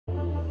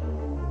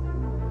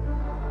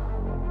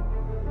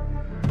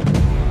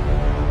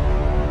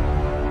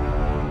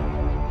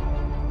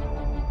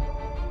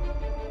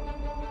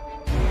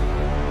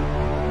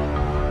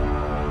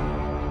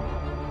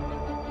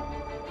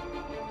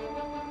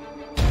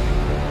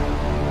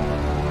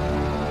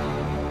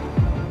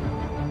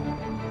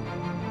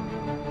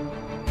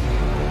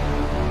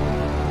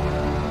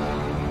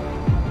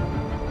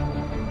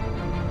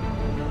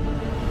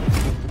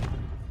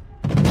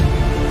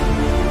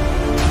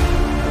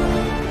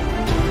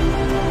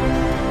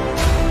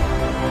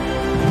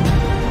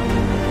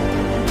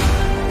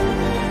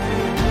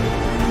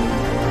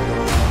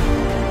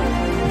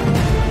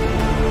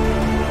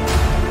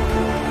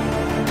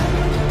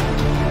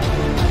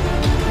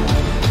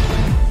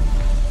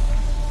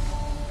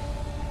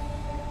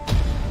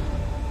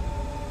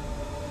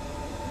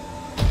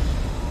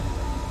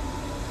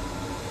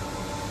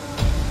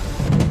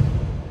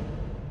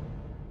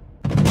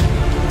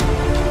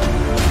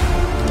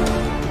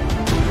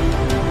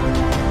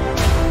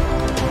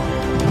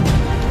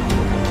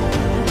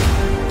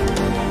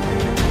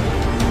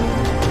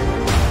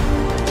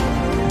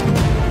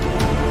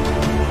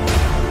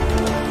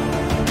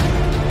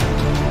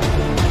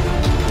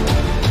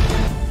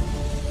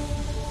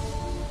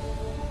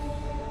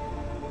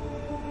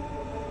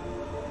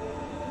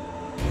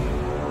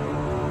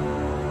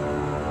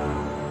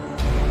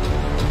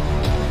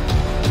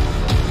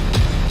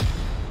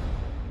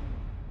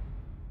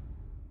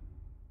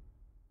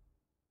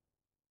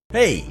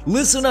Hey,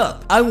 listen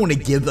up. I want to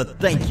give a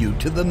thank you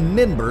to the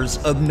members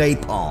of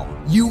Napalm.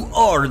 You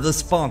are the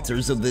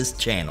sponsors of this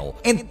channel,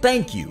 and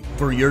thank you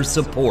for your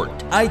support.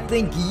 I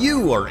think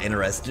you are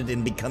interested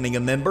in becoming a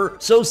member,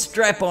 so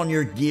strap on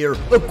your gear,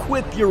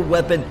 equip your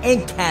weapon,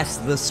 and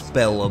cast the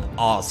spell of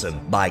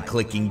awesome by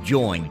clicking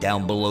join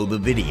down below the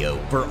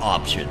video for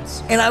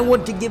options. And I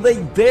want to give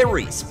a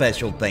very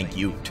special thank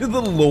you to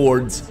the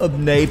Lords of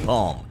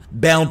Napalm.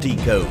 Bounty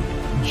Code,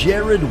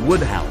 Jared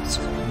Woodhouse,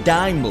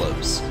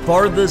 Daimlos,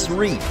 Farthest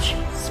Reach,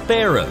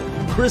 Sparrow,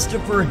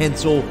 Christopher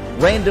Hensel,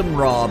 Random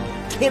Rob,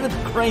 Kenneth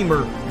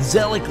Kramer,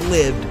 Zelic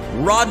Lived,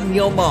 Rodden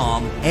Yo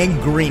Mom,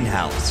 and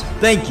Greenhouse.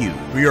 Thank you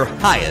for your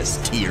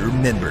highest tier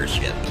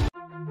membership.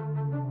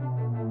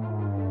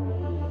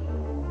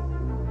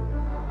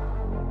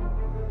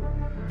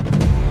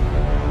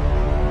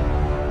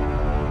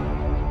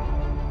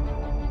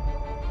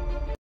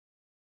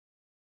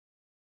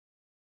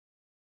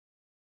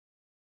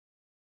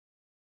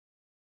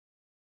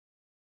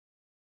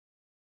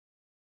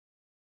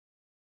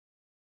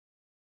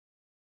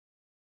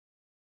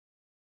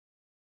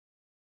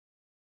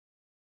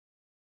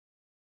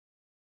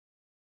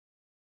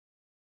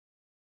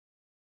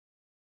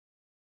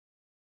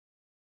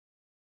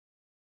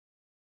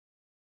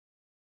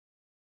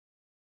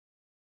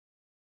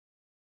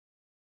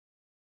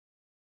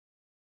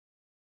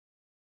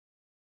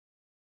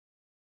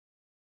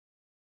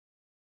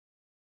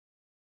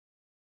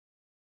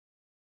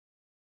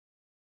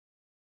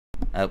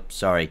 Oh,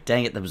 sorry.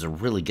 Dang it, that was a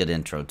really good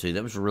intro, too.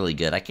 That was really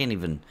good. I can't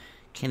even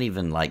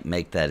like,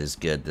 make that as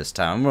good this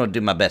time. I'm going to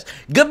do my best.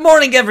 Good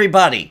morning,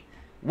 everybody!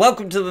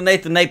 Welcome to the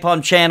Nathan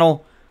Napalm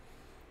channel.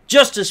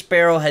 Justice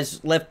Sparrow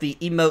has left the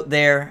emote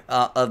there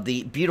of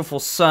the beautiful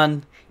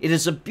sun. It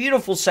is a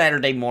beautiful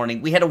Saturday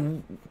morning. We had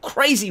a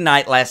crazy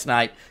night last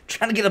night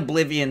trying to get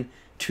Oblivion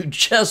to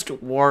just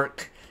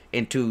work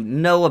and to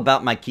know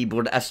about my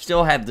keyboard. I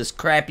still have this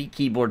crappy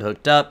keyboard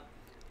hooked up.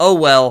 Oh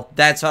well,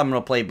 that's how I'm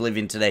going to play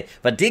Oblivion today.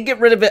 But I did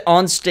get rid of it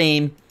on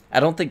Steam. I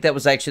don't think that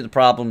was actually the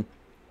problem.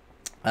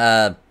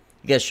 You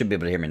guys should be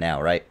able to hear me now,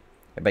 right?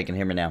 Everybody can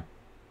hear me now?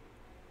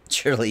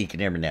 Surely you can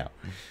hear me now.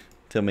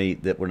 Tell me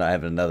that we're not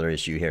having another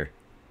issue here.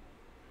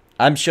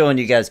 I'm showing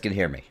you guys can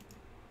hear me.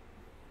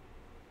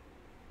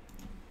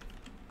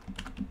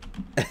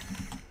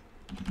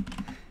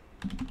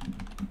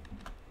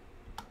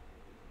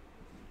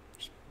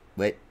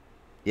 Wait.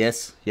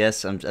 Yes,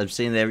 I'm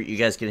seeing that you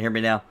guys can hear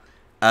me now.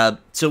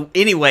 So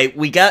anyway,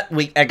 I got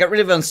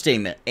rid of it on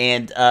Steam,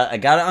 and I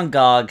got it on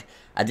GOG.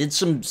 I did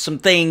some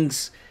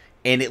things,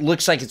 and it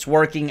looks like it's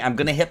working. I'm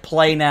gonna hit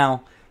play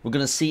now. We're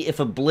gonna see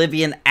if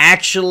Oblivion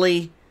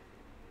actually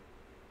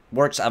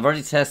works. I've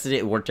already tested it.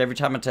 It worked every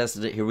time I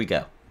tested it. Here we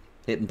go.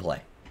 Hit and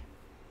play.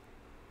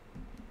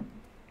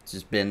 It's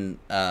just been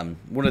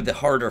one of the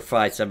harder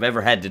fights I've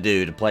ever had to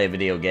do to play a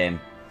video game.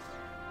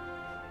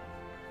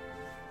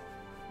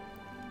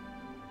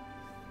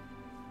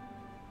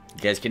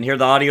 You guys can hear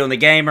the audio in the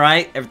game,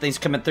 right? Everything's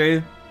coming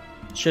through.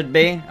 Should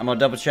be. I'm going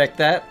to double check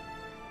that.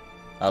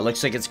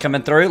 Looks like it's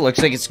coming through. Looks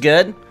like it's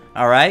good.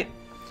 Alright.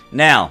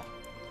 Now.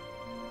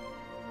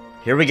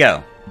 Here we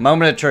go.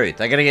 Moment of truth.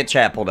 I got to get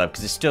chat pulled up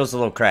because it still is a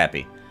little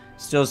crappy.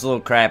 Still is a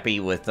little crappy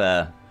with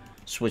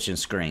switching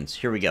screens.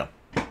 Here we go.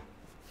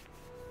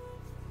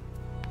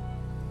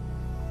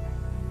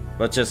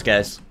 Watch this,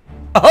 guys.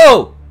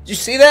 Oh! Did you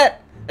see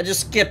that? I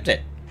just skipped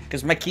it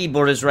because my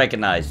keyboard is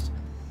recognized.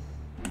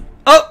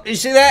 Oh, you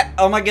see that?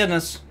 Oh my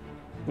goodness.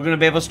 We're going to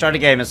be able to start a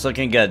game. It's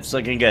looking good. It's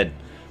looking good.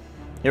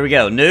 Here we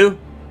go. New.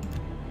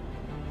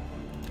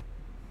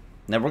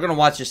 Now we're going to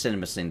watch the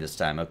cinema scene this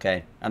time,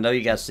 okay? I know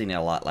you guys seen it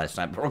a lot last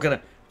night, but we're going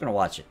to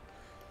watch it.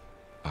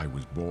 I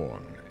was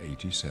born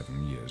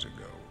 87 years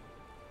ago.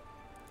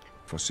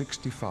 For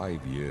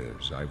 65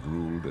 years, I've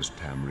ruled as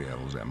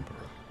Tamriel's emperor.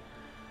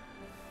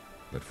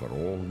 But for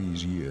all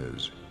these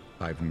years,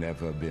 I've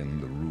never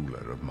been the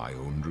ruler of my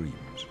own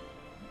dreams.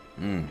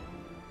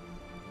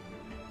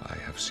 I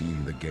have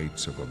seen the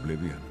gates of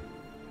Oblivion,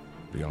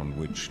 beyond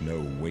which no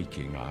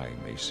waking eye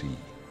may see.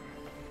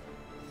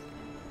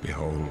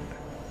 Behold,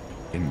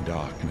 in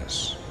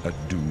darkness, a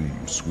doom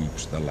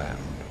sweeps the land.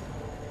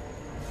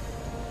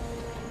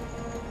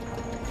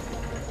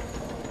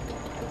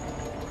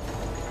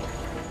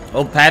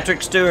 Oh,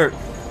 Patrick Stewart.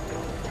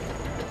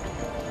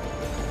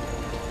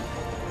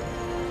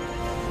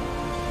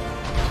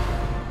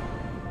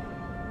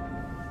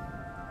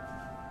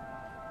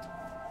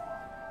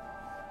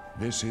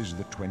 This is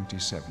the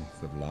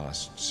 27th of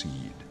last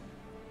seed,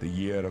 the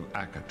year of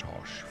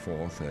Akatosh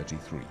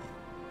 433.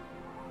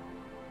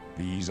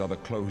 These are the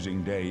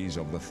closing days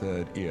of the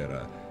third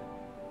era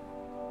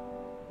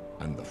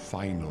and the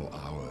final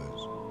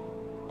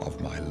hours of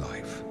my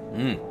life.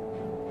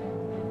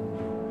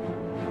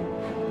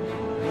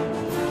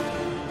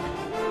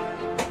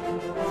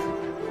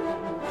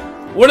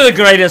 One of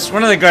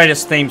the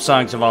greatest theme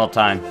songs of all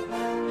time.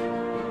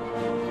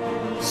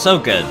 So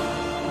good.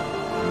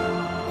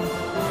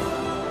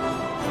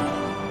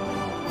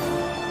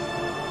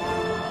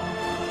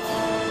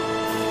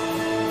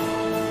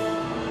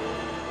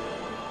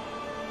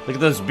 Look at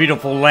those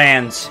beautiful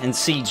lands in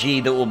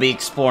CG that we'll be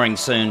exploring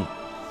soon.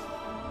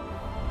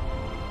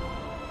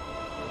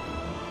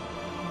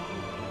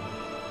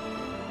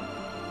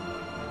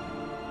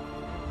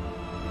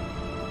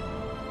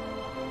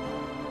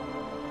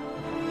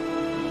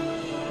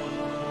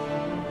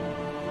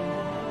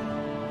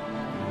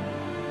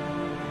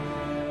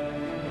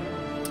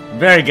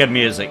 Very good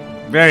music.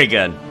 Very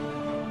good.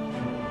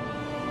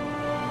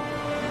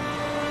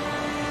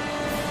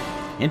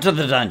 Into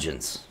the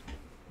dungeons.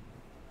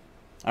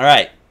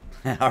 Alright.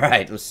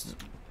 Alright.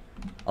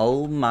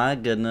 Oh my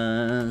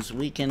goodness.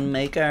 We can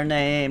make our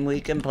name. We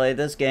can play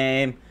this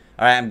game.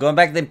 Alright, I'm going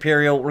back to the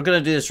Imperial. We're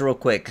going to do this real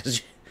quick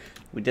because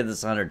we did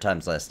this 100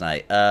 times last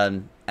night.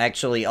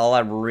 Actually, all I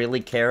really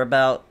care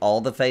about,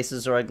 all the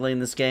faces are ugly in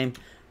this game.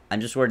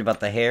 I'm just worried about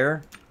the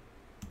hair.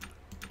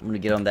 I'm going to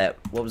get on that,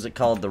 what was it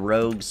called? The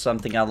Rogue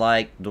something I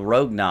like. The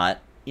Rogue Knot.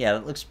 Yeah,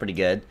 that looks pretty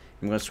good.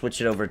 I'm going to switch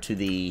it over to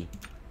the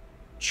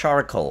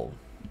Charcoal.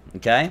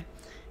 Okay?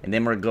 And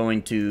then we're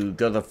going to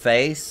go to the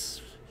face.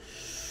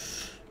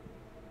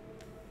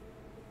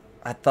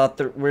 I thought,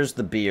 where's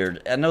the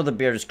beard? I know the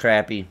beard is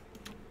crappy.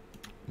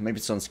 Maybe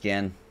it's on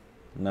skin.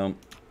 No.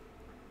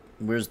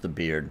 Where's the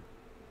beard?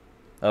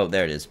 Oh,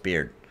 there it is.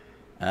 Beard.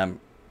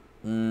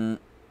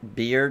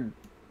 Beard.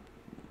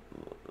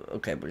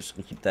 Okay, we're just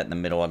going to keep that in the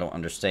middle. I don't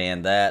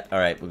understand that.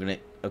 Alright, we're going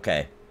to...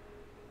 Okay.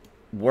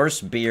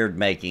 Worst beard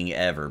making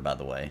ever, by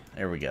the way.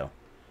 There we go.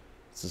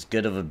 It's as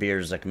good of a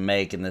beard as I can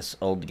make in this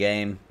old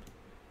game.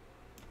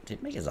 Did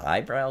it make his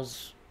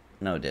eyebrows?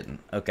 No, it didn't.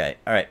 Okay,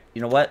 alright.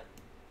 You know what?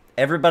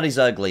 Everybody's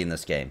ugly in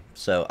this game,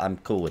 so I'm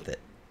cool with it.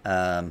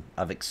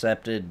 I've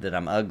accepted that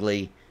I'm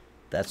ugly.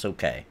 That's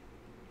okay.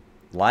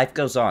 Life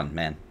goes on,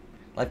 man.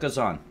 Life goes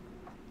on.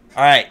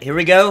 Alright, here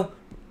we go.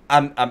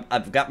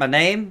 I've got my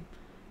name.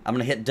 I'm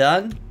going to hit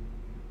done.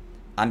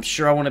 I'm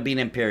sure I want to be an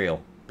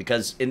Imperial.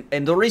 Because,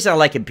 and the reason I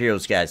like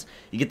Imperials, guys,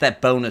 you get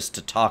that bonus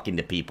to talking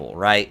to people,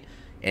 right?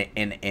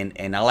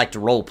 And I like to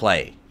role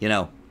play, you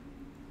know.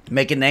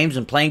 Making names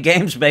and playing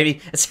games,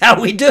 baby. That's how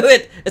we do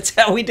it. That's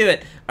how we do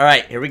it. All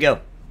right, here we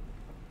go.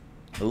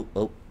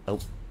 Oh.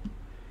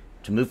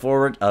 To move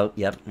forward. Oh,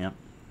 yep.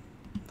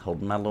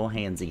 Holding my little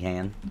handsy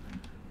hand.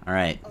 All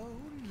right. Oh,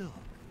 look.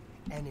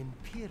 An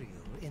Imperial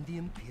in the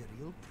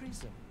Imperial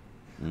prison.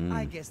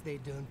 I guess they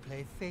don't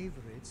play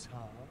favorites,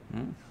 huh?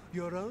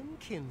 Your own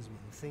kinsmen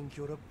think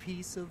you're a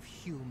piece of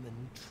human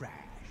trash.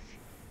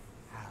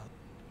 How?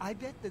 I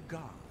bet the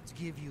guards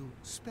give you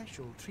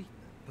special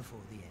treatment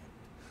before the end.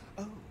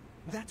 Oh,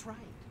 that's right.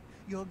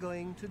 You're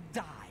going to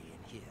die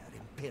in here,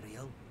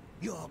 Imperial.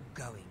 You're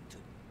going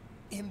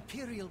to.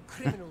 Imperial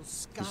criminal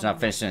scum. He's not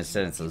finishing his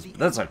sentences, but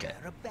that's okay.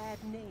 A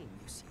bad name,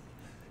 you see.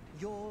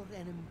 You're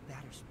an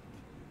embarrassment.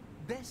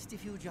 Best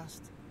if you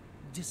just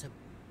disappear.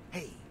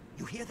 Hey,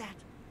 you hear that?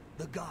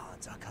 The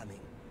guards are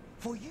coming.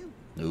 For you.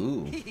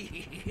 Ooh.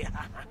 The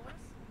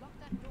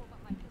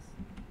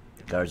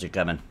guards are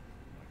coming.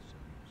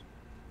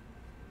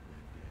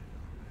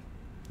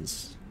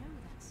 His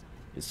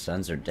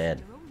sons are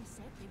dead.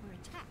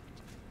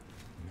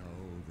 No,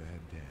 they're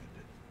dead.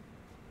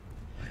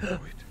 I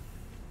know it.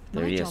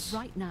 There he My job is.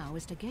 right now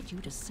is to get you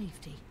to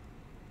safety.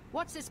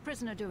 What's this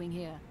prisoner doing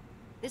here?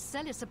 This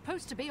cell is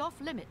supposed to be off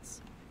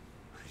limits.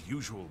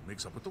 Usual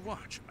mix up with the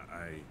watch.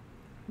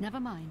 Never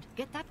mind.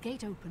 Get that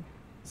gate open.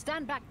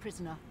 Stand back,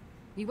 prisoner.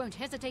 We won't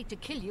hesitate to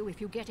kill you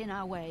if you get in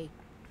our way.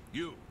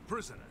 You,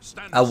 prisoner,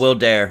 stand. I will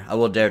dare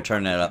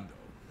turn that up.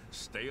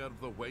 Stay out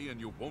of the way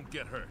and you won't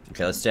get hurt.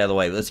 Okay, let's stay out of the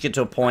way. Let's get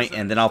to a point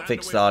and then I'll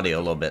fix the audio a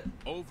little bit.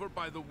 Over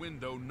by the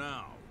window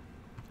now.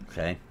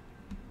 Okay.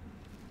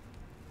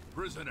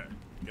 Prisoner,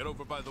 get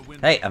over by the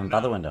window. Hey, I'm by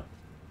the window.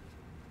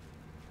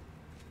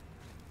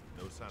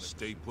 No sign of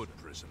Stay put,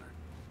 prisoner.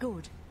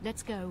 Good.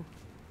 Let's go.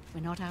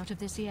 We're not out of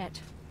this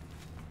yet.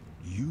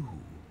 You.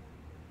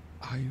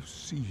 I've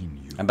seen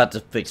you. I'm about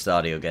to fix the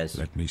audio, guys.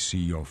 Let me see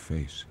your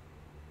face.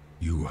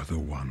 You are the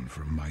one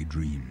from my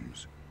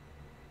dreams.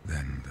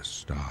 Then the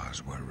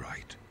stars were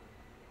right.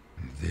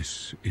 And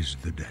this is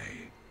the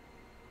day.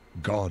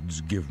 Gods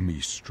give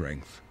me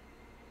strength.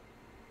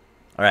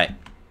 Alright.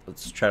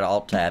 Let's try to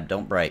alt-tab.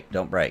 Don't break.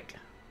 Don't break.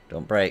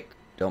 Don't break.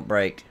 Don't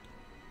break.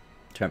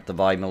 Turn up the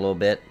volume a little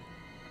bit.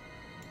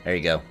 There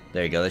you go.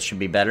 There you go. This should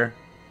be better.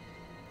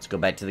 Let's go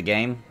back to the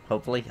game,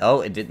 hopefully.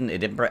 Oh, it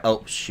didn't break.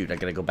 Oh, shoot. I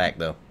gotta go back,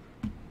 though.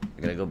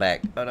 I gotta go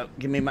back. Oh, no.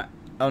 Give me my...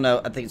 Oh,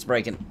 no. I think it's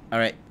breaking.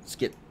 Alright. Let's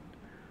get...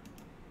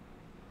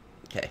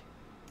 Okay.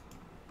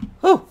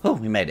 Oh,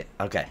 we made it.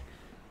 Okay.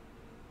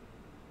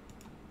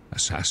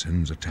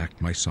 Assassins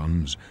attacked my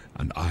sons,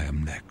 and I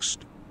am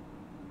next.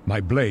 My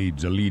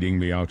blades are leading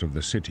me out of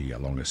the city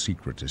along a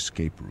secret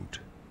escape route.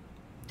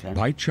 Okay.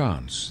 By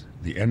chance,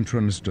 the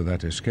entrance to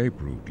that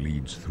escape route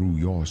leads through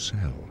your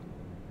cell.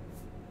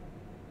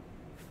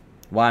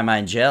 Why am I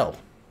in jail?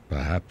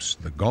 Perhaps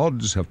the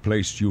gods have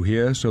placed you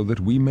here so that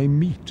we may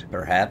meet.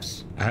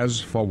 Perhaps.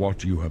 As for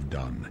what you have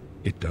done,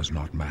 it does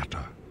not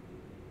matter.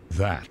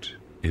 That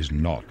is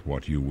not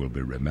what you will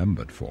be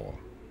remembered for.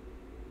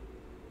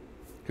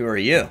 Who are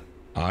you?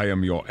 I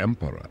am your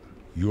emperor,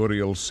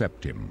 Uriel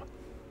Septim.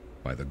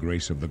 By the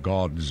grace of the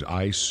gods,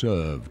 I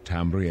serve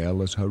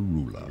Tamriel as her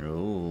ruler.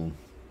 Oh.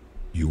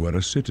 You are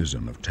a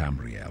citizen of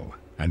Tamriel,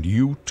 and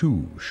you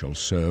too shall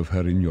serve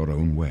her in your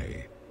own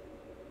way.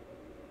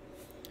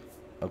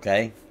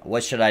 Okay.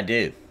 What should I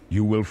do?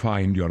 You will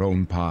find your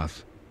own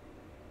path.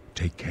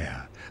 Take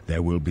care.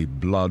 There will be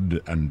blood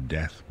and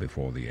death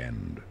before the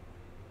end.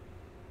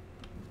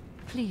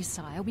 Please,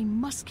 sire, we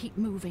must keep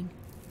moving.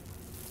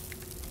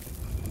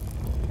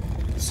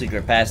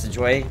 Secret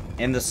passageway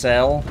in the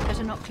cell.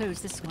 Better not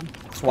close this one.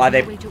 That's why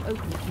they. Way to open it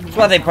from the That's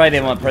why they inside. probably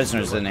didn't want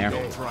prisoners in there.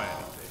 Don't try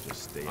anything.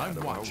 Just stay out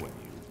of our way.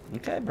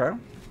 Okay, bro.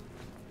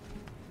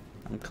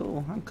 I'm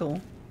cool. I'm cool.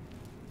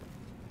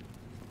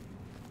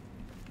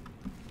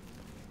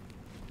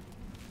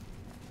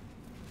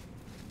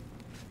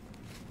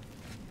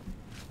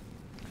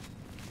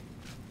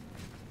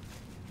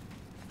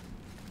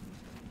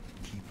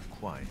 Keep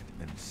quiet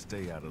and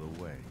stay out of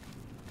the way.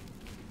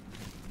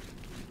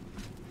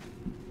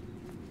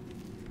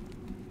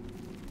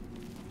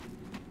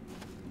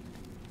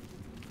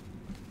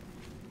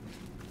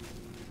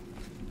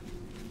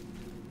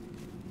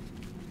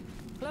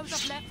 Close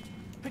up left.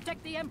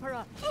 Protect the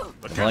Emperor.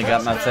 I've only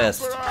got my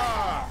fist.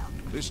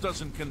 This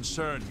doesn't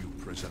concern you,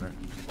 prisoner.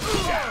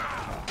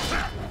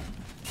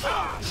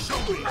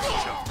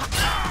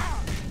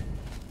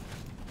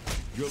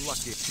 You're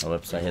lucky. Oh,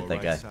 whoops, I hit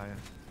that guy. Sire?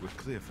 We're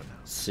clear for now.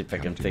 See if I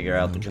can figure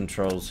out the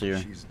controls here.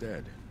 She's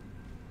dead.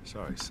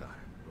 Sorry, sire,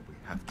 but we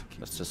have to keep.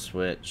 That's the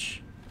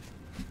switch.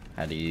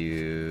 How do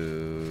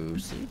you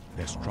see?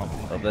 There's trouble.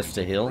 Oh, that's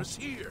the hill. It's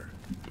here.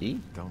 E?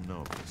 Don't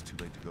know if it's too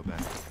late to go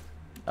back.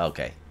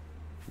 Okay.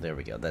 There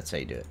we go. That's how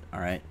you do it.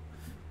 Alright.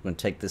 I'm going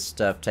to take this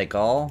stuff. Take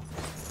all.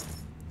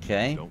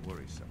 Okay. Don't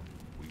worry, sir.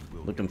 We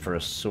will. Looking for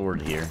a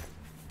sword here.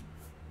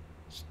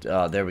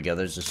 Oh, there we go.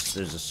 There's a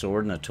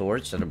sword and a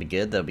torch. That'll be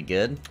good. That'll be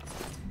good.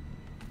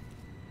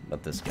 How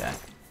about this guy?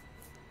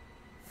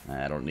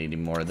 I don't need any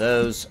more of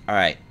those.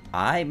 Alright.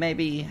 How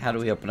do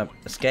we open up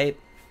escape?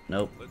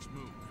 Nope. Let's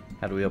move.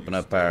 How do we open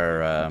up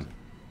our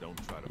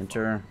Don't try to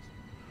enter?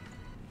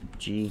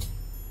 G.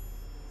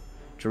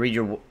 To read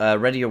your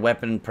ready your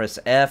weapon, press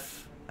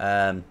F.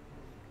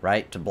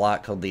 Right to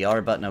block, hold the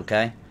R button.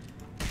 Okay.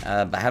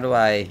 But how do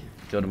I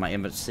go to my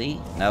image? C?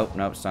 Nope,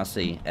 nope, it's not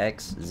C.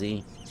 X,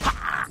 Z.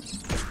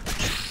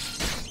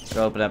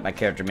 So open up my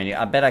character menu.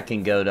 I bet I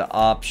can go to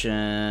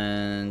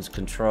options,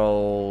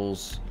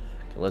 controls.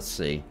 Okay, let's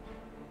see.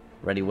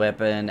 Ready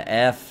weapon,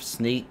 F,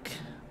 sneak,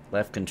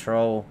 left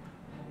control,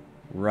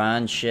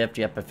 run, shift.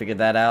 Yep, I figured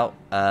that out.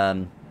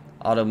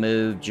 Auto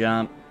move,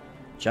 jump.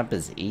 Jump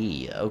is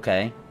E.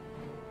 Okay.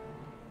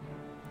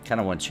 Kind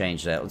of want to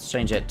change that. Let's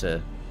change that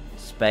to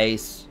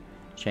space.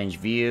 Change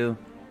view.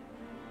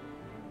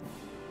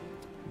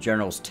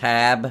 Journals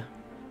tab.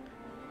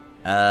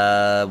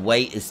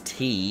 Wait is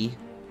T.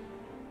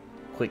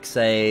 Quick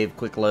save,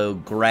 quick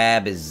load,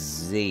 grab is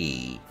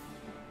Z.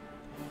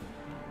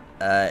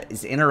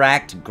 Is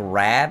interact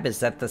grab? Is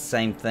that the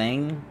same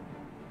thing?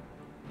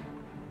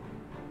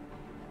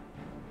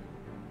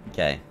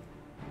 Okay.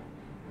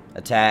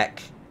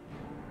 Attack.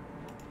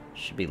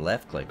 Should be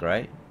left click,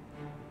 right?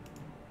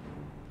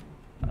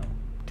 Oh,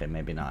 okay,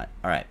 maybe not.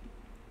 Alright.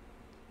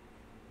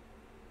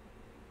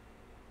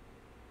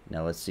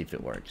 Now let's see if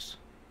it works.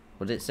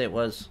 What did it say it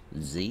was?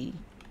 Z?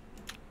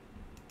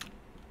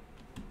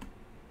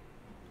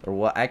 Or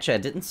what? Actually, I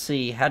didn't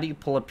see. How do you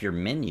pull up your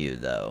menu,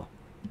 though?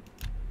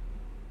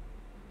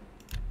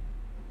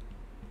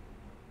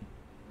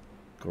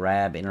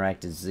 Grab,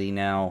 interact is Z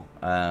now.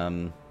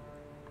 How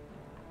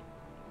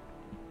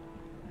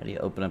do you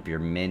open up your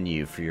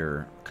menu for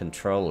your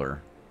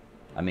controller?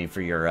 I mean,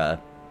 for your,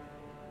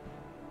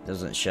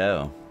 doesn't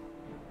show.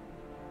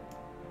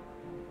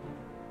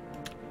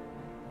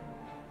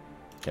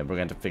 Okay, we're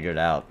going to have to figure it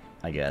out,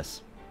 I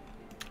guess.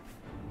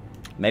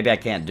 Maybe I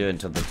can't do it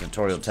until the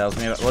tutorial tells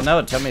me. Well, no,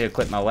 it told me to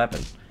equip my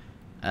weapon.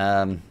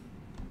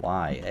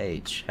 Y,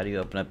 H. How do you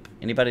open up?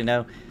 Anybody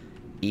know?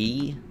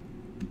 E?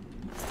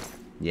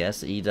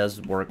 Yes, E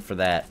does work for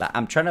that.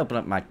 I'm trying to open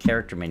up my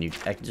character menu.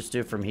 I can just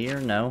do it from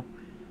here? No.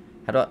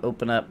 How do I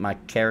open up my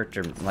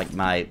character, like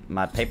my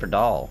paper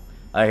doll?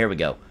 Oh, here we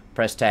go.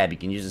 Press tab. You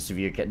can use this if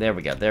you're... There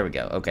we go. There we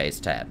go. Okay, it's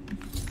tab.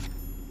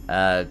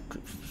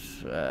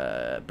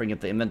 Bring up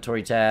the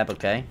inventory tab.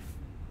 Okay.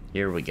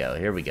 Here we go.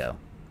 Here we go.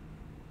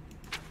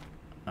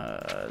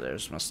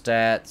 There's my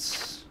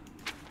stats.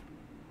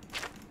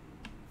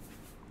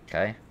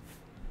 Okay.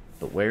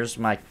 But where's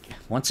my...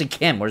 Once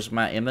again, where's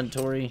my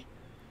inventory?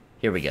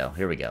 Here we go.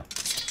 Here we go.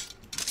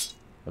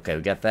 Okay,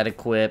 we got that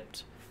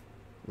equipped.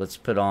 Let's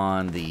put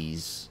on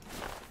these...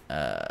 no,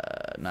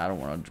 I don't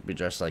want to be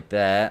dressed like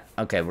that.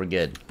 Okay, we're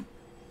good.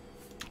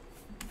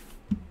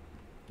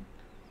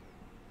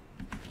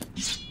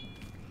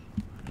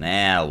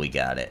 Now we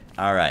got it.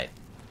 Alright.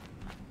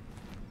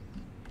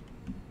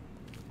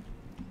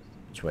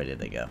 Which way did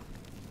they go?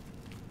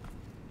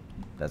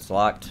 That's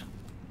locked.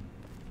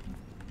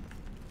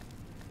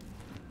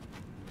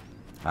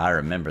 I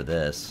remember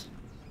this.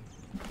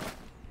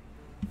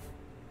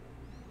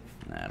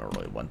 Nah, I don't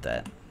really want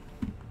that.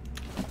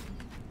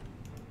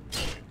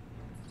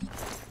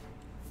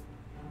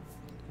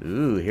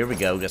 Ooh, here we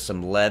go. Got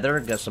some leather.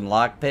 Got some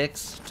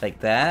lockpicks. Take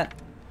that.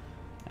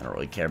 I don't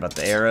really care about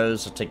the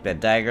arrows. I'll take that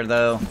dagger,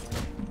 though.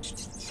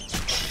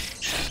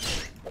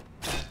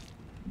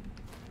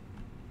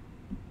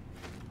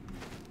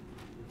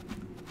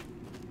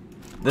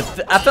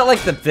 I felt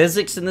like the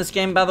physics in this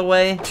game, by the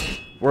way,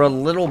 were a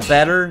little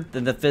better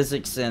than the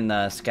physics in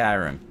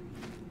Skyrim.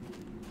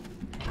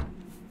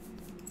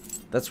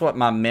 That's what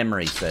my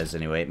memory says,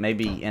 anyway. It may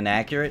be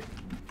inaccurate.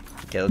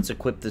 Okay, let's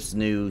equip this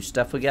new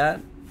stuff we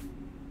got.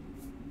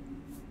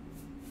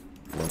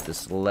 Want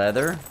this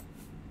leather.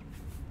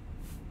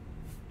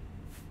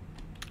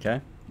 Okay.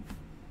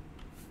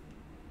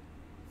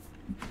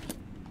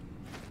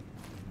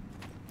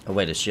 Oh,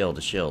 wait, a shield,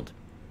 a shield.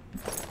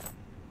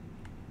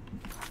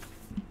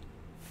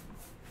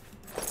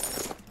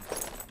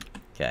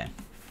 Okay.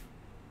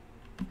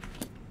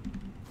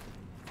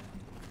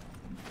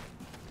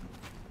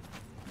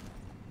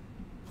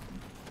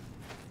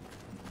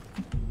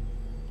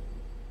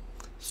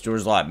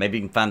 Store's locked. Maybe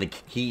you can find the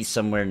key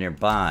somewhere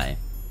nearby.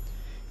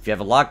 If you have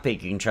a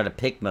lockpick, you can try to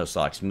pick most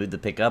locks. Move the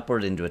pick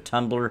upward into a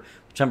tumbler.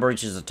 When tumbler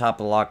reaches the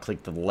top of the lock,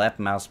 click the left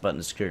mouse button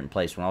to secure it in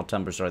place. When all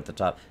tumblers are at the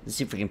top. Let's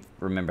see if we can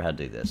remember how to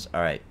do this.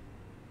 Alright.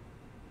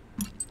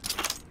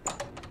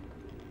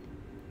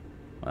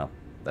 Well,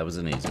 that was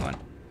an easy one.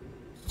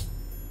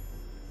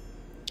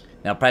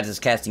 Now practice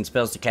casting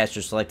spells to cast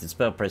your selected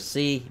spell. Press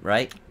C,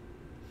 right?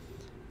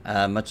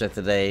 Much like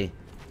the day,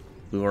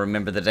 we will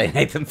remember the day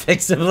Nathan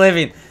fixed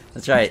Oblivion.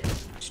 That's right.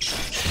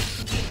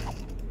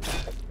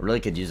 I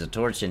really could use a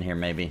torch in here,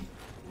 maybe.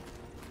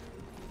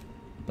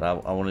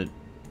 But I wanted...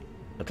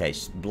 Okay,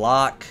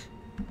 block.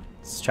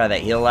 Let's try that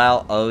heal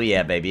out. Oh,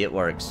 yeah, baby, it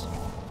works.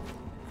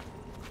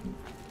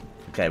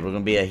 Okay, we're going to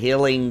be a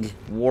healing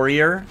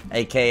warrior,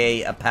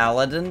 a.k.a. a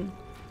paladin.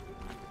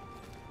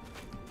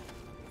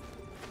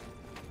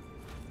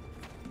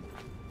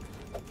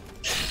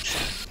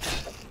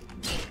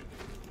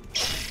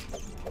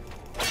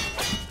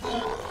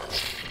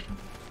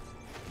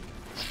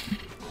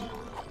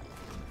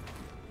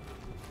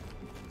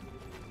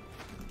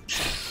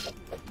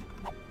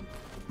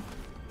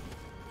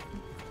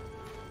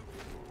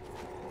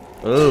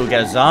 Ooh,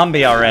 got a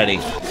zombie already.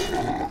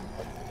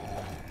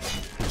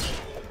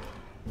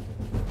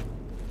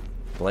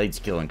 Blade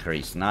skill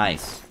increase.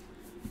 Nice.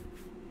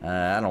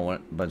 I don't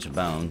want a bunch of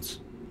bones.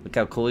 Look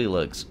how cool he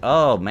looks.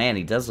 Oh, man,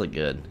 he does look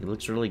good. He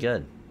looks really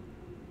good.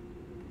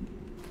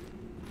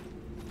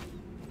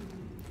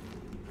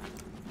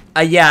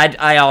 Yeah,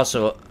 I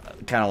also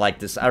kind of like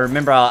this. I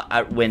remember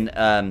when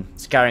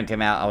Skyrim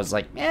came out, I was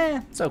like,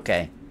 it's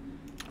okay.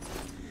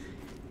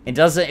 It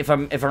doesn't, if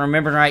I'm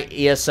remembering right,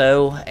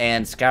 ESO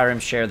and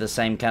Skyrim share the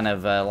same kind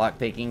of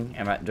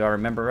lockpicking. Do I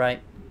remember right?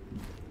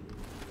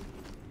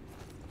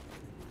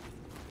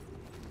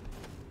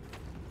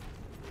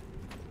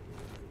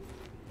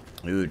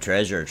 Ooh,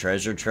 treasure,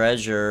 treasure,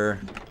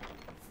 treasure.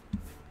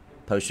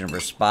 Potion of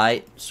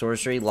Respite,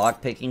 sorcery,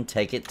 lockpicking.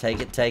 Take it, take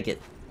it, take it.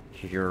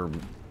 Your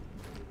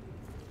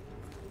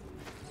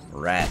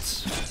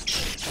rats.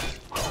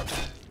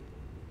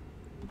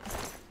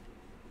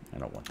 I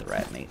don't want the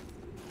rat meat.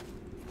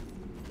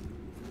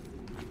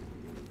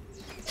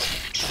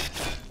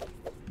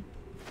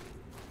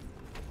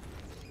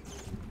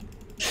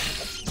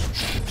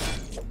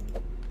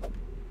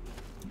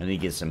 I need to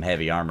get some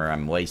heavy armor.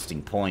 I'm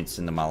wasting points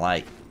into my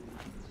light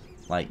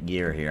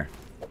gear here.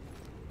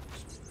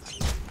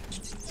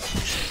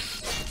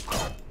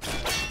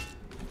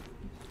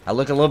 I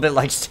look a little bit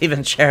like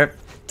Stephen Sheriff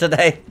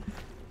today.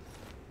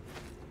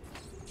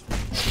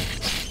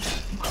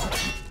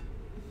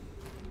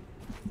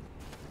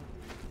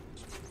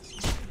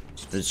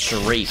 It's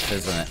Sharif,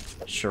 isn't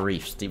it?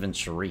 Sharif, Stephen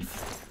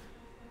Sharif.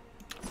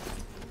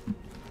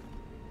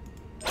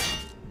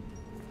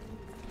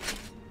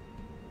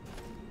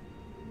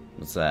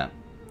 What's that?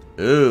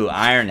 Ooh,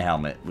 iron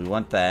helmet. We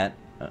want that.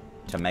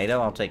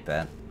 Tomato? I'll take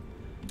that.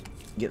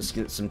 Get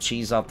some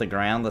cheese off the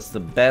ground. That's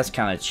the best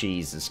kind of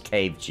cheese is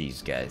cave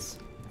cheese, guys.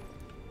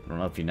 I don't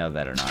know if you know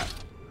that or not.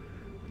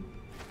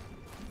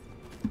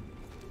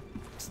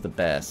 It's the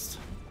best.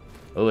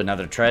 Oh,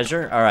 another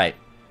treasure? Alright.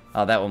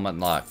 Oh, that one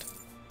wasn't locked.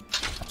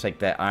 I'll take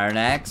that iron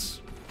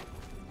axe.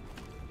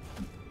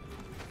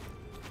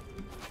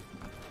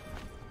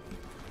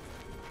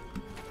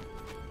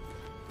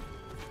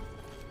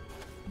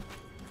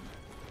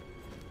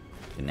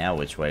 Okay, now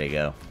which way to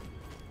go?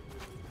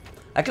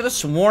 I could have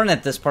sworn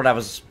at this part I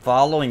was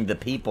following the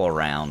people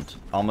around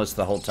almost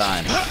the whole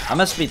time. I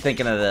must be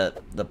thinking of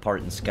the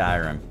part in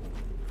Skyrim.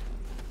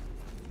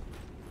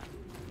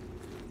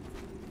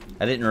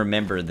 I didn't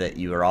remember that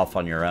you were off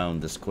on your own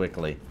this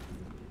quickly.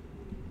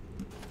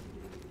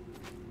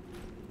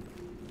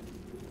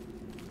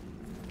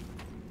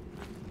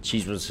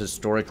 Cheese was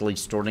historically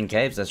stored in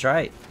caves. That's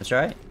right. That's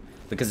right.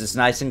 Because it's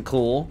nice and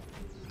cool.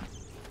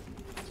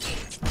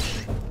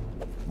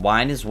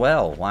 Wine as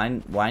well.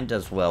 Wine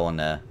does well in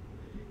a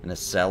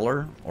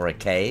cellar or a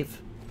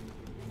cave.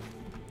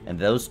 And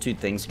those two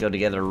things go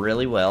together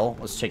really well.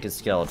 Let's check his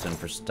skeleton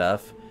for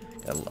stuff.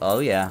 Oh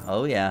yeah,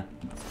 oh yeah.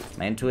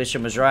 My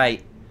intuition was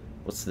right.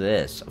 What's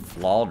this? A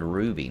flawed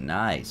ruby.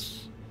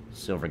 Nice.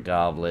 Silver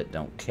goblet.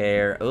 Don't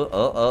care.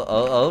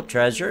 Oh,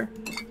 treasure.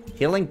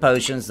 Healing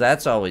potions.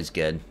 That's always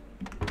good.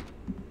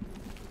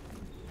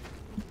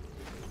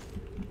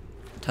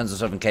 Tons of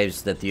stuff in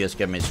caves that the U.S.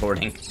 government is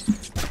hoarding.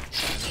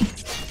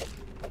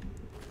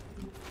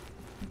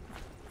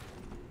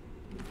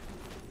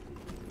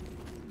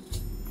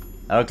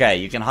 Okay,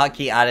 you can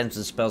hotkey items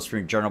and spells from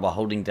your journal by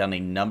holding down a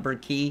number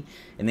key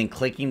and then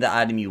clicking the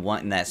item you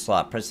want in that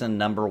slot. Pressing the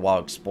number while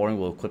exploring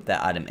will equip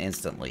that item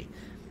instantly.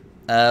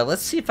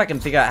 Let's see if I can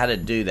figure out how to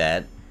do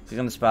that. Click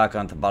on the spell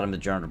icon at the bottom of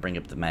the journal to bring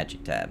up the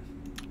magic tab.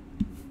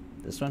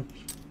 This one?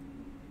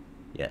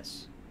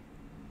 Yes.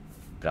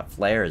 Got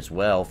flare as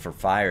well for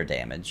fire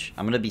damage.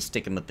 I'm going to be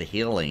sticking with the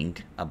healing,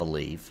 I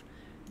believe.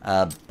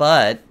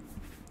 But,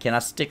 can I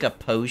stick a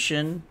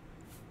potion?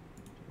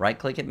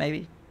 Right-click it,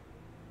 maybe?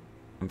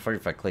 I'm afraid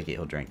if I click it,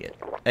 he'll drink it.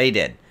 Oh, he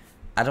did.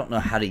 I don't know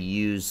how to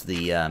use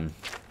the,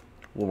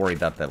 we'll worry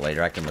about that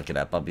later. I can look it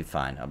up. I'll be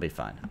fine. I'll be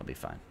fine. I'll be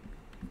fine.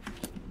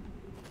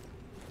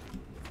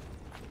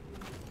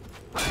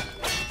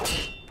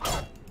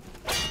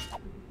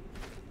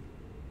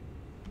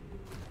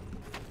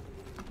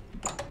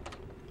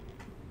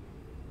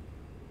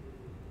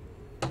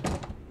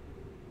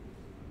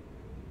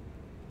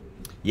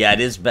 Yeah,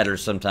 it is better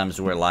sometimes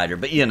to wear lighter,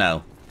 but you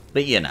know.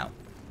 But you know.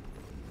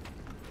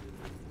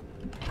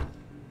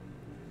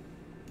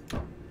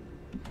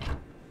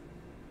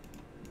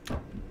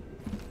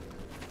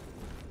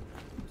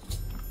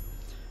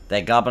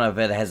 That goblin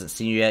over there hasn't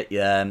seen you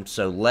yet.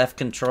 So left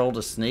control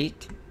to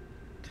sneak.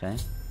 Okay.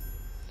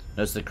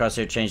 Notice the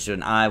crosshair changed to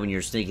an eye when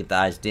you're sneaking. If the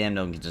eye's dim,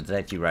 no one can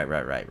detect you. Right.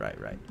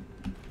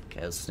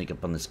 Okay, let's sneak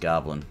up on this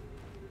goblin.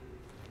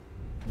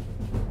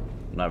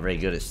 I'm not very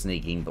good at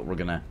sneaking, but we're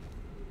gonna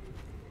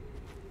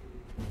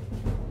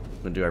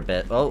do our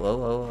best.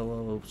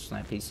 Oh,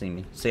 snap, he's seen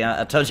me. See,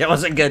 I told you I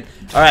wasn't good.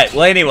 Alright,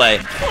 well anyway,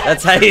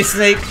 that's how you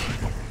sneak.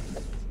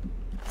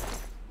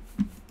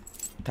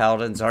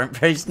 Paladins aren't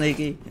very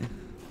sneaky.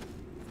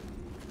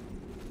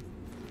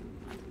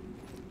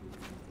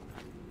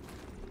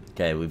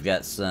 Okay, we've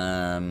got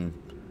some...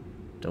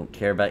 Don't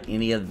care about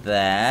any of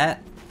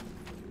that.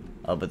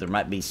 Oh, but there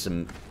might be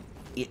some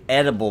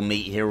edible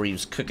meat here where he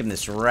was cooking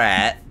this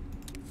rat.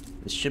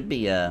 This should be,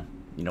 you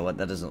know what,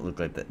 that doesn't look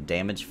like that.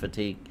 Damage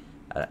fatigue.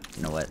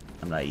 You know what,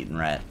 I'm not eating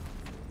rat.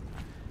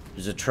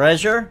 There's a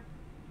treasure?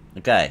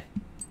 Okay.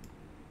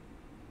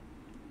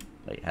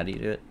 Wait, how do you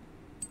do it?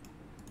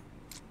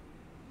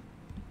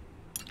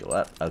 Go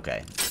up,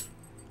 okay.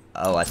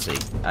 Oh, I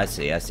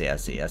see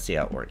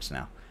how it works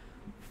now.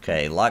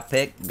 Okay,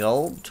 lockpick,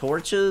 gold,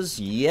 torches,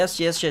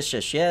 yes.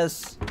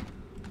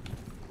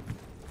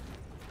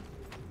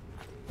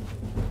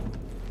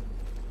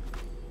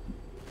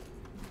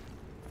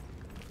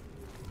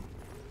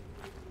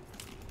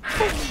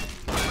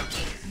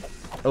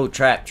 Oh,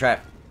 trap.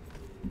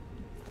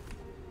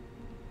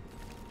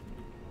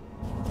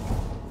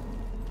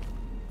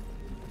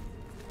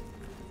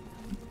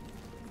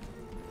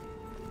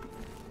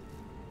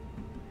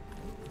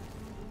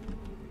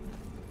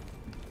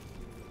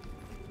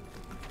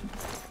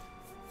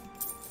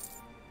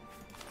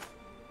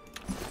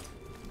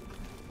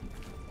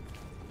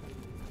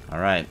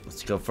 Alright,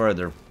 let's go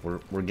further.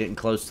 We're getting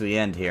close to the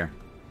end here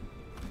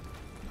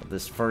of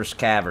this first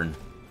cavern.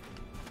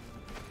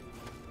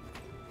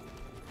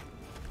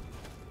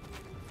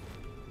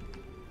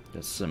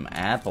 Got some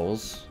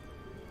apples.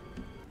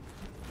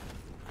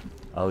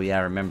 Oh yeah,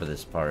 I remember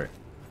this part.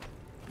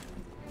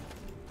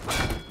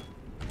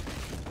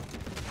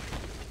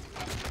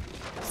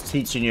 It's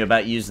teaching you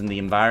about using the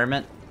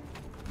environment.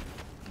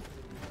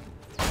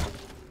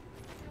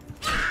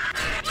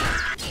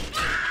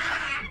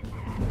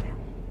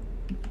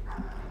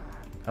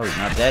 Oh, he's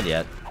not dead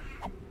yet.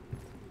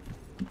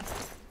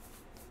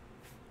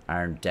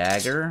 Iron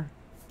dagger.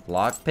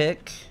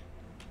 Lockpick.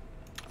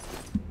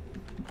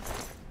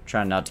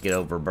 Trying not to get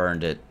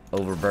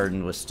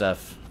overburdened with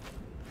stuff.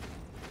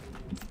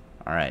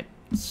 Alright,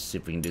 let's see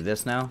if we can do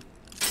this now.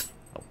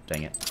 Oh,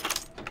 dang it.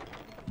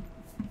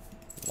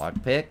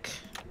 Lockpick.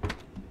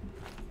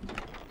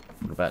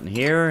 What about in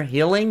here?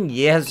 Healing?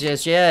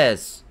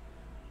 Yes.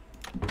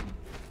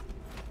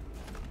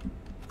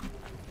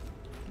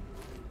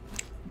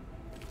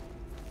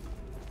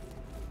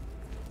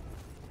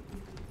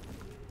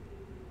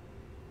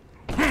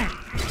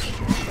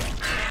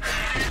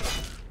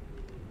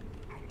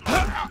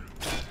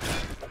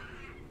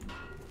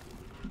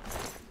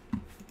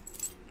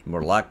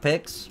 More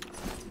lockpicks.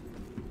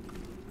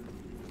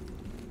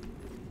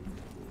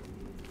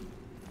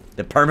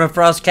 The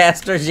permafrost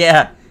casters,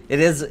 yeah, it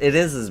is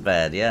as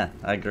bad. Yeah,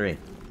 I agree.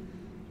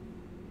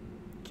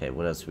 Okay,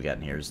 what else we got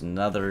in here? There's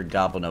another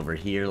goblin over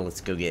here. Let's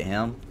go get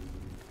him.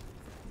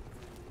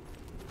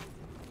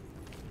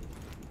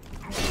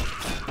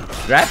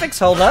 Graphics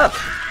hold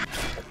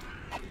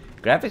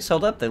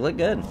up. They look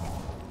good.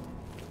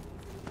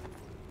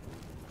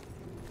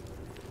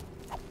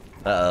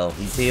 Uh-oh,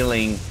 he's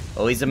healing.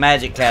 Oh, he's a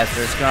magic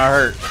caster. It's gonna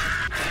hurt.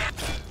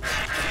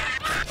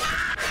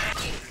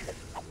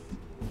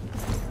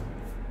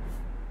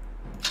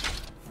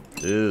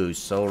 Ooh,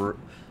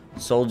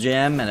 soul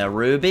gem and a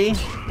ruby.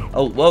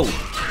 Oh, whoa.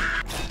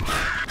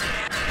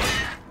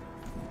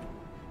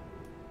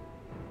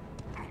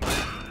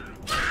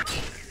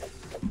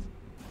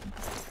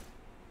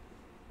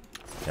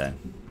 Okay.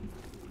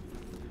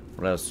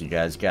 What else you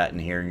guys got in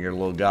here in your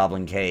little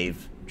goblin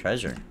cave?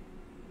 Treasure.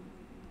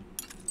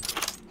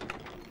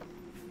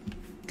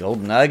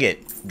 Gold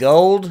nugget.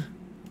 Gold.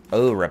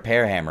 Oh,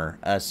 repair hammer.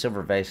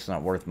 Silver vase is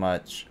not worth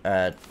much.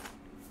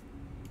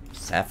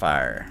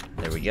 Sapphire.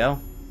 There we go.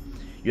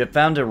 You have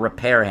found a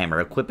repair hammer.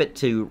 Equip it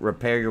to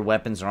repair your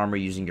weapons and armor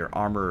using your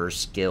armor or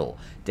skill.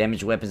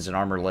 Damaged weapons and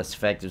armor are less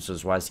effective, so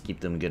it's wise to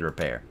keep them in good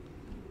repair.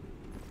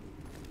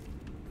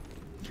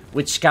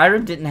 Which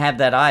Skyrim didn't have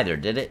that either,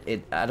 did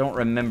it? I don't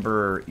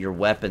remember your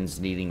weapons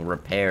needing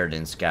repaired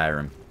in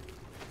Skyrim.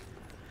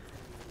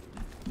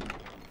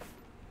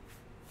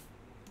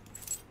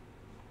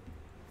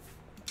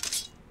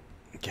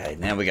 Okay,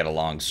 now we got a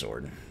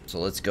longsword. So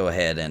let's go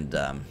ahead and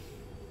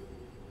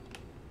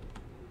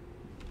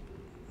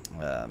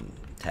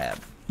tab.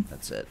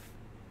 That's it.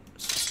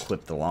 Let's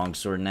equip the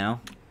longsword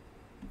now.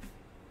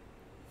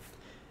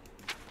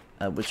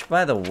 Which,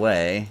 by the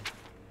way,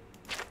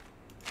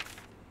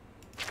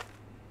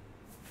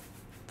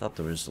 thought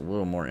there was a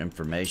little more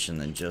information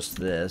than just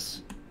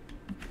this.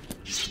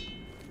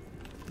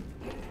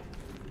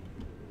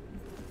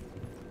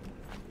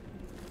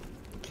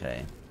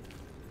 Okay.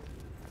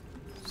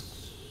 Let's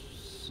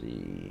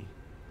see.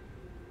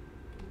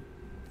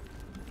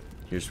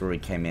 Here's where we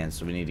came in,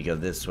 so we need to go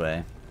this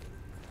way.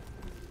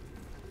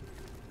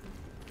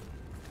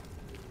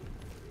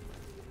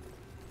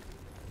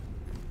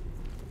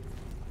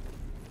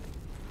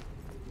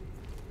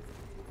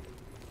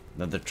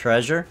 Another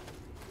treasure?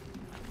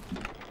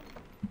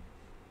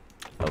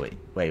 Oh,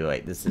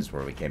 wait. This is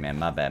where we came in.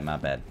 My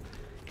bad.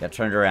 Got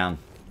turned around.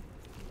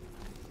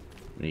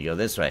 We need to go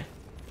this way.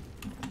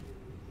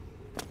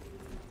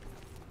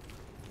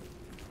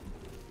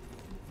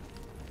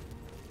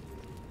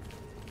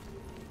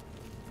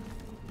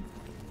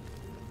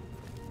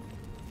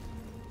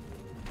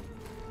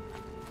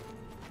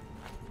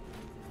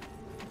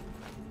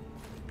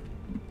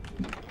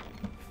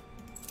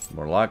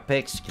 More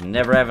lockpicks. Can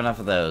never have enough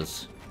of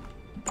those.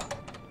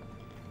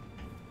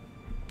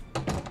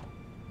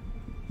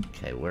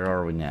 Okay, where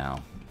are we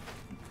now?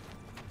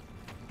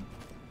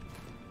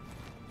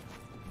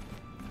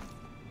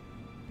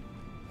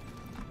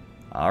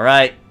 All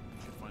right.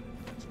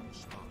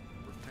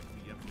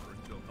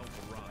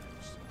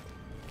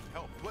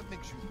 Help? What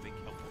makes you think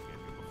help will get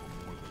here before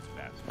more of those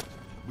bastards?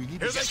 We need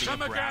to get the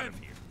Emperor out of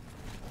here.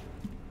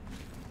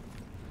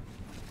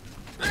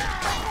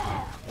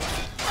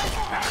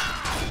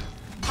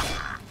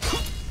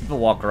 People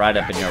walk right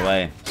up in your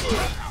way.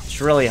 It's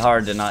really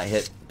hard to not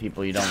hit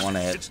people you don't want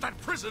to hit. It's that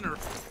prisoner.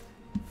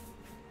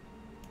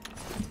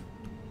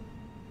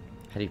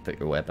 How do you put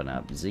your weapon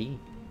up? Z?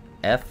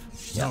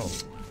 F? No,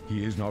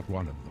 he is not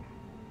one of them.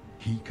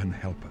 He can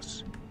help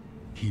us.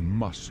 He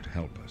must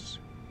help us.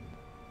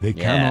 They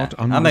cannot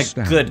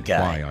understand I'm a good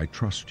guy. why I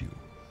trust you.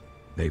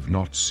 They've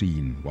not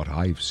seen what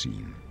I've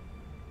seen.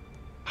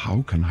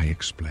 How can I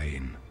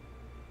explain?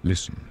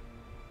 Listen,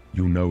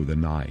 you know the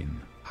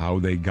Nine, how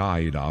they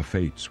guide our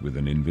fates with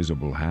an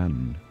invisible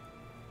hand.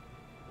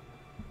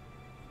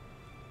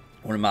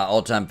 One of my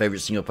all-time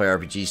favorite single-player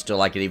RPGs, still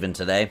like it even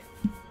today.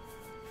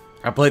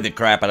 I played the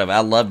crap out of it.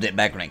 I loved it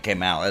back when it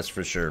came out, that's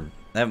for sure.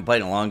 I haven't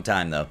played in a long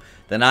time, though.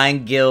 The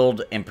Nine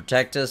Guild and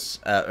Protect Us,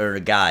 or a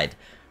guide.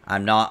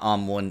 I'm not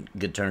on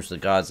good terms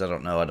with the gods. I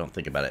don't know. I don't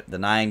think about it. The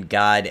Nine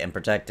Guide and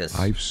Protect Us.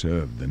 I've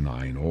served the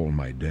Nine all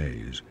my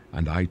days,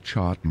 and I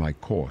chart my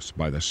course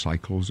by the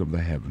cycles of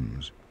the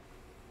heavens.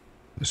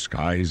 The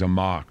skies are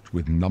marked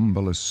with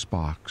numberless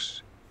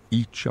sparks,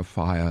 each a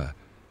fire,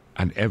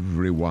 and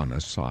every one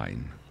a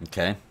sign.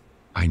 Okay.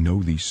 I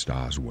know these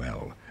stars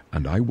well,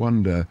 and I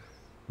wonder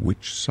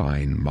which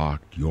sign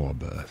marked your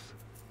birth.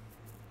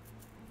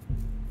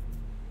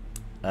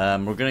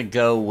 We're gonna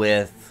go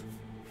with...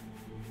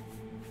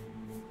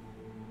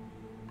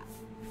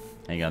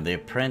 Hang on, the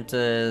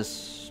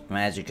Apprentice,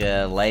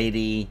 Magica,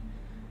 Lady,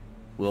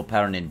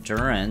 Willpower and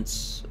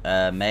Endurance,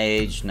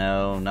 Mage,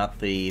 no, not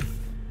Thief.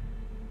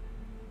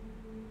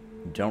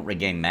 Don't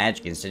regain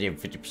magic. Instead, you have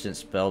 50%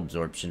 spell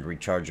absorption to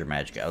recharge your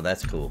magic. Oh,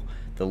 that's cool.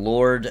 The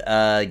Lord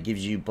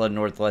gives you Blood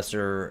North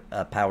Lesser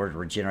power to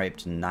regenerate up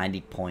to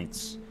 90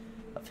 points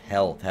of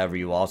health. However,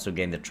 you also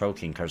gain the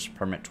Troking curse,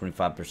 permanent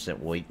 25%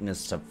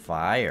 weakness to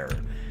fire.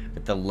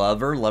 With the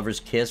Lover's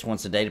Kiss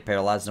once a day to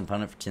paralyze an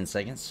opponent for 10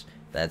 seconds.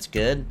 That's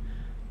good.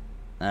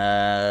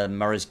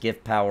 Mara's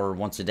Gift power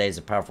once a day is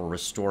a powerful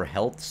restore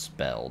health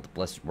spell. The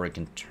Blessed Word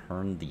can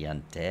turn the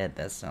undead.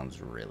 That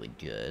sounds really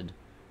good.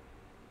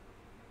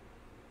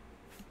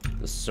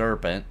 The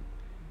Serpent.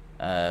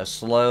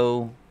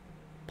 Slow.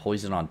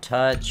 Poison on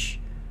touch.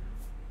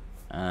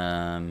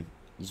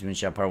 Use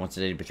Moonshot power once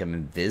a day to become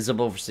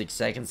invisible for 6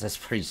 seconds. That's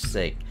pretty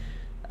sick.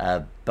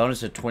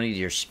 Bonus of 20 to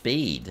your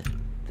speed.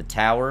 The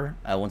Tower.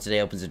 Once a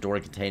day opens a door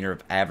container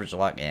of average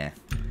lock.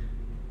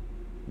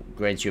 Go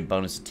grants you a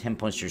bonus of 10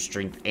 points to your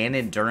strength and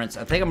endurance.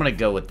 I think I'm going to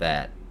go with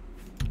that.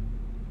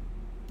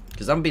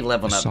 Because I'm going to be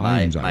leveling up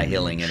my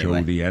healing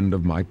anyway. Show the end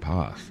of my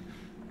path.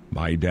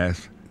 My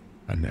death,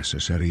 a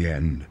necessary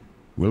end,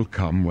 will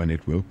come when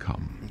it will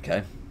come.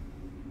 Okay.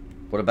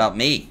 What about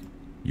me?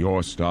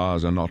 Your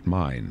stars are not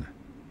mine.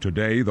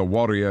 Today the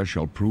warrior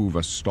shall prove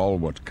a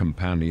stalwart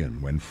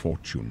companion when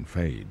fortune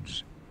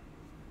fades.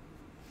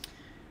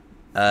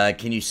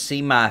 Can you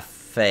see my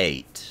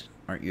fate?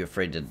 Aren't you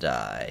afraid to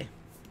die?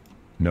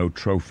 No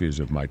trophies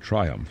of my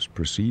triumphs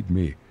precede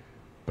me,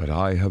 but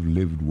I have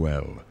lived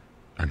well,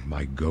 and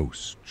my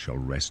ghost shall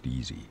rest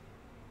easy.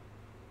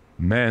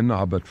 Men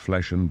are but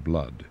flesh and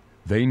blood.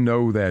 They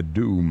know their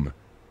doom,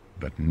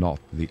 but not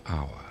the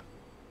hour.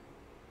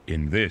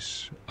 In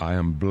this, I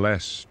am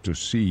blessed to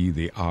see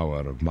the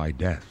hour of my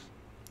death.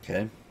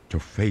 Okay. To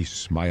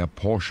face my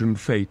apportioned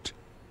fate,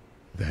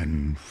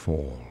 then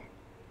fall.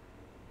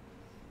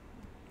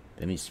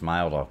 Then he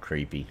smiled all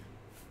creepy.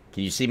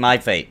 Can you see my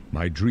fate?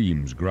 My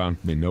dreams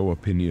grant me no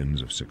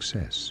opinions of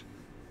success.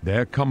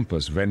 Their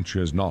compass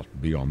ventures not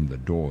beyond the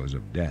doors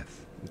of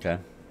death. Okay.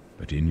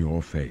 But in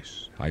your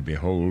face I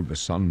behold the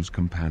sun's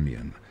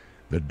companion.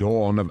 The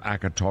dawn of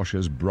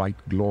Akatosh's bright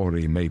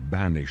glory may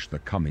banish the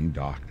coming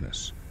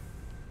darkness.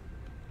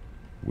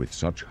 With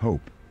such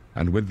hope,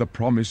 and with the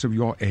promise of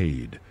your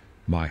aid,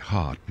 my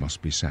heart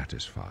must be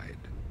satisfied.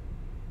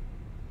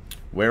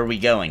 Where are we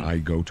going? I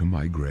go to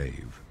my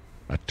grave.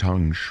 A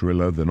tongue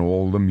shriller than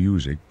all the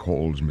music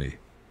calls me.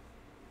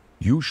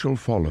 You shall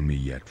follow me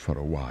yet for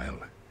a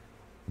while.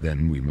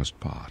 Then we must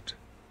part.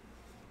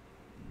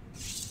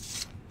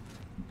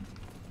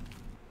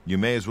 You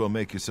may as well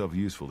make yourself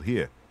useful.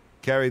 Here,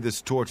 carry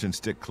this torch and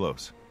stick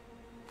close.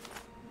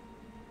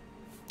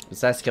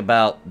 Let's ask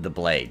about the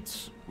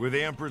blades. We're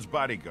the Emperor's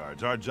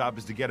bodyguards. Our job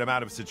is to get him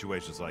out of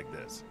situations like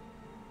this.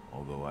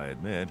 Although I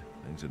admit,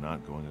 things are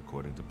not going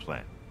according to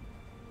plan.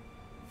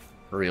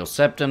 Real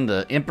Septum,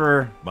 the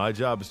Emperor. My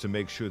job is to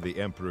make sure the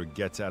Emperor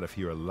gets out of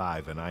here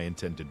alive, and I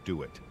intend to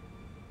do it.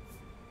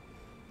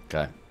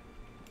 Okay.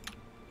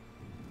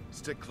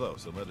 Stick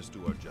close and let us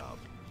do our job.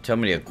 Tell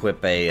me to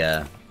equip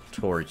a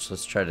torch.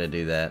 Let's try to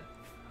do that.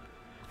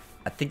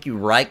 I think you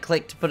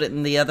right-click to put it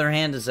in the other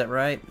hand. Is that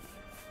right?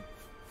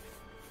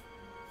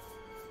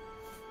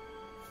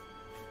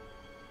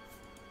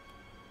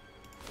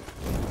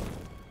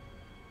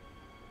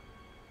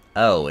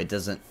 Oh, it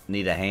doesn't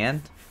need a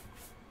hand?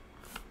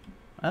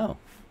 Oh,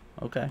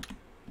 okay.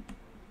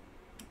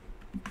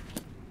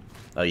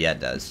 Oh, yeah,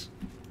 it does.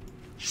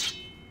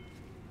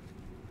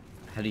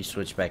 How do you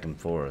switch back and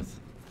forth?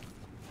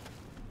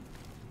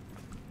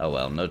 Oh,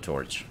 well, no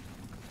torch.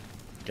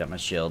 Got my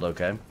shield,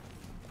 okay.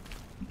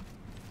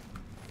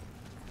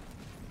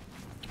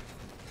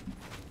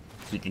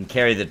 So you can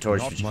carry the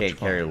torch, but you can't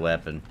carry a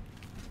weapon.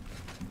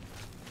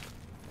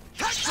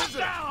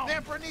 The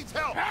Emperor needs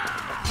help!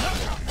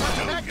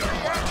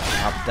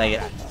 I'll take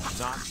it.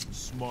 Not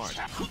smart.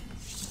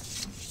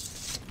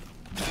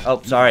 Oh,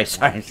 sorry.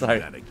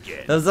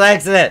 That was an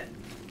accident.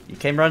 You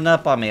came running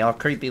up on me, all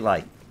creepy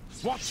like.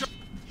 Watch out!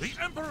 The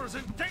Emperor's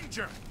in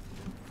danger!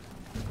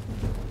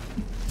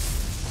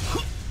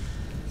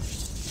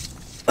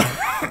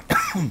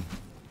 You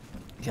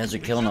guys are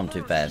killing them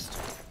too fast.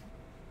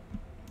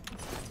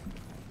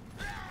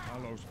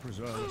 Hallows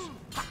preserves.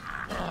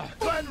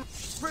 Glenn,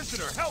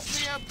 prisoner, help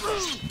the Emperor!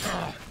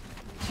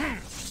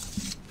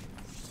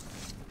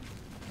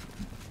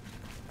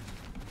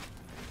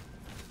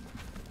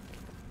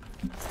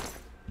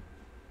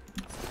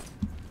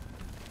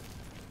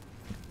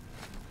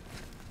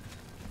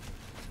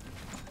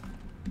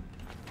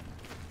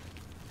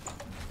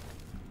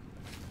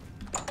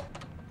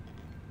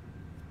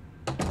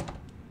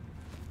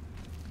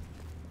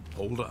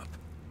 Hold up.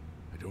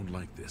 I don't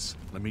like this.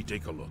 Let me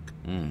take a look.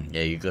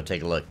 Yeah, you go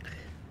take a look.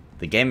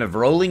 The game of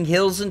rolling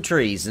hills and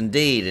trees.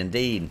 Indeed,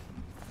 indeed.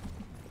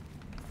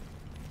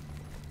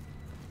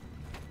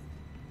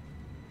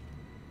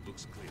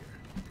 Looks clear.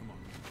 Come on.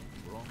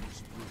 We're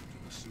almost through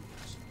to the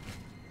sewers.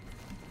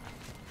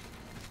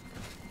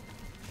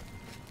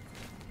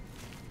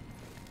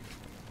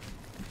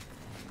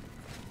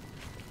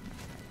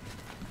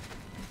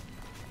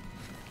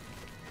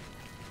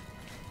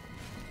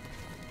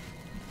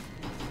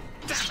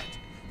 Damn it!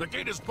 The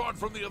gate is barred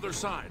from the other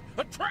side.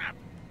 A trap!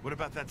 What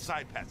about that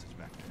side passage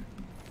back there?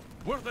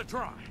 Worth a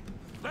try.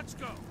 Let's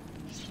go.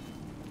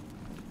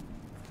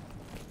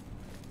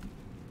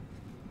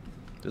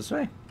 This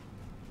way.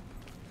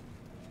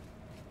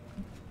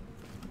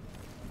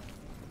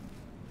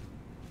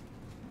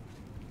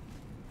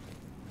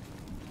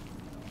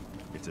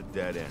 It's a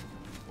dead end.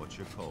 What's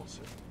your call,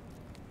 sir?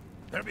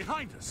 They're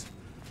behind us.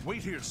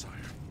 Wait here, sire.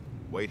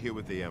 Wait here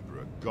with the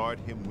Emperor. Guard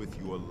him with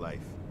your life.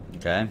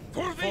 Okay.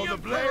 For the For the Emperor!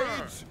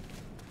 blades!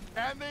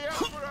 And the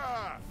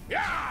Emperor!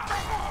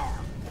 Yeah!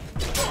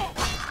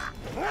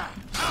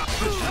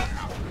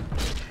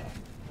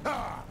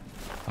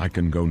 I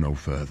can go no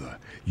further.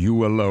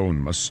 You alone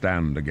must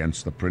stand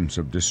against the Prince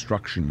of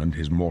Destruction and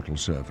his mortal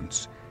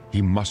servants.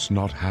 He must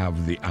not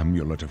have the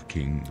Amulet of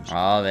Kings.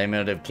 Oh, the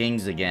Amulet of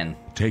Kings again.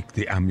 Take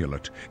the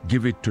amulet,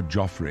 give it to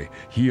Joffrey.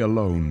 He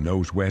alone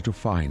knows where to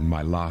find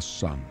my last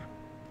son.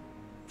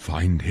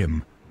 Find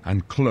him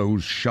and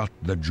close shut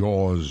the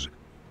jaws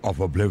of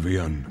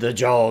oblivion. The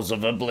jaws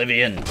of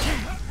oblivion.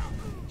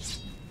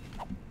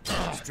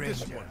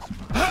 Stranger.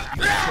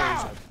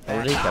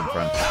 Where did he come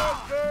from?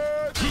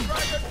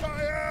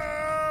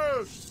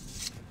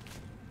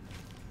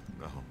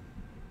 No.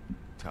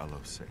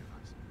 Talos, save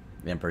us.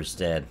 The Emperor's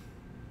dead.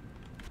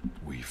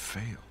 We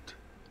failed.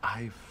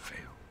 I failed.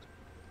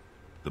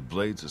 The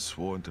Blades are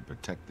sworn to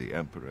protect the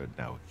Emperor.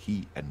 Now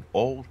he and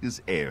all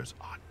his heirs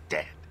are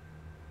dead.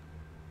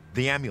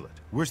 The amulet.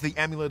 Where's the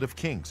Amulet of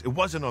Kings? It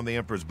wasn't on the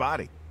Emperor's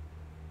body.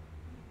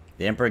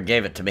 The Emperor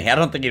gave it to me. I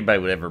don't think anybody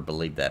would ever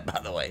believe that, by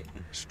the way.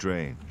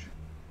 Strange.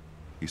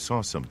 He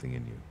saw something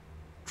in you.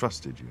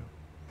 Trusted you.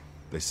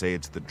 They say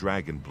it's the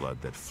dragon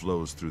blood that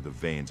flows through the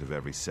veins of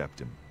every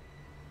septim.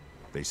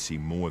 They see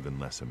more than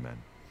lesser men.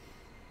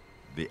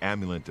 The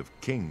Amulet of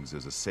Kings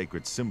is a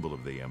sacred symbol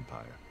of the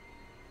Empire.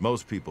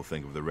 Most people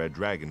think of the red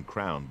dragon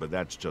crown, but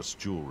that's just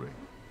jewelry.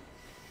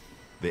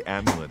 The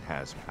amulet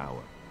has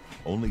power.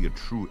 Only a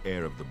true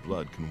heir of the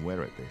blood can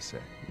wear it, they say.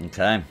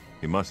 Okay.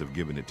 He must have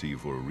given it to you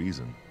for a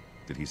reason.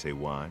 Did he say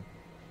why?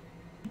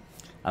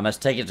 I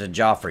must take it to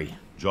Joffrey.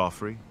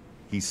 Joffrey?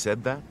 He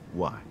said that?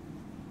 Why?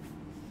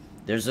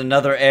 There's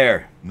another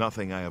heir.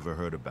 Nothing I ever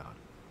heard about.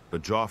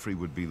 But Joffrey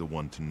would be the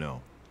one to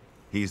know.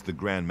 He's the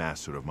Grand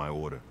Master of my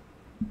order.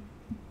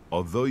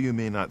 Although you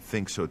may not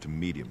think so to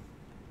meet him,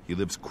 he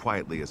lives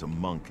quietly as a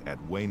monk at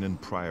Waynon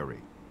Priory,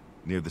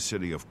 near the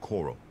city of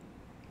Coral.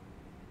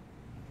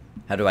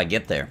 How do I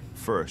get there?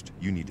 First,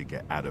 you need to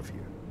get out of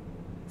here.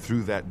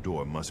 Through that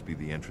door must be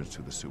the entrance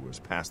to the sewers,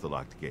 past the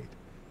locked gate.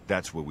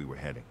 That's where we were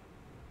heading.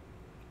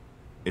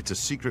 It's a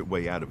secret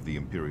way out of the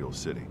Imperial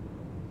City.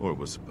 Or it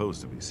was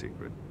supposed to be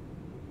secret.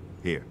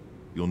 Here,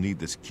 you'll need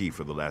this key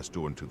for the last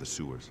door into the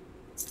sewers.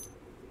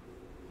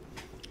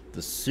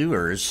 The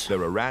sewers?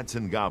 There are rats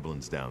and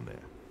goblins down there.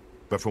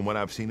 But from what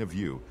I've seen of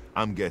you,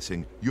 I'm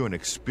guessing you're an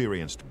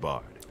experienced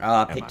bard. Oh,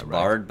 I Am picked I right?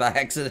 bard by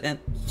accident.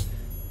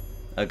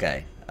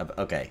 Okay.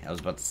 Okay, I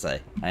was about to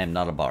say, I am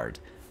not a bard.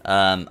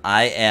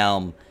 I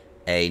am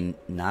a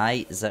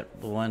knight. Is that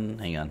the one?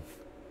 Hang on.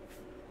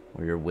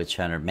 Or you're a witch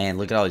hunter. Man,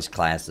 look at all these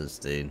classes,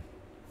 dude.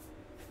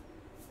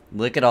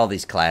 Look at all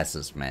these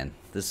classes, man.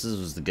 This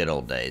was the good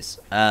old days.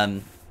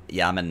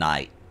 Yeah, I'm a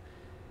knight.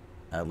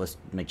 Let's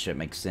make sure it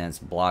makes sense.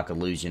 Block,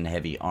 illusion,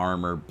 heavy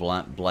armor,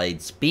 blunt blade,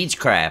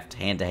 speechcraft,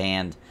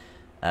 hand-to-hand,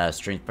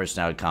 strength,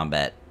 personality,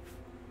 combat.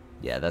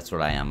 Yeah, that's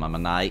what I am. I'm a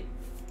knight.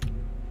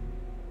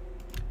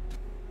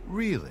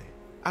 Really?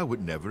 I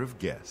would never have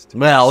guessed.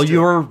 Well, Still,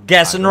 you were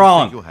guessing I don't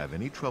wrong. think you'll have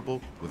any trouble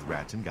with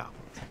rats and goblins.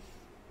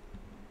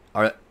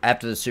 Or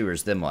after the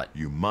sewers, then what?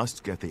 You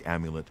must get the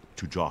amulet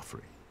to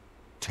Joffrey.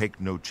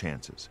 Take no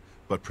chances,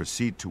 but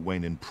proceed to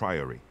Waynon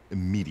Priory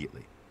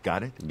immediately.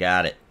 Got it?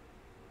 Got it.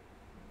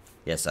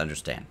 Yes, I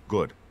understand.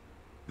 Good.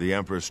 The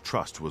Emperor's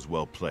trust was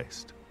well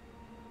placed.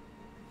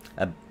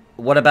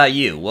 What about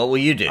you? What will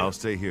you do? I'll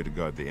stay here to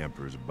guard the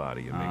Emperor's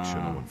body and make sure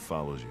no one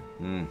follows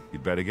you.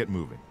 You'd better get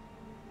moving.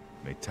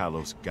 May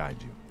Talos guide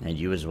you. And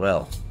you as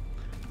well.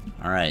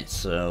 Alright,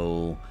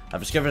 so I've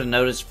discovered a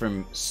notice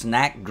from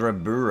Snack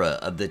Grabura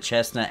of the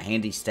Chestnut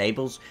Handy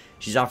Stables.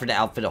 She's offered to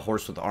outfit a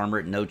horse with armor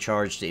at no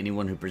charge to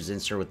anyone who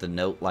presents her with a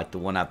note like the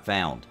one I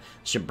found.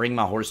 I should bring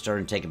my horse to her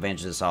and take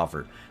advantage of this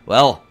offer.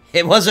 Well,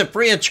 it wasn't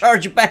free of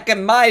charge back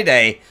in my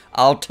day,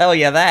 I'll tell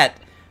you that.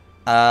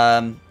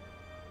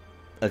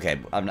 Okay,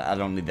 I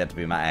don't need that to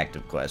be my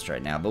active quest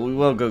right now, but we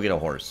will go get a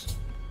horse.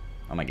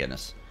 Oh my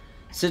goodness.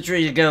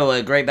 Centuries ago,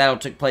 a great battle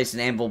took place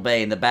in Anvil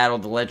Bay. In the battle,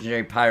 the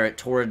legendary pirate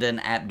Torridon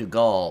ap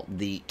Dugal,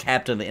 the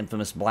captain of the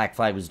infamous Black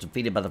Flag, was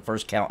defeated by the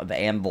first Count of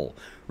Anvil.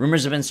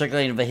 Rumors have been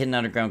circulating of a hidden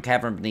underground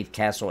cavern beneath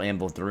Castle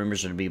Anvil. If the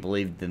rumors are to be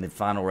believed, then the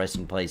final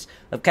resting place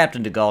of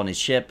Captain Dugal and his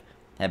ship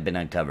have been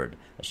uncovered.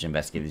 I should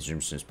investigate these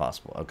rumors as soon as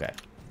possible. Okay.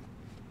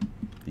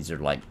 These are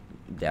like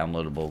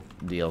downloadable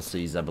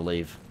DLCs, I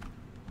believe.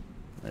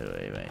 Wait.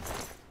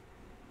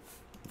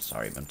 I'm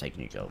sorry if I'm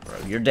taking you go, bro.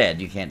 You're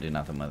dead. You can't do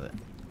nothing with it.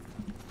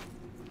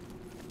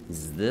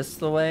 Is this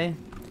the way?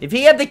 If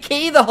he had the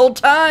key the whole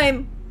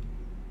time!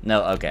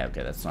 No, okay,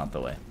 that's not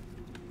the way.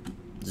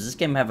 Does this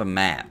game have a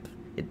map?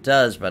 It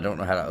does, but I don't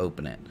know how to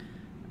open it.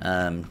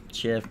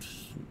 Shift,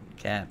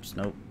 caps,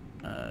 nope.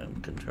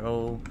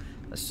 Control,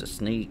 that's just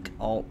sneak,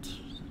 alt.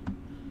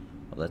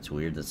 Well, that's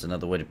weird. That's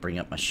another way to bring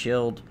up my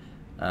shield.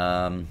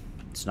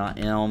 It's not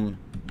M,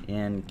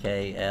 N,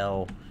 K,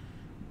 L,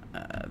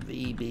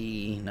 V,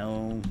 B,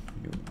 no,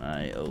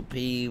 I, O,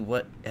 P.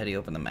 What? How do you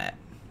open the map?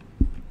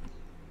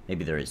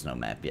 Maybe there is no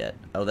map yet.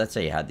 Oh, that's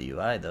how you had the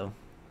UI, though.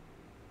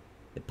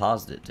 It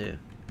paused it, too.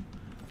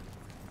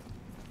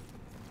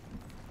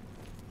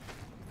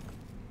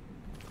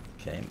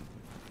 Okay.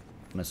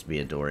 Must be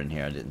a door in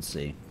here I didn't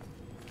see.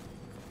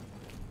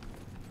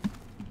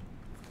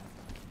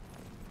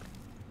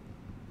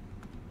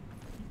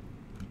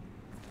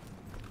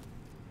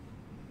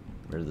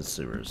 Where are the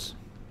sewers?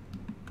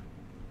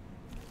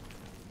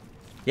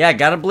 Yeah,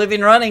 got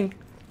Oblivion running.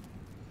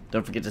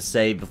 Don't forget to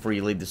save before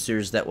you leave the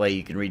sewers. That way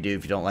you can redo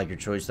if you don't like your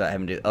choice without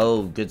having to...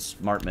 Oh, good.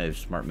 Smart move.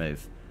 Smart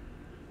move.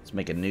 Let's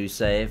make a new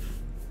save.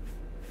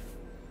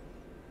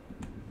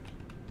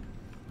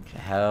 Okay,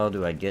 how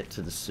do I get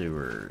to the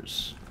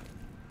sewers?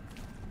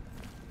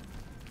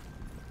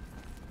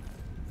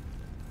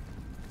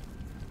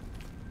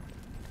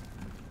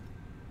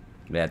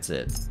 That's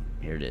it.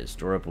 Here it is.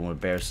 Door open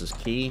with Barris's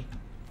key.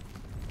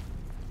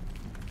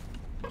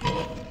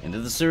 Into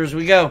the sewers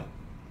we go.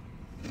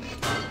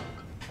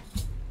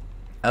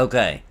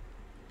 Okay.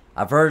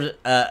 I've heard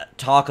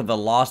talk of a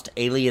lost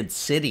alien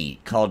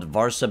city called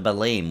Varsa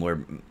Balim,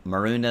 where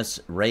Marunus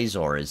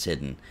Razor is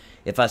hidden.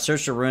 If I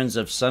search the ruins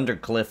of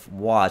Sundercliff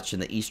Watch in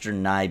the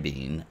eastern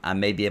Nibene, I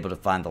may be able to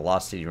find the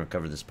lost city and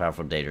recover this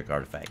powerful Daedric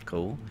artifact.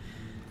 Cool.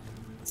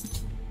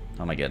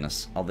 Oh my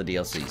goodness. All the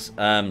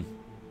DLCs.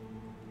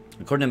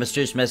 According to a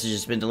mysterious message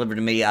that's been delivered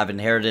to me, I've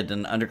inherited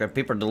an underground...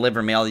 People are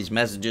delivering me all these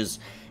messages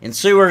in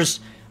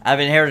sewers. I've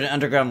inherited an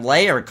underground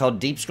lair called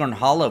Deepscorn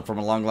Hollow from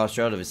a long-lost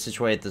relative. It's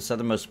situated at the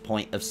southernmost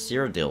point of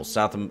Cyrodiil,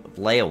 south of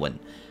Leowyn.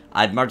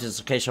 I've marked this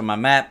location on my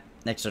map.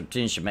 Next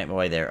opportunity should make my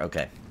way there.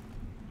 Okay.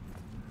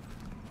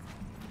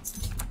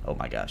 Oh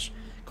my gosh.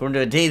 According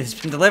to a deed that's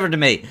been delivered to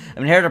me,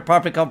 I've inherited a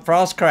property called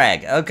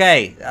Frostcrag.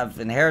 Okay. I've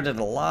inherited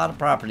a lot of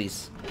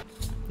properties.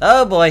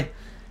 Oh boy.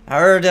 I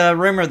heard a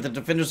rumor that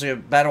the defenders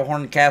of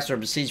Battlehorn Castle are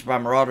besieged by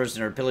marauders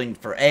and are appealing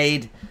for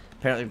aid.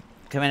 Apparently,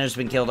 commander's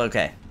been killed.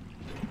 Okay.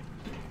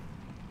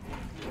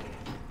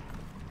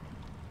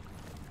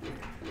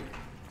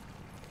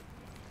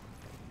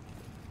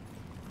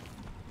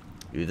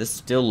 Dude, this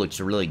still looks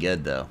really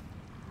good, though.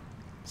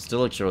 Still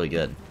looks really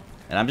good.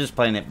 And I'm just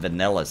playing it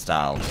vanilla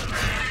style.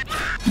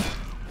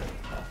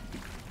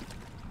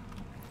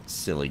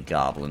 Silly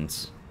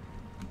goblins.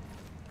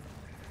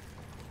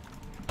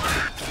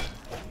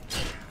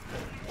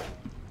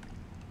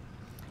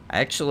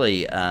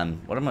 Actually, what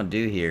I'm going to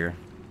do here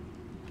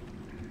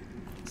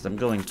is I'm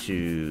going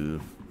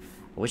to...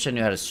 I wish I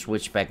knew how to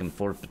switch back and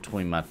forth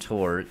between my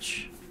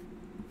torch.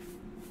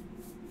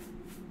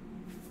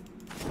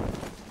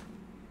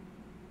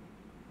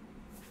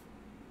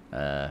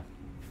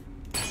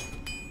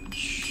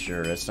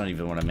 Sure, that's not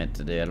even what I meant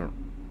to do.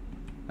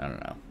 I don't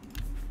know.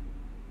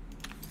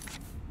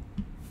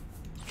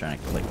 Just trying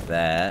to click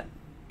that.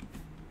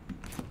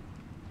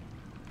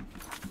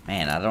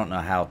 Man, I don't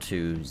know how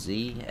to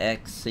Z,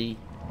 X, C.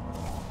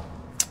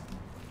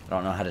 I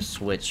don't know how to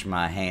switch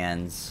my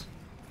hands.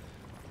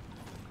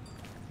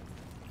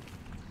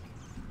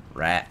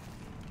 Rat.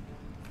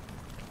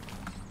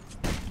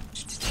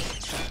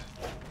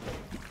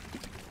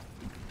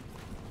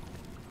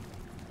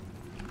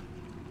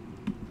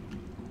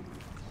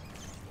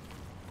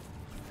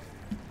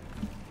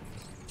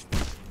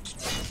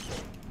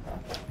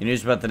 You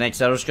news about the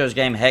next Elder Scrolls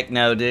game? Heck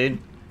no, dude.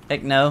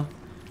 Heck no.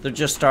 They're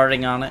just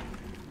starting on it.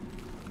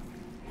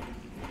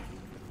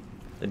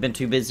 They've been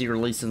too busy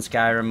releasing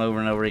Skyrim over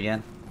and over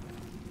again.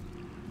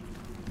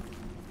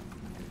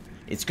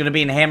 It's going to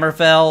be in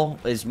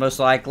Hammerfell, is most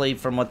likely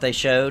from what they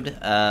showed.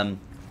 That's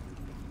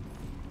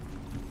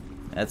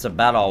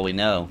about all we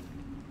know.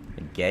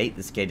 A gate.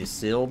 This gate is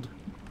sealed.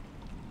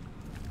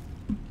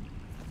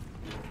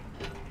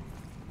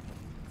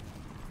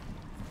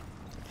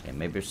 Okay,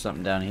 maybe there's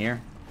something down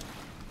here.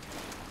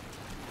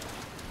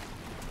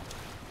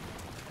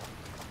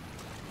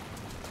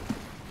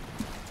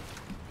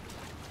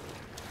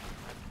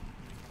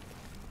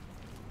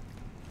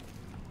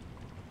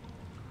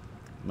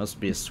 Must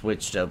be a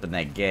switch to open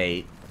that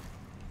gate.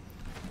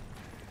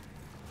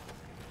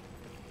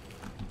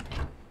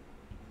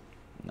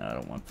 No, I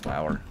don't want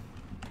flour.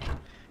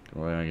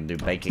 What am I gonna do?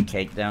 Bake a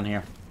cake down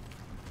here?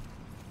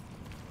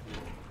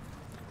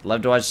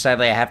 Love to watch.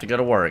 Sadly, I have to go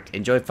to work.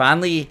 Enjoy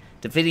finally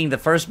defeating the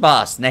first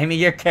boss. Naming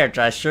your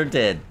character. I sure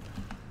did.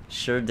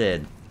 Sure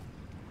did.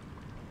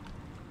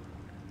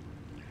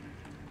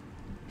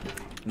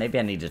 Maybe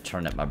I need to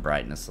turn up my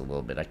brightness a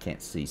little bit. I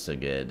can't see so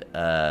good.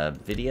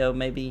 Video,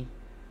 maybe?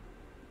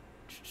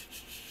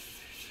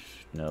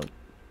 Nope.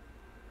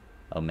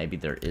 Oh, maybe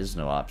there is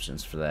no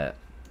options for that.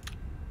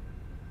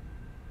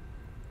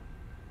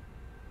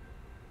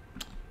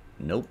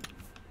 Nope.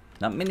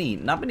 Not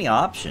many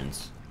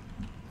options.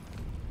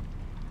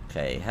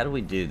 Okay, how do we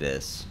do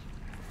this?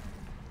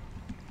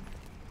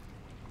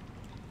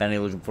 Benny,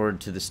 looking forward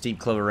to the Steep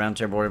Clover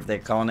Roundtable, whatever they're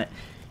calling it.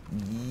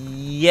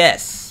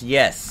 Yes,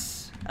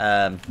 yes.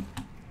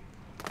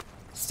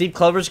 Steep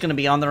Clover's going to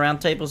be on the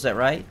round table, is that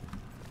right?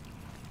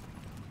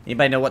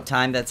 Anybody know what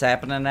time that's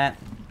happening at?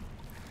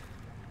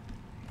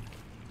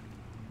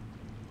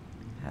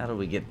 How do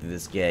we get to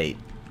this gate?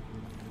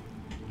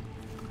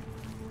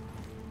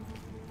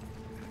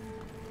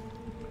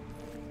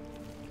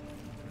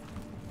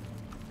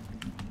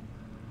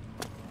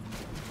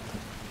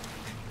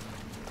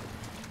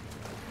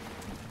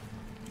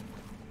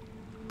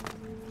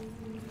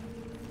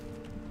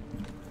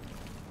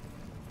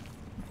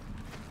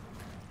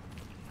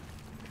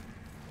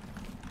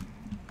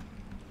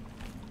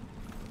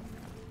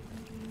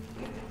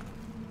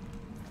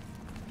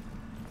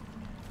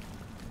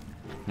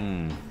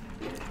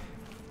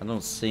 I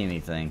don't see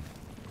anything.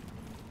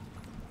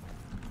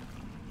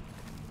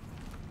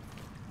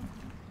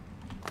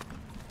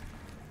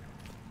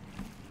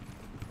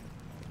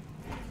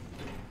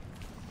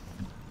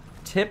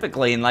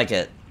 Typically in like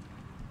a...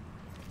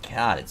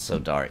 God, it's so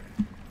dark.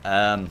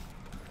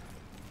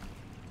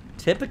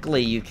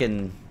 Typically you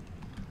can...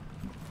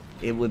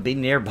 It would be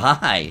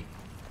nearby.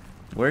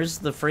 Where's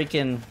the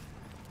freaking...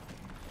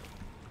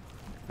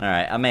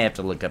 Alright, I may have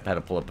to look up how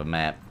to pull up a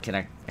map.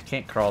 I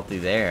can't crawl through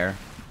there.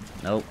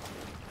 Nope.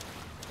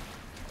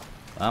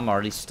 I'm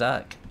already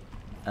stuck.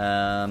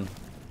 The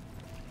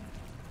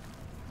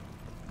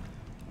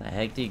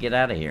heck do you get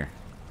out of here?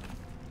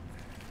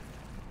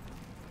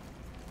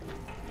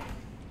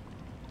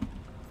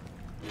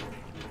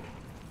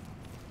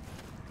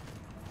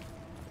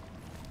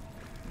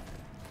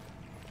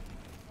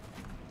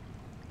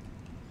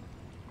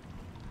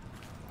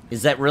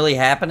 Is that really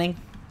happening?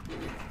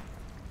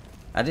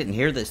 I didn't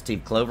hear that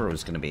Steve Clover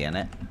was going to be in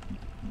it.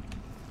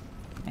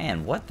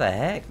 Man, what the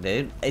heck,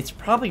 dude? It's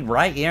probably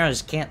right here. I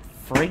just can't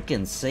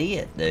freaking see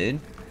it,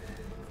 dude.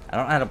 I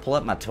don't know how to pull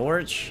up my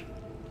torch.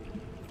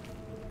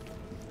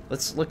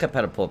 Let's look up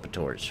how to pull up a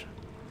torch.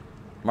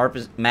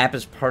 Map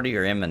is part of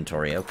your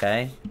inventory,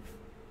 okay?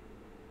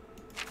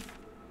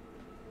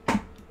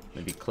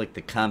 Maybe click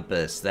the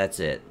compass.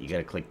 That's it. You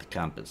gotta click the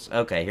compass.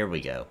 Okay, here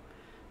we go.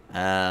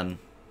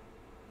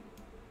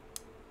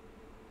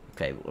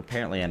 Okay, well,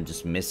 apparently I'm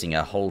just missing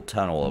a whole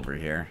tunnel over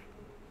here.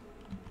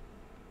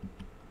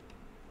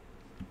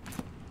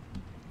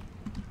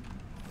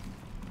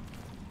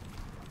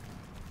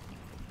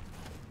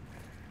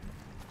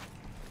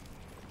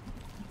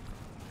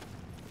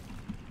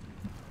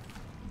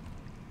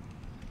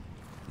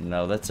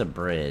 No, that's a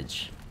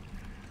bridge.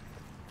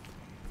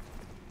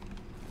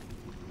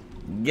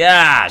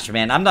 Gosh,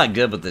 man, I'm not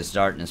good with this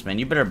darkness, man.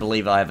 You better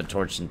believe I have a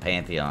torch in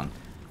Pantheon.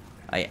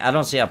 I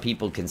don't see how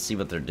people can see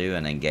what they're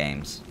doing in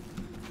games.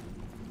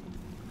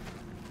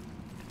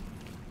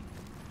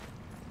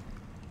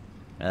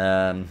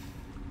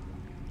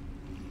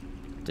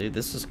 Dude,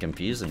 this is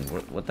confusing.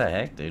 What the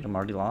heck, dude? I'm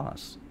already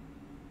lost.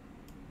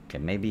 Okay,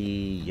 maybe,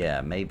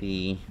 yeah,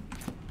 maybe...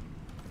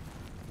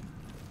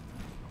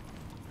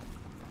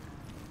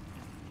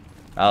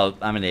 Oh,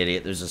 I'm an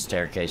idiot. There's a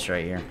staircase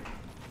right here.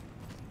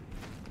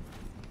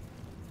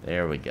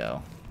 There we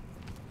go.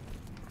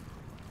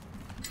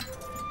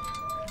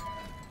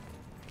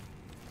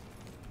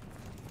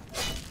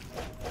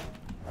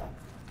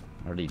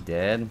 Already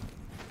dead?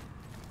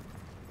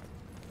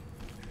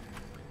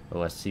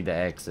 Oh, I see the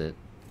exit.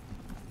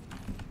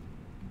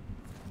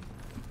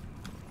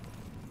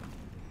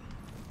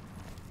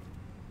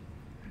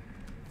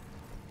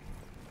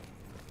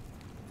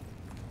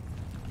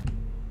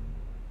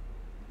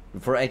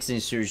 Before exiting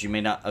sewers, you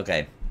may not...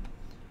 Okay.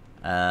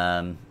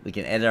 We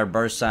can edit our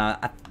burst sound.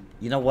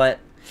 You know what?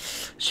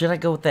 Should I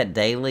go with that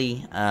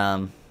daily?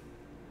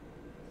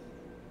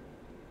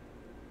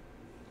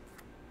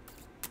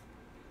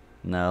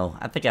 No,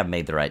 I think I've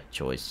made the right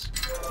choice.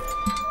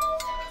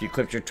 If you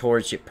equipped your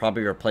torch, it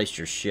probably replaced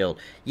your shield.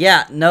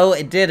 Yeah, no,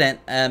 it didn't.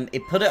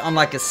 It put it on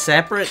like a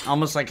separate,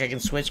 almost like I can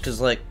switch, because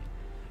like,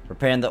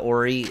 repairing the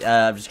Ori.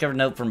 I've discovered a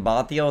note from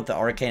Bothiel at the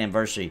Arcane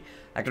Anniversary.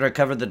 I can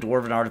recover the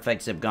dwarven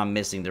artifacts that have gone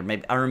missing. There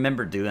may I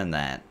remember doing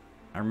that.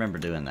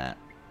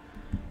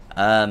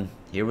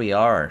 Here we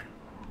are.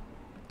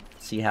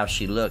 See how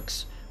she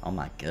looks. Oh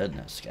my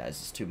goodness, guys,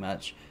 it's too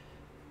much.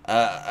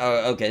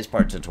 Okay, it's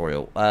part of the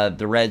tutorial.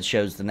 The red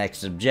shows the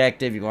next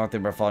objective. You go out there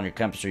by following your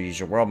compass or use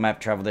your world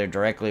map, travel there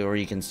directly, or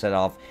you can set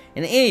off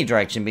in any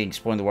direction, being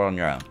exploring the world on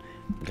your own.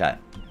 Okay. A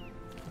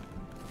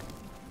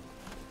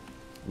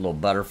little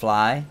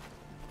butterfly.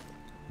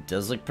 It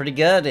does look pretty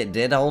good. It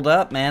did hold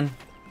up, man.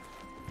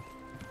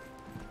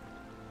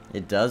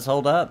 It does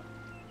hold up.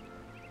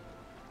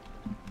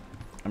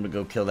 I'm gonna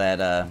go kill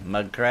that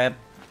mud crab.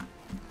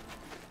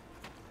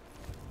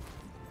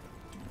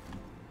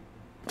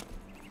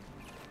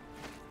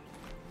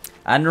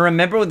 I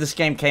remember when this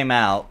game came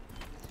out,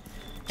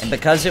 and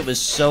because it was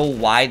so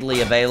widely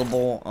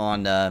available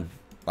on,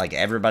 like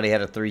everybody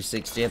had a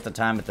 360 at the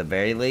time at the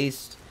very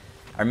least,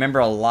 I remember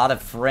a lot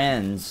of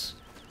friends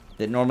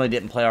that normally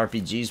didn't play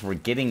RPGs were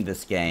getting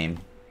this game,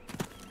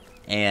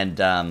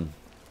 and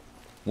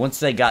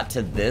once they got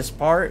to this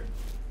part,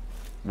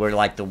 where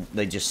like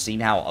they just seen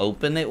how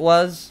open it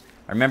was,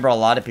 I remember a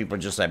lot of people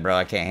were just like, bro,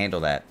 I can't handle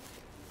that.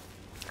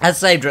 I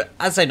saved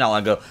not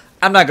long ago.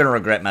 I'm not gonna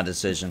regret my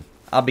decision.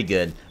 I'll be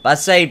good. But I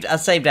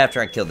saved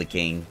after I killed the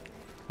king.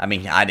 I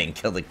mean, I didn't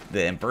kill the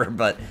emperor,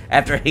 but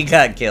after he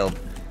got killed.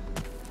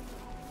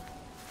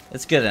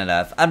 It's good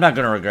enough. I'm not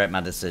going to regret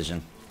my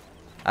decision.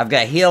 I've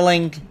got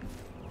healing.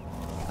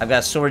 I've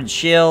got sword and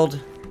shield.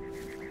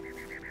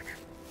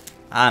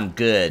 I'm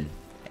good.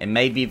 And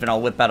maybe even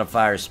I'll whip out a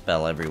fire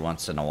spell every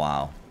once in a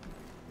while.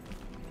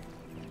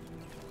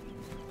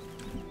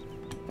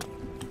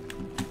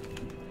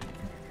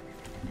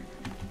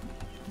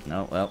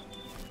 No, well,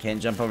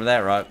 can't jump over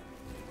that rock.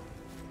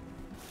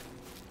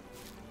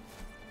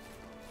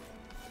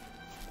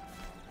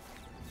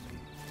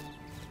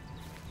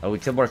 Oh, we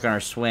could work on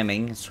our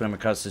swimming. Swim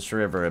across this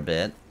river a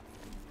bit.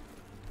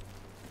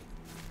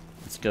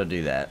 Let's go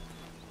do that.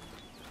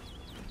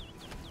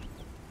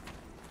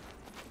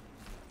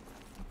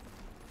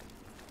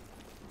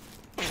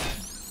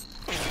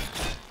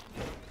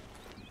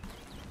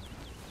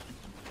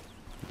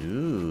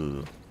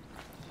 Ooh.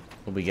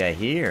 What we got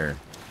here?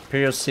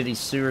 Imperial City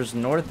Sewers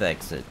North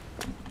exit.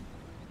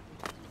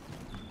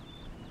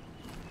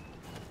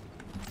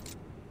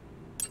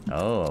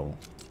 Oh.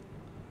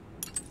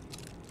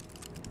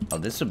 Oh,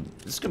 this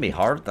is gonna be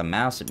hard with the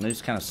mouse. It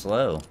moves kind of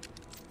slow.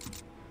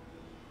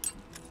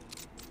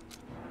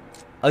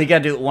 Oh, you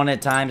gotta do it one at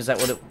a time? Is that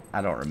what it...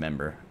 I don't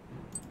remember.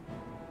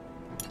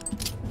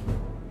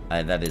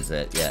 That is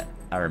it. Yeah,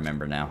 I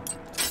remember now.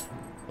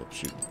 Oh,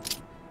 shoot.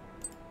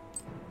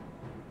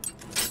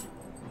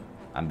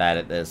 I'm bad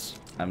at this.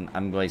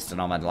 I'm wasting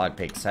all my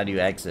lockpicks. How do you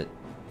exit?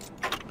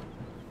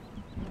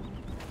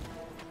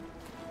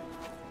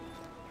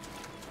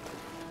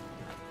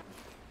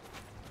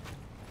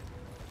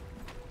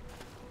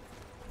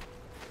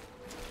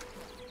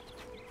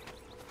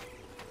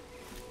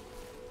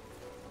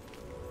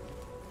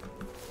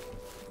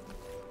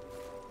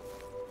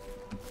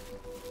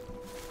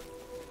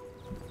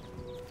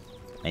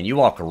 And you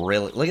walk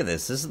really... Look at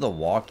this. This is the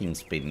walking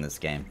speed in this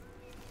game.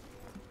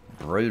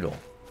 Brutal.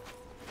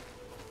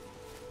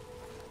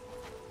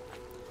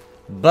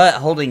 But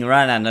holding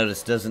right, I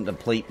noticed, doesn't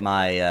deplete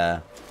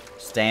my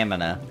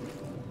stamina.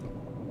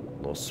 A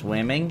little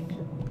swimming.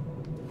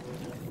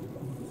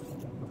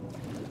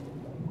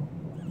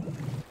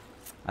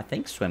 I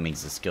think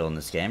swimming's a skill in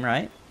this game,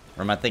 right?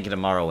 Or am I thinking of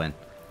Morrowind?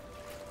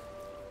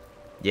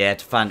 Yeah,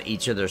 to find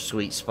each of their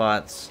sweet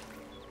spots.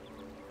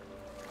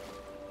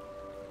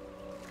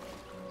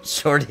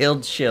 Sword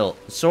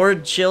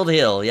Shield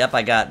Hill. Yep,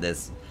 I got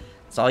this.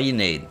 That's all you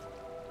need.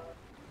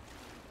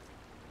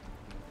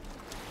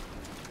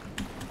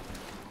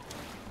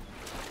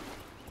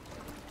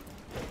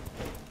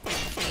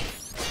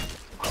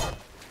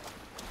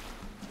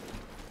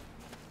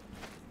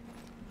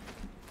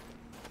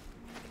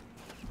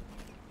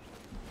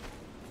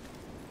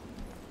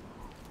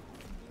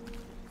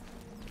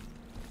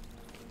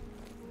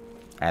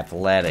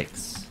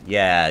 Athletics.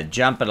 Yeah,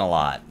 jumping a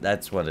lot.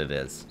 That's what it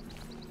is.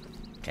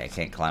 Okay, I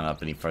can't climb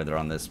up any further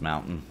on this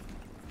mountain.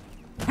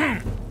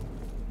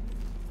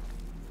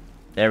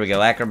 There we go.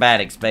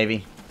 Acrobatics,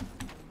 baby.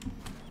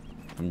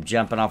 I'm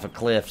jumping off of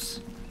cliffs.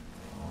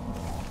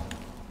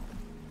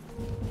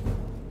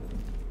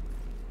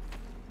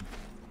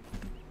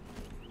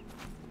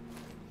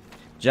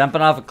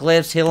 Jumping off of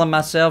cliffs, healing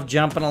myself,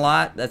 jumping a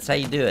lot. That's how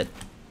you do it.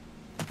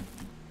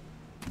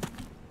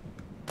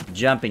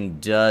 Jumping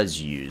does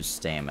use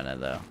stamina,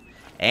 though.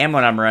 And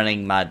when I'm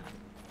running,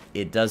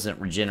 it doesn't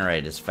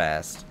regenerate as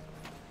fast.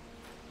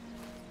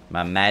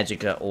 My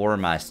magicka or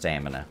my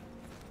stamina.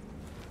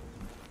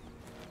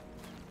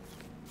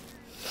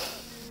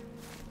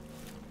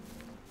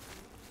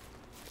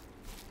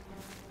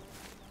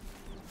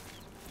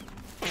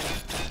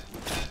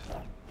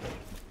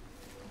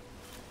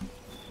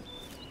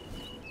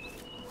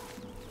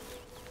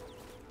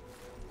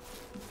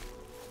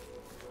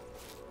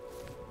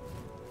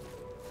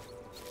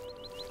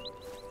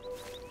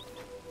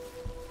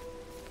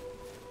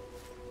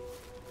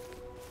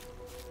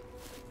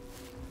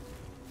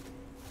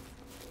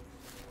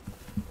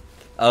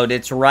 Oh,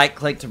 it's right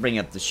click to bring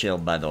up the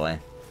shield, by the way.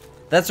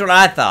 That's what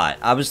I thought.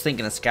 I was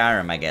thinking of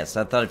Skyrim, I guess.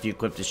 I thought if you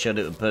equipped the shield,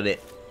 it would put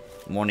it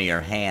in one of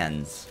your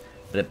hands.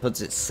 But it puts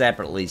it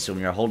separately, so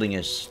when you're holding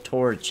a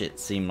torch, it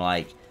seemed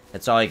like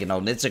that's all you can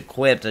hold. It's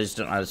equipped, I just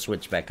don't know how to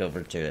switch back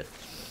over to it.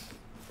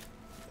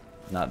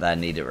 Not that I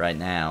need it right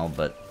now,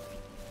 but...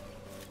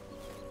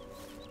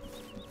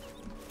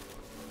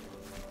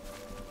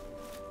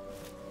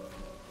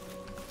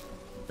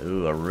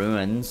 Ooh, a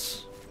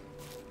ruins.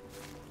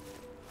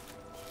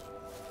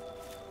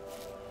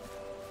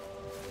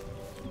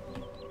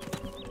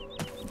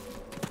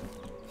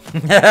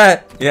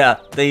 Yeah,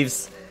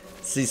 thieves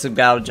see some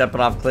guy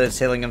jumping off cliffs,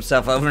 healing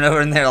himself over and over,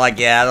 and they're like,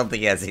 yeah, I don't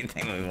think he has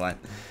anything we want.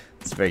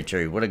 It's very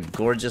true. What a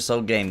gorgeous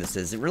old game this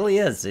is. It really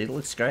is, dude. It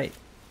looks great.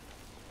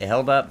 It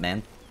held up,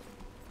 man.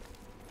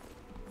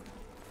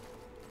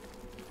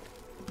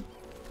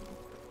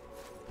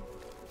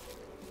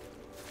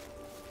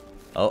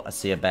 Oh, I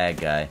see a bad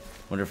guy.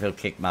 Wonder if he'll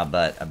kick my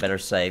butt. I better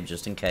save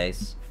just in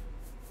case.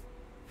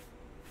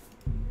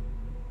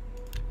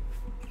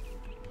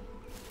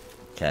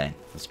 Okay,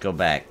 let's go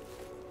back.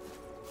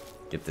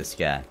 Get this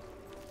guy.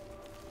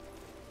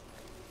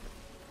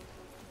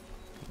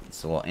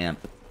 It's a little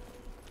imp.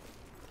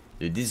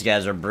 Dude, these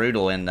guys are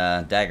brutal in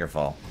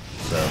Daggerfall.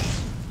 So.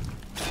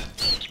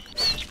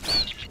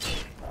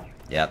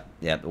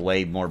 Yep,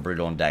 way more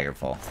brutal in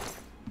Daggerfall.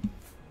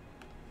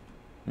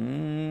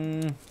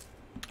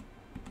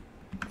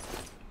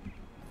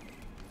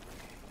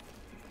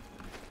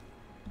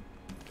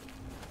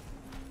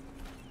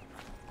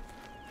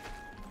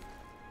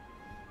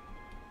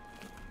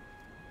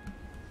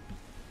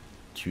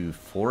 To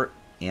Fort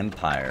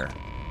Empire.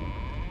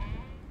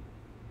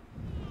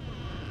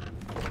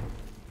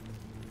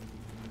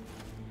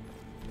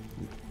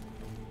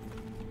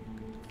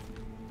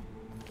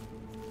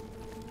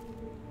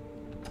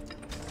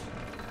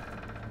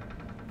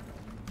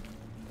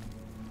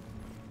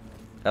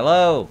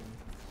 Hello.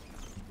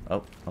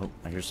 Oh,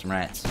 I hear some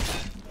rats.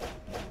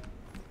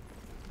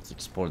 Let's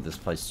explore this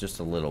place just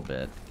a little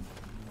bit.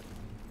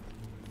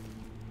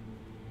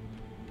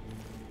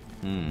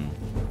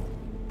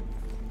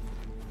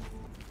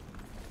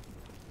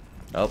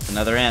 Oh,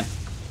 another imp.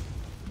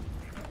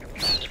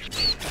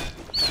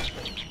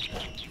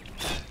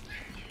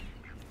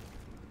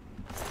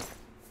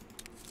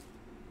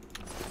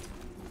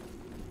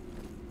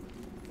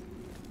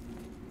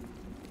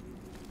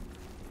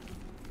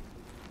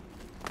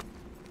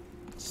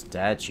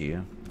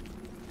 Statue.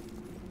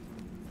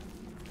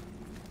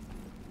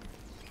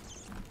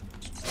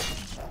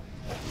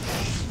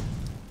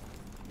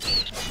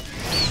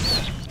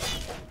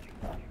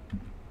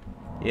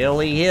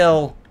 Hilly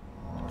hill.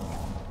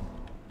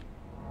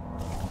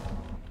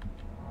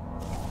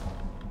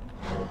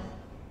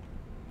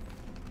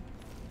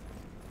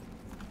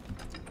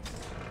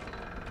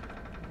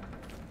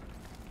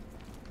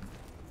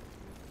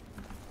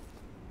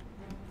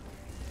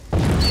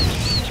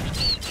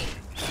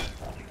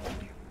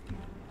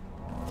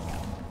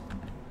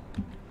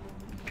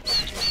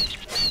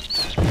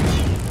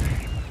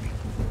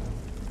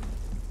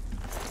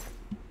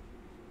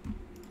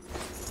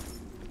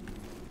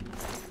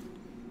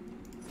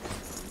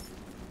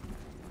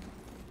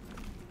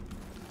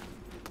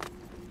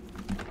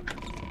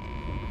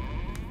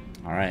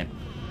 Alright.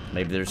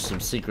 Maybe there's some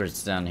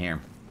secrets down here.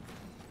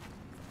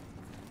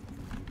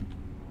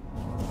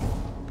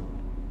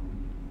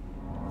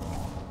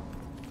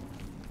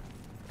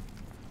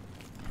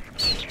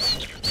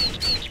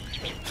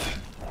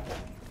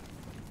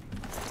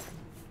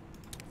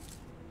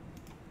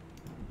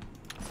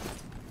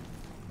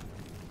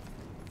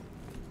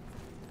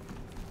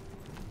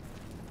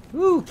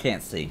 Ooh,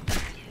 can't see.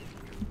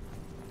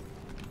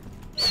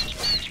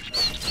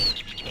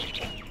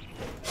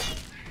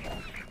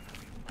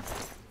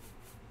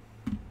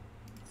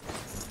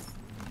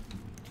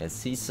 I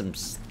see some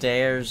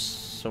stairs,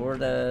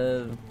 sort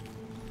of.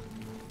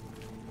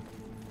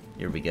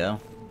 Here we go.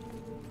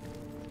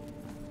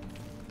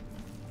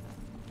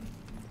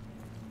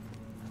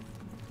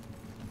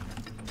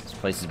 This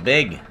place is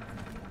big.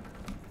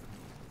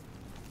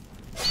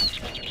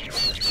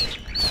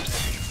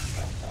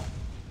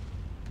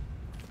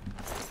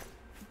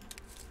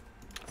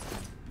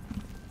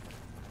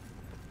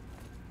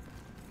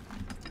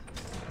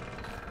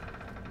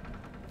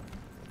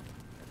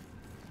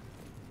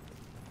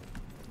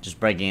 Just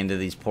breaking into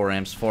these poor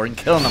imps fort and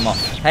killing them all.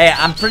 Hey,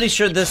 I'm pretty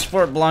sure this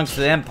fort belongs to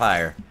the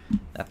Empire.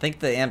 I think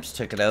the imps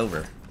took it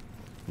over.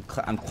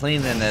 I'm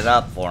cleaning it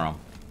up for them.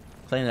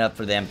 Cleaning it up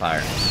for the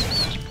Empire.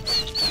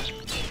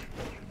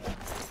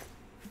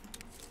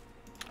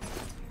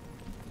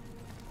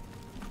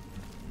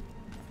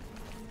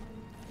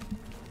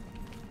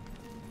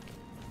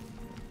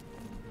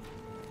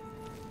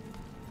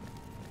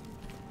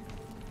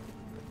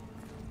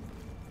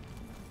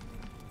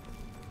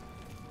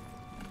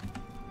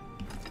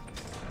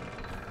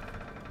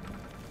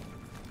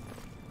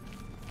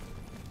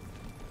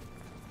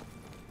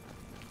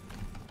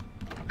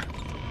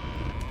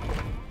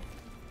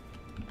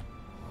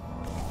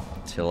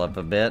 Chill up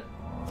a bit.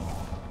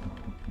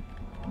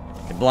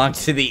 It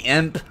belongs to the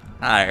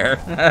Empire.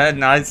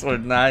 Nice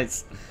one,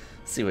 nice.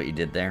 See what you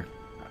did there.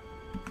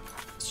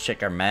 Let's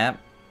check our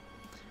map.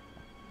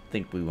 I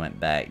think we went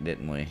back,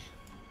 didn't we?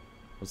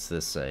 What's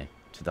this say?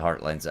 To the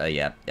Heartlands. Oh,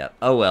 yeah.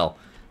 Oh, well.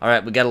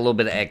 Alright, we got a little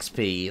bit of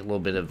XP, a little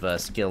bit of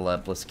skill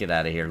up. Let's get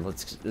out of here.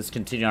 Let's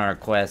continue on our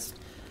quest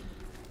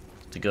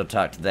to go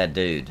talk to that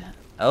dude.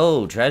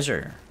 Oh,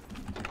 treasure.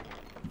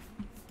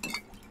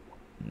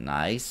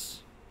 Nice.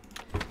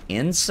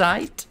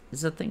 Insight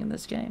is a thing in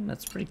this game.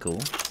 That's pretty cool.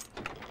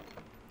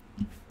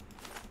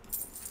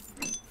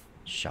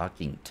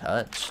 Shocking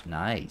touch.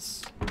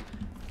 Nice.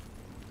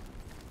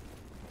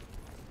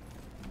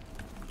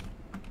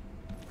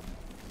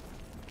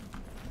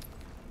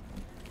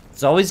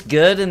 It's always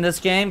good in this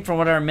game, from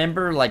what I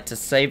remember, like to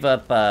save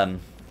up.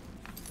 Am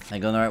I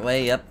going the right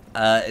way? Yep.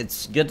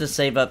 It's good to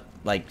save up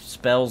like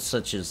spells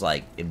such as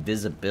like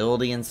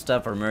invisibility and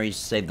stuff. I remember you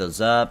save those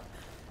up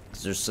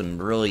because there's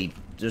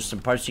some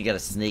parts you gotta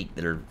sneak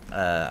that are,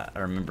 I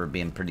remember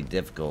being pretty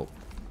difficult.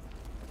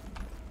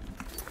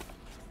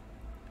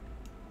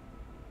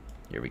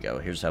 Here we go.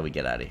 Here's how we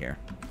get out of here.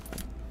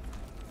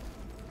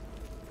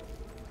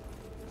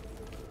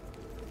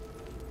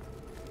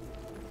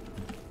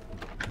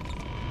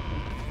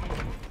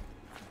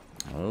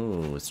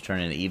 Oh, it's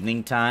turning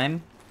evening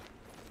time.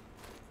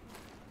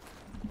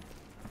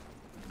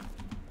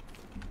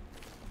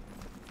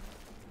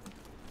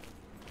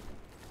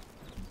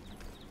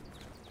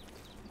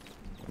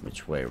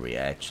 Which way are we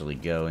actually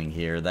going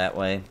here? That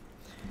way.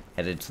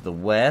 Headed to the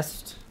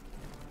west.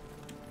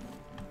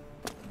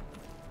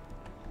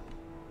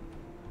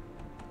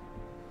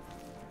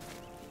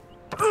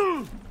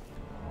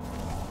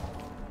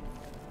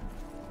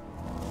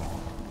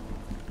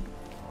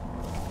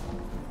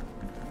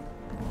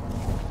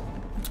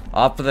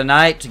 Off for the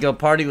night to go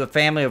party with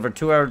family over a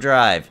 2-hour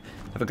drive.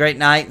 Have a great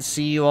night.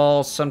 See you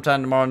all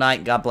sometime tomorrow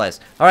night. God bless.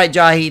 All right,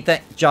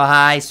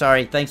 Jahai,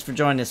 sorry. Thanks for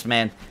joining us,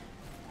 man.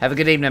 Have a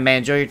good evening, man.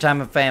 Enjoy your time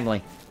with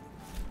family.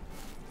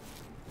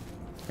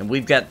 And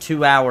we've got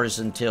 2 hours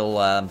until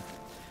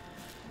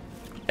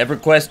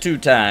EverQuest 2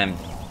 time.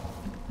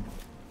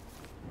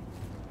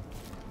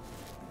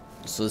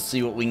 So let's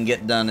see what we can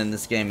get done in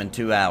this game in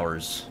 2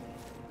 hours.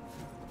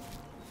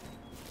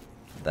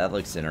 That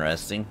looks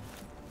interesting.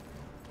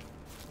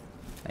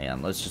 Hang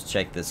on, let's just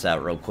check this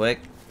out real quick.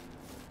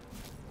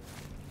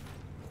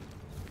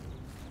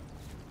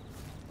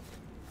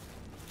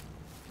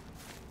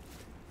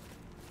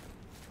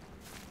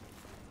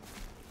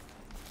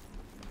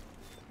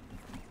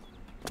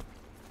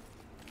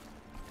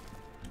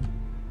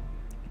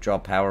 Draw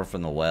power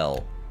from the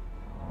well.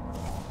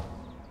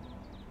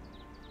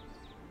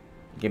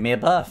 Give me a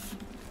buff.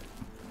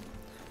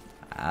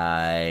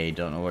 I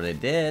don't know what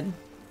it did.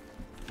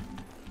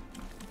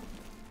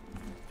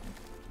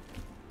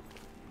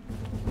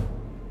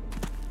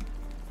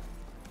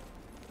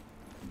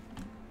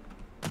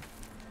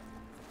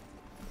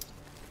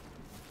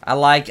 I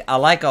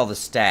like all the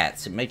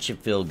stats. It makes you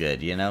feel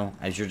good, you know,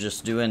 as you're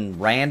just doing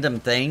random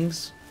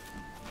things.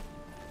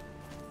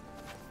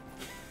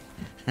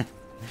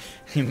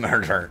 You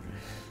murder.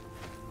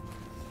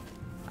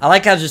 I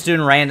like how just doing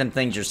random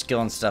things you're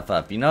skilling stuff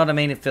up. You know what I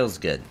mean? It feels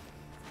good.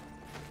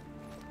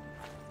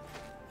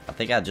 I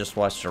think I just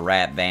watched a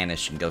rat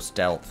vanish and go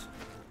stealth.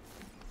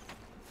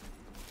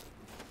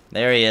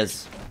 There he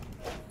is.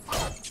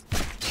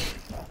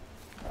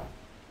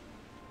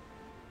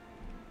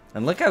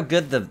 And look how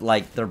good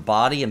their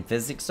body and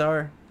physics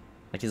are.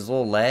 Like his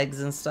little legs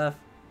and stuff.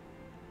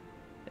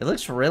 It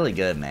looks really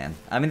good, man.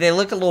 I mean, they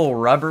look a little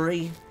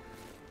rubbery.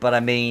 But I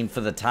mean,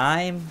 for the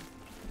time,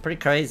 pretty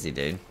crazy,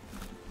 dude.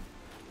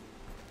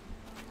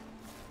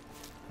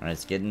 Alright,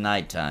 it's getting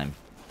nighttime.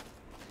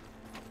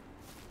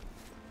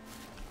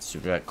 So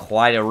we've got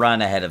quite a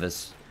run ahead of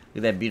us.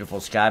 Look at that beautiful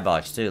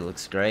skybox, too. It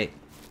looks great.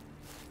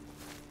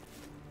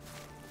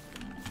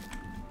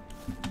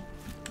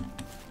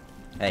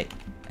 Hey,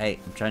 I'm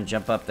trying to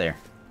jump up there.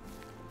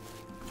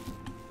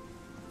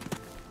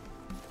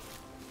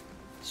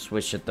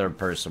 Switch to third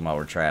person while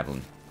we're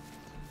traveling.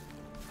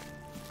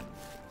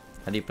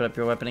 How do you put up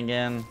your weapon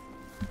again?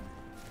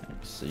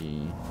 Let's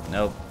see.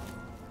 Nope.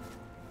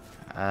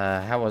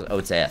 Oh,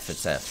 it's F.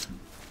 It's F.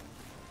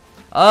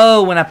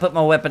 Oh, when I put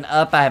my weapon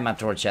up, I have my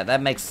torch out.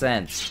 That makes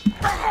sense.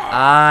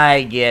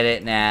 I get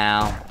it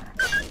now.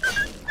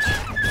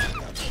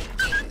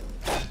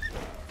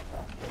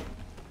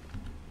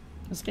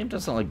 This game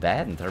doesn't look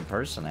bad in third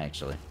person,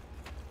 actually.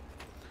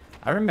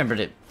 I remembered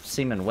it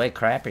seeming way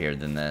crappier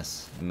than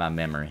this in my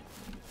memory.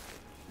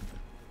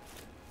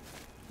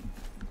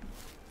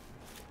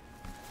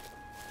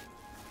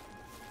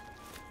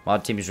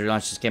 Mod Team has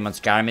relaunched this game on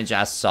Skyrim.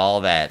 I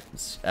saw that.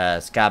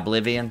 Sky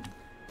Oblivion.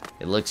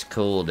 It looks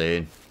cool,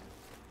 dude.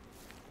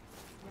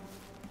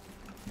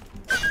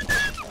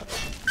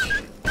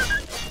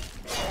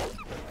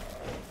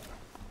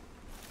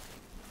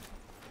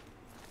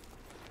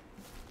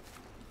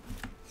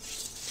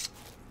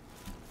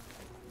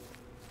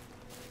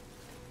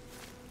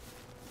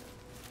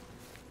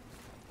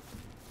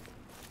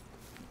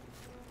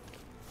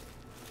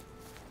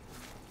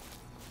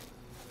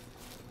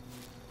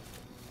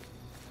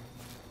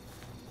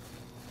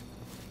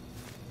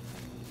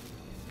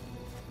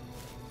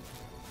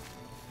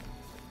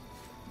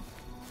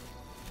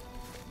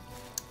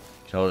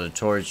 Hold a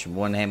torch,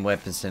 one-hand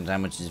weapon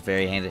sometime, which is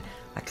very handy.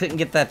 I couldn't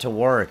get that to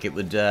work. It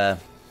would,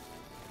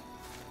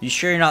 You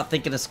sure you're not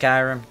thinking of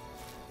Skyrim?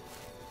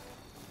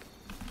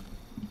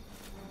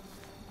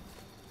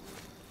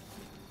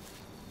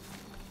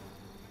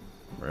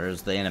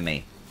 Where's the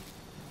enemy?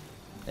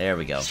 There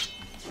we go.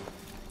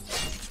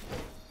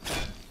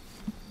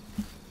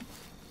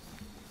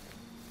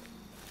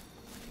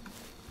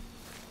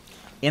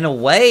 In a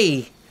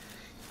way,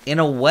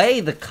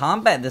 the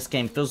combat in this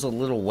game feels a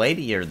little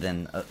weightier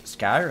than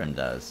Skyrim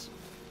does.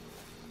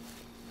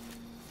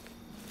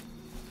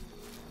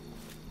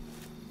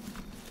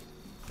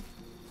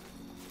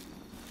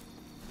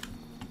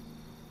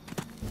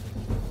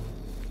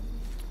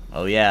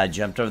 Oh yeah, I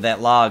jumped over that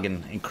log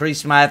and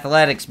increased my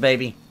athletics,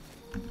 baby.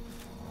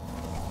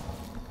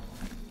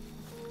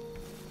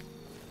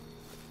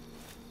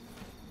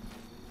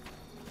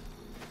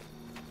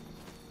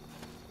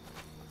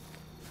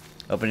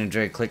 Open and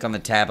drag, click on the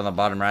tab on the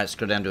bottom right,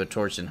 scroll down to a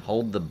torch, and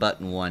hold the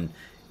button 1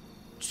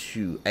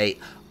 to 8.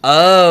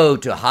 Oh,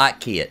 to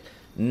hotkey it.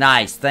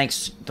 Nice,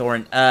 thanks,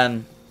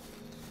 Thorin.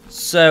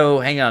 So,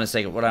 hang on a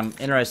second. What I'm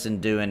interested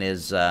in doing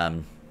is,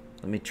 let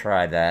me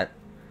try that.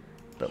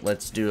 But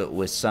let's do it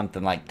with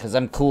something like, because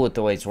I'm cool with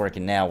the way it's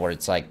working now, where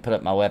it's like, put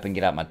up my weapon,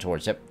 get out my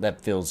torch. That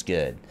feels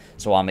good.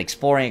 So while I'm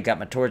exploring, got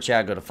my torch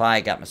out, go to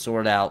fight, got my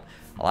sword out.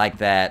 I like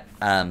that.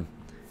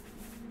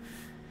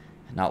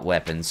 Not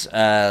weapons.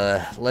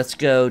 Let's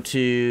go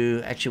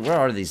to... Actually, where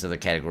are these other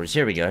categories?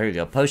 Here we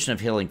go. Potion of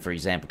healing, for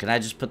example. Can I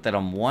just put that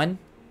on 1?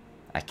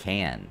 I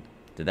can.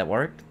 Did that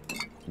work?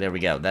 There we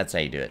go. That's how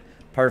you do it.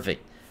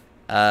 Perfect.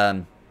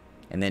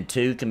 And then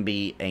 2 can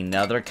be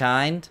another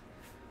kind.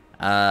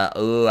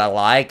 Ooh, I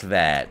like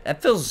that.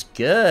 That feels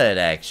good,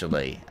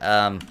 actually.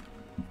 So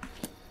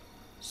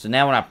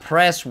now when I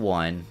press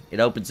 1, it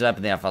opens up,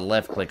 and then if I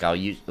left-click, I'll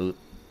use... Ooh,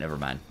 never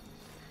mind.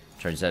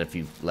 Turns out if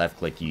you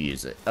left-click, you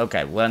use it.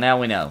 Okay, well, now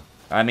we know.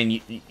 I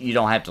mean, you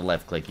don't have to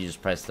left-click. You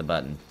just press the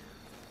button.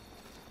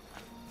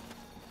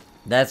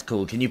 That's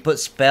cool. Can you put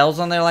spells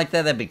on there like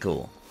that? That'd be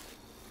cool.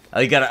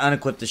 Oh, you gotta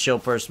unequip the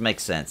shield first.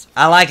 Makes sense.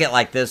 I like it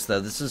like this, though.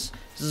 This is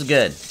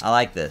good. I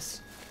like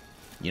this.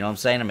 You know what I'm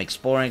saying? I'm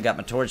exploring. Got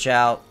my torch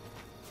out.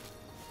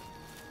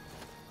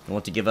 I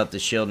want to give up the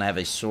shield and have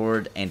a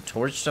sword and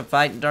torch to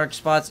fight in dark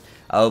spots?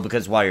 Oh,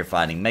 because while you're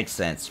fighting. Makes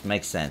sense.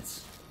 Makes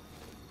sense.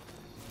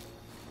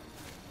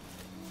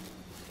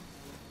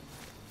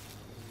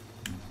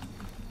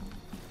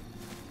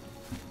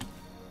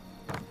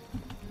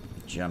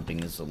 Jumping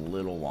is a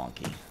little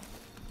wonky.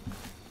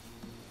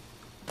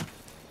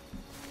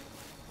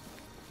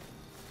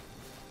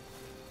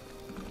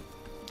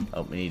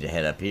 Oh, we need to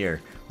head up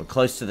here. We're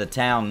close to the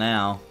town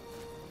now.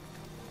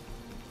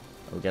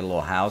 We got a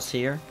little house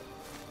here.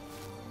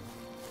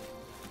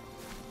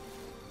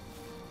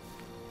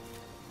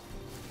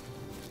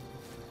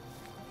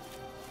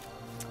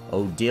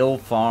 Odile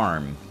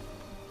Farm.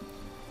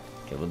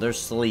 Okay, well, they're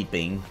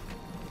sleeping.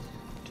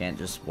 Can't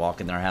just walk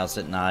in their house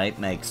at night.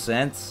 Makes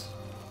sense.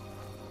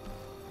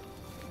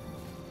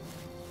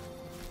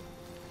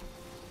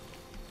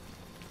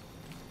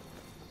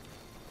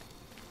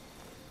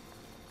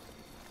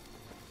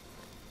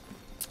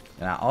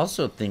 And I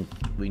also think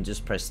we can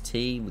just press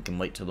T. We can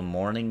wait till the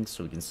morning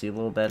so we can see a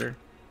little better.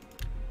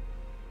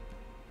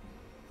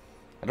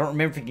 I don't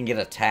remember if you can get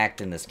attacked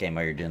in this game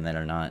while you're doing that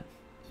or not.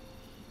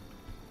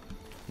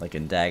 Like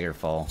in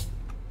Daggerfall.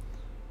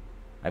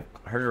 I've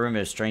heard a rumor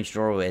of a strange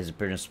doorway has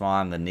appeared in small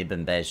on the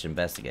Nibbin Badge to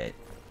investigate.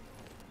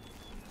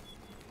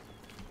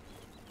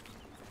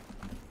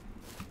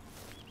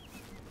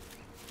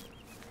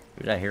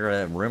 Who did I hear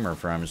that rumor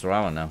from? Is what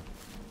I want to know.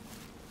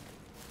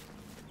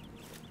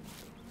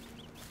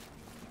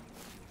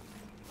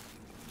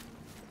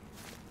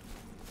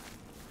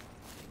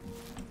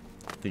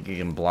 Think you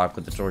can block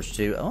with the torch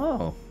too?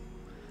 Oh.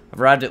 I've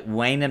arrived at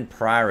Wayne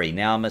Priory.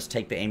 Now I must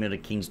take the Amulet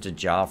of Kings to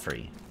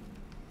Joffrey.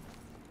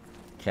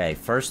 Okay,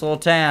 first little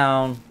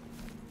town.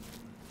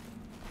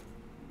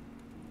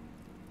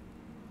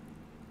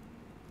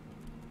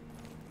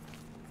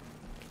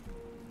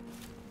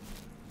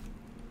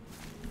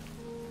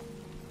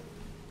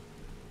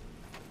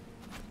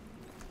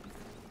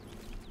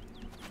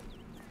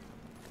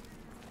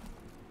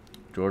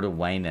 Door to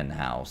Wayne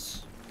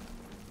House.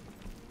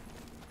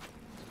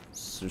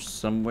 There's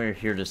somewhere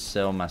here to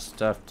sell my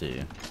stuff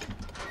to.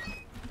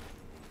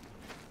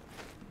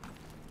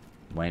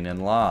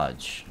 Wayne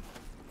Lodge.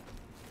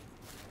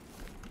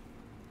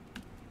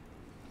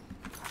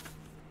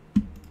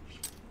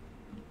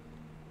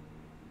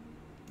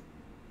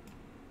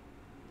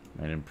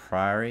 Wayne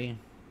Priory.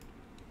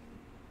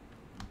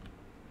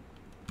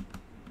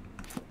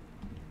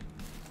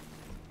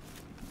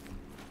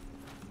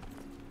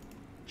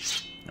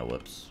 Oh,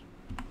 whoops.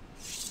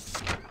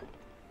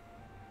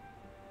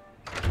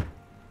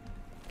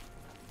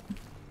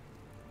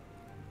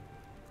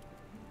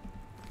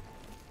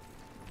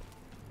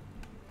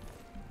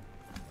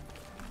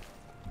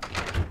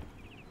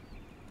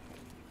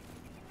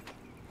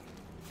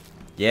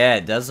 Yeah,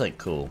 it does look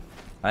cool.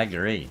 I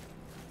agree.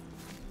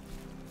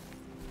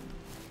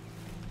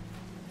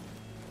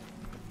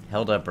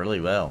 Held up really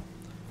well.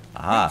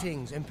 Aha.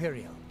 Greetings,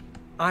 Imperial.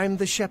 I'm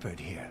the shepherd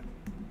here.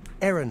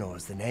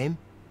 Eranor's the name.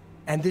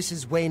 And this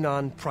is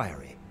Waynon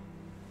Priory.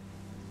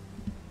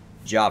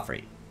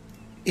 Joffrey.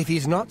 If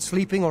he's not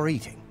sleeping or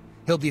eating,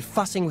 he'll be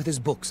fussing with his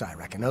books, I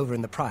reckon, over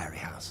in the Priory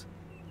house.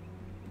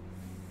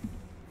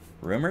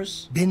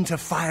 Rumors? Been to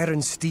Fire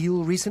and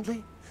Steel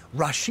recently?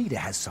 Rashida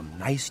has some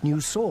nice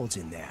new swords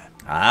in there.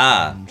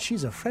 Ah.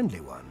 She's a friendly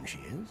one, she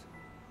is.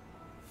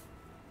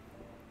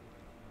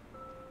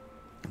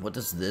 What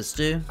does this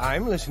do?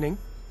 I'm listening.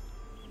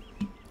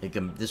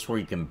 This is where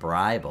you can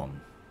bribe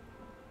them.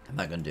 I'm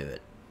not going to do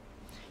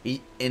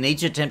it. In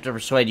each attempt to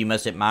persuade, you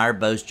must admire,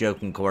 boast,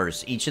 joke, and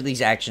coerce. Each of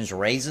these actions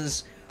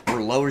raises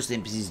or lowers the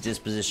NPC's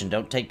disposition.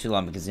 Don't take too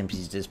long because the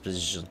NPC's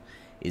disposition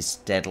is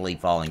steadily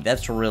falling.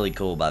 That's really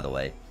cool, by the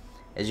way.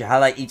 As you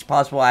highlight each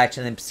possible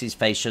action, the NPC's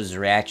face shows his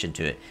reaction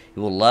to it. He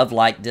will love,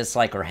 like,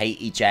 dislike, or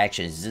hate each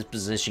action. His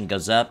disposition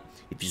goes up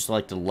if you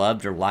select a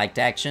loved or liked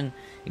action.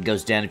 It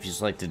goes down if you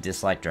select a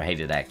disliked or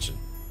hated action.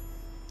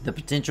 The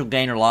potential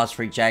gain or loss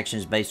for each action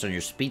is based on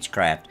your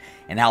speechcraft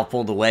and how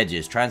full the wedge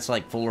is. Try and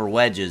select fuller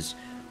wedges.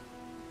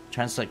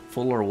 Try and select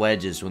fuller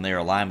wedges when they are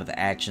aligned with the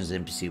actions the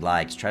NPC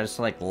likes. Try to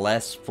select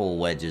less full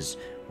wedges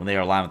when they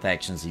are aligned with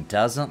actions he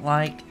doesn't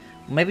like.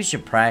 Maybe we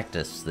should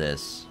practice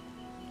this.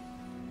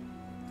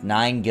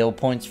 9 guild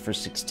points for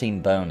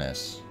 16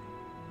 bonus.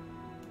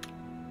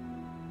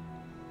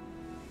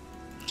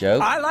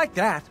 Joke? I like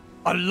that.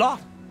 A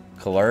lot.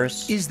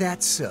 Coerce? Is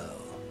that so?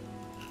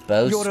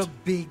 Boast? You're a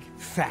big,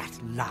 fat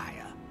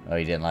liar. Oh,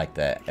 you didn't like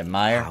that.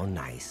 Admire? How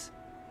nice.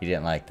 You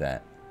didn't like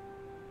that.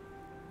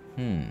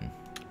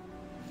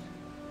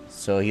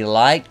 So he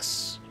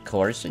likes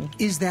coercing?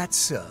 Is that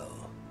so?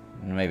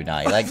 Maybe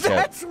not. He likes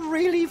That's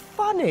really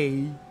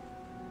funny.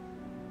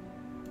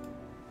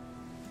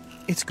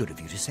 It's good of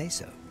you to say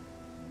so.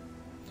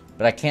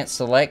 But I can't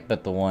select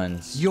but the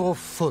ones. You're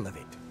full of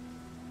it.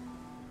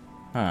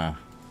 Huh.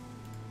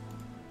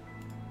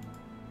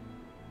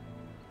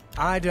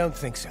 I don't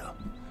think so.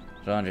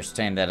 Don't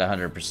understand that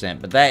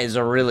 100%, but that is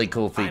a really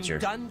cool feature.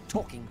 I'm done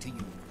talking to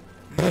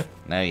you.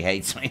 Now he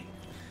hates me.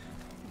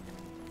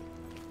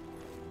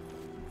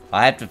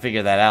 I have to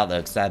figure that out,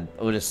 though, because I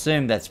would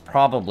assume that's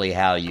probably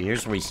how you...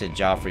 Here's where he said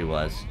Joffrey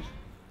was.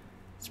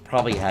 It's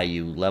probably how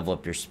you level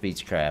up your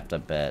speechcraft, I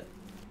bet.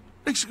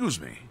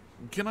 Excuse me,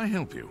 can I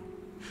help you?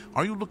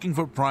 Are you looking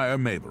for Prior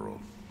Maberel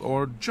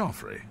or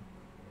Joffrey?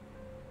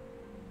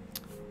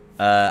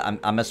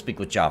 I must speak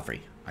with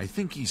Joffrey. I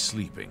think he's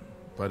sleeping,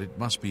 but it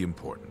must be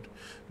important.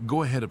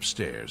 Go ahead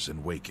upstairs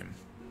and wake him.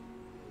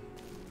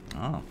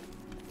 Oh.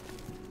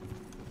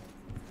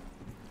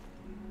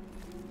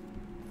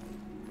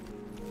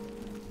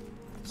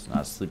 He's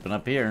not sleeping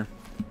up here.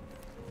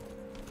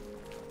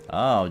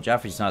 Oh,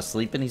 Joffrey's not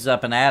sleeping. He's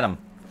up and at him.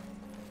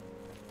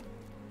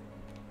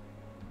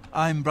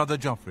 I'm Brother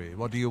Joffrey.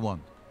 What do you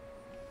want?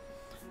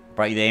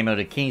 Brought you the amulet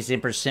of kings. The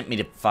Emperor sent me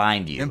to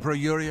find you. Emperor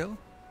Uriel?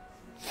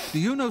 Do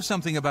you know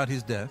something about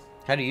his death?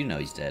 How do you know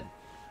he's dead?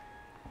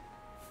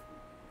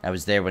 I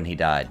was there when he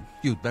died.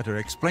 You'd better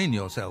explain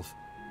yourself.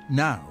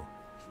 Now.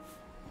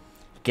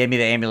 He gave me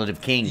the amulet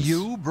of kings.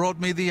 You brought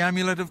me the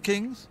amulet of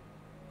kings?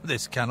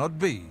 This cannot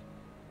be.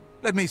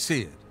 Let me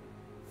see it.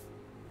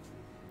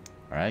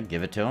 Alright,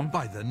 give it to him.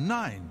 By the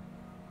Nine.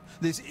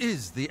 This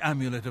is the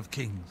amulet of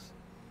kings.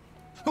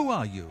 Who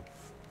are you?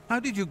 How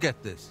did you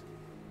get this?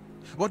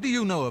 What do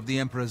you know of the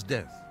Emperor's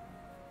death?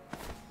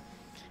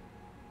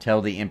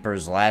 Tell the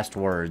Emperor's last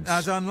words.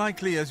 As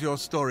unlikely as your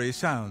story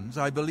sounds,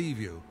 I believe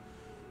you.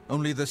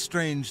 Only the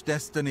strange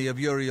destiny of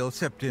Uriel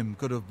Septim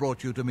could have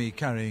brought you to me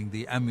carrying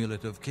the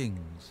amulet of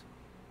kings.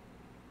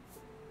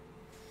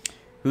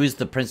 Who is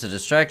the Prince of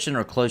Destruction,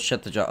 or close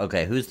shut the jaw?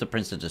 Okay, who's the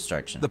Prince of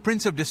Destruction? The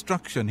Prince of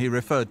Destruction he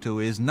referred to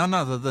is none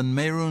other than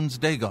Mehrunes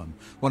Dagon,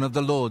 one of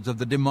the lords of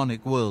the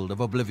demonic world of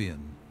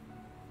Oblivion.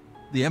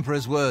 The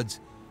Emperor's words,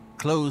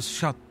 "Close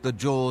shut the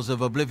jaws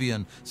of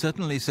Oblivion,"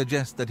 certainly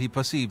suggest that he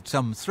perceived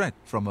some threat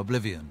from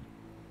Oblivion.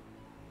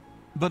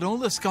 But all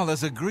the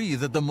scholars agree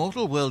that the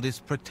mortal world is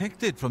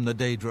protected from the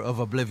danger of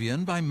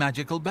Oblivion by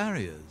magical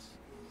barriers.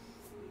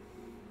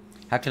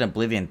 How can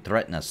Oblivion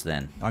threaten us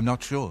then? I'm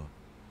not sure.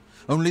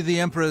 Only the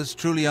Emperors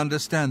truly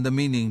understand the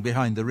meaning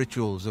behind the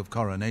rituals of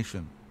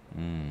coronation.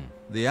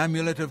 The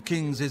Amulet of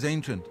Kings is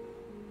ancient.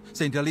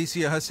 Saint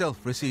Alicia herself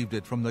received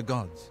it from the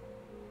gods.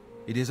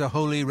 It is a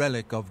holy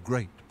relic of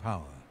great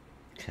power.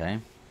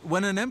 Okay.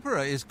 When an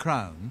emperor is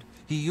crowned,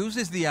 he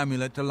uses the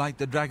amulet to light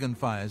the dragon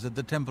fires at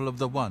the Temple of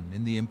the One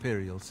in the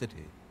Imperial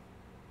City.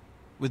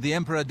 With the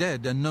emperor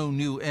dead and no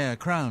new heir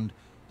crowned,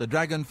 the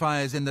dragon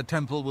fires in the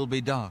temple will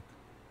be dark,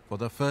 for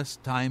the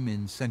first time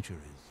in centuries.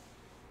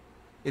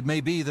 It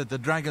may be that the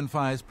dragon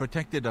fires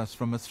protected us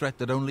from a threat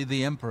that only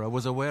the emperor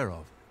was aware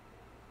of.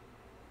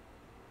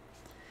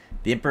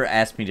 The Emperor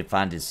asked me to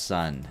find his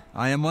son.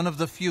 I am one of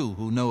the few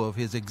who know of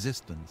his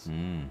existence.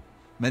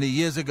 Many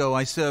years ago,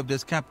 I served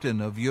as captain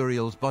of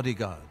Uriel's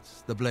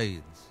bodyguards, the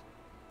Blades.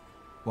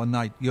 One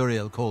night,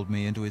 Uriel called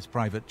me into his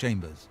private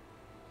chambers.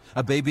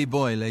 A baby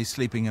boy lay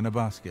sleeping in a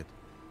basket.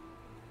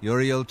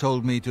 Uriel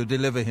told me to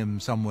deliver him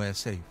somewhere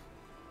safe.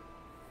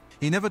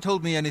 He never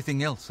told me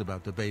anything else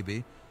about the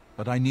baby,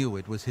 but I knew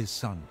it was his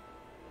son.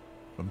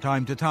 From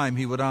time to time,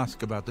 he would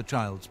ask about the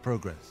child's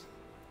progress.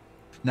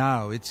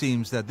 Now, it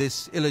seems that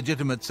this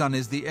illegitimate son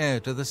is the heir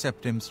to the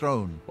Septim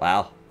throne.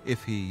 Wow.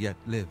 If he yet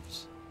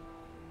lives.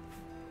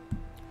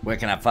 Where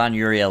can I find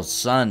Uriel's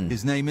son?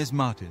 His name is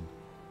Martin.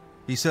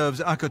 He serves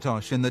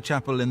Akatosh in the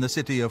chapel in the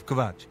city of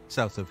Kvatch,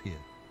 south of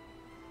here.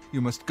 You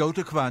must go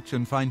to Kvatch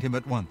and find him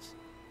at once.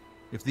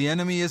 If the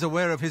enemy is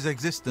aware of his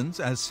existence,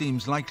 as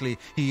seems likely,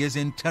 he is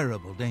in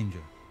terrible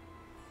danger.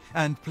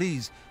 And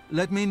please,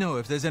 let me know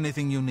if there's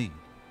anything you need.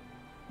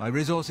 My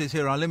resources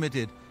here are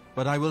limited,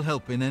 but I will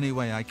help in any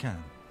way I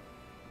can.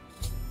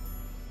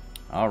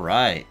 All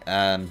right.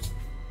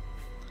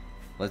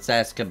 Let's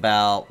ask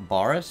about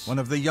Boris. One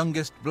of the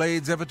youngest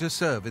blades ever to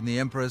serve in the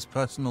Emperor's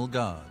personal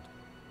guard.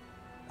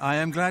 I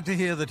am glad to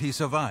hear that he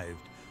survived,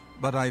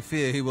 but I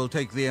fear he will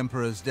take the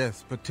Emperor's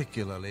death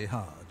particularly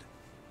hard.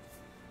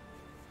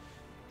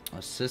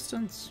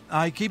 Assistance?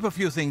 I keep a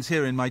few things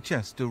here in my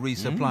chest to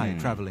resupply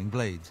traveling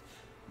blades.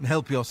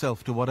 Help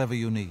yourself to whatever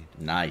you need.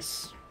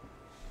 Nice.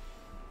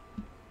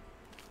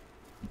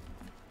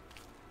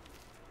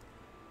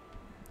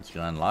 It's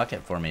gonna unlock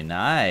it for me.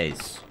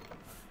 Nice.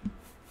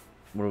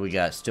 What do we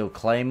got? Steel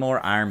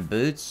claymore, iron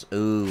boots.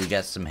 Ooh, we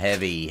got some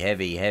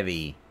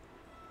heavy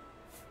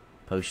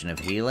potion of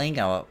healing.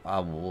 I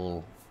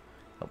will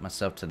help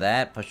myself to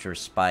that. Push your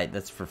respite.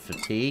 That's for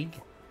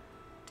fatigue.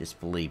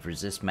 Disbelief.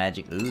 Resist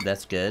magic. Ooh,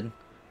 that's good.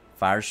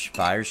 Fire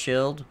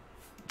shield.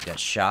 We got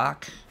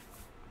shock.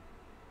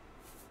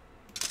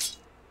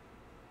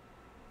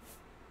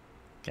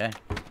 Okay,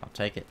 I'll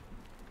take it.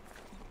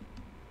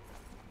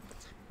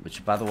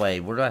 Which, by the way,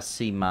 where do I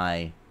see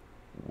my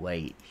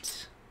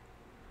weight?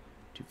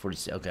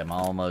 246. Okay, I'm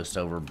almost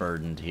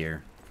overburdened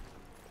here.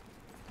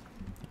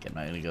 Okay, I'm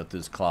not going to go through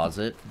this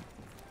closet.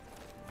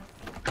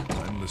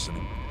 I'm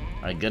listening.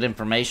 Alright, good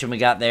information we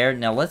got there.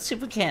 Now, let's see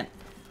if we can't...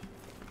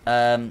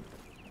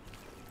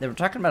 They were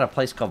talking about a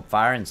place called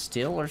Fire and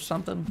Steel or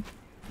something.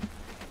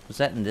 Was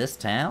that in this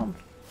town?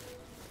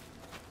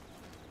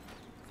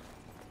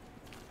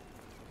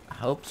 I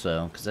hope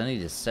so, because I need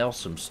to sell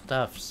some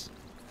stuffs.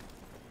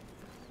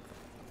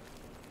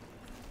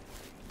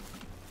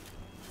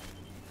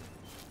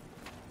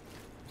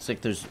 Looks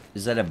like there's...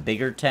 Is that a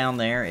bigger town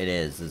there? It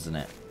is, isn't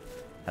it?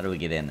 How do we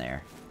get in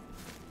there?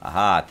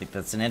 Aha, I think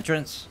that's an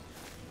entrance.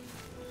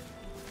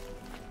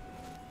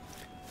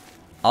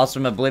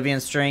 Awesome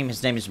Oblivion stream.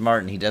 His name is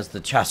Martin. He does the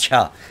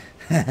cha-cha.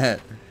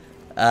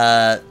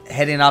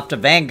 Heading off to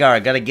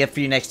Vanguard. Got a gift for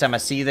you next time I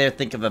see you there.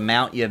 Think of a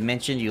mount you have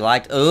mentioned you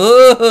liked.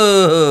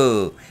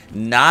 Ooh!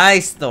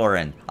 Nice,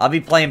 Thorin. I'll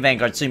be playing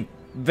Vanguard soon.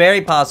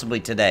 Very possibly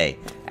today.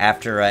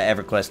 After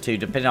EverQuest 2.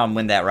 Depending on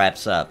when that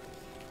wraps up.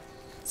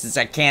 Since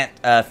I can't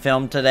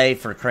film today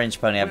for Cringe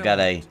Pony, I've got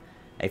a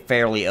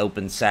fairly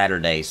open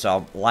Saturday. So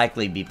I'll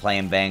likely be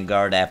playing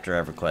Vanguard after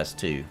EverQuest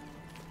 2.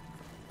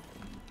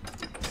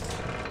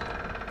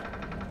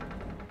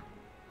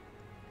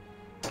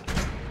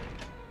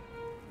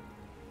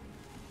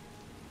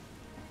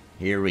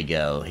 Here we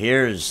go.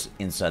 Here's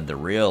inside the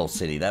real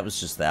city. That was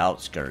just the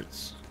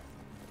outskirts.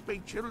 My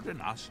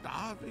children are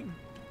starving.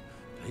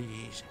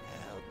 Please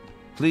help.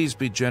 Please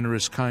be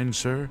generous, kind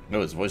sir. Oh,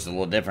 his voice is a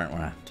little different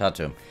when I talk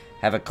to him.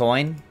 Have a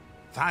coin?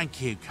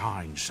 Thank you,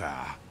 kind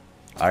sir.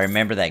 I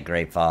remember that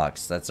gray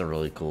fox. That's a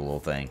really cool little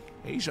thing.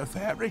 He's a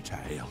fairy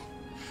tale.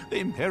 The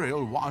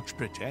Imperial Watch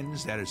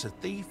pretends there is a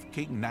thief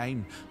king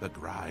named the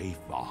Grey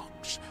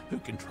Fox who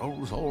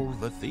controls all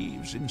the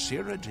thieves in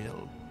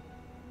Cyrodiil.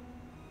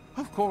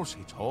 Of course,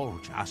 it's all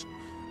just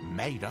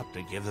made up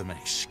to give them an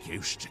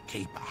excuse to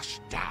keep us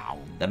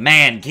down. The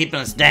man keeping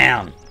us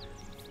down.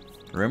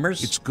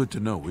 Rumors? It's good to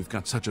know we've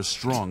got such a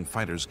strong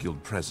Fighters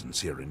Guild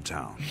presence here in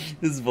town.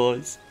 His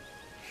voice.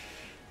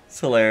 It's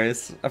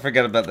hilarious. I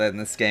forgot about that in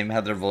this game, how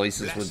their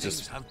voices would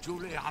just... Have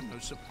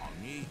Julianus upon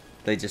ye.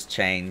 They just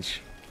change.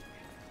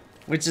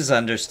 Which is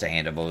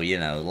understandable, you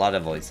know, a lot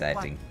of voice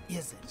acting. What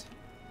is it?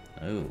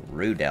 Oh,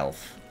 rude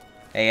elf.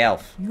 Hey,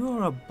 elf.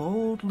 You're a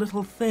bold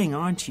little thing,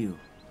 aren't you?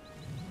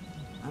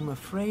 I'm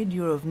afraid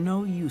you're of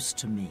no use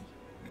to me.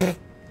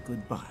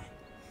 Goodbye.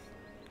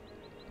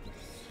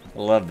 I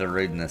love the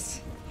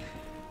rudeness.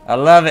 I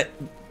love it.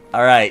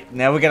 All right,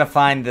 now we gotta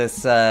find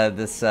this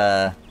this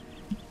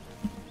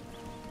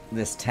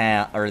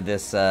town, or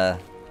this Fire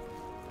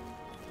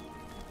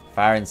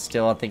and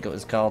Steel, I think it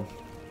was called.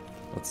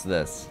 What's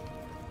this?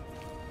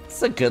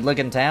 It's a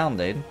good-looking town,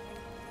 dude.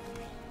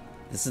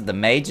 This is the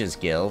Mages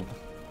Guild.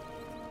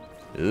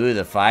 Ooh,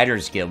 the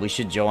Fighters Guild. We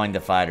should join the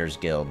Fighters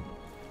Guild.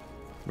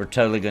 We're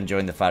totally going to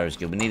join the Fighters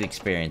Guild. We need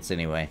experience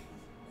anyway.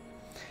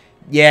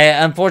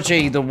 Yeah,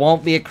 unfortunately, there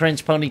won't be a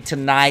Cringe Pony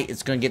tonight.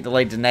 It's going to get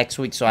delayed to next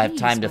week, so I have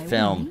time to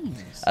film.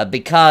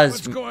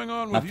 Because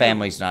my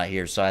family's not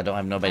here, so I don't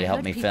have nobody to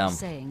help me film.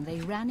 Saying they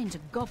ran into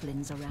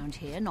goblins around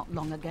here not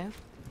long ago.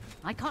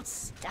 I can't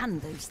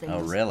stand those things.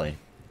 Oh, really?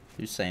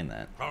 Who's saying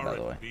that, by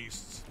the way?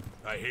 Beasts.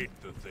 I hate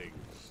the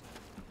things.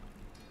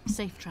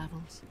 Safe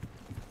travels.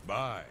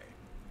 Bye.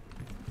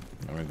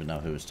 I don't even know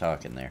who was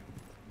talking there.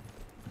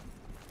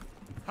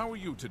 How are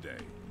you today?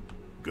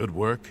 Good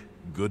work,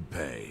 good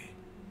pay.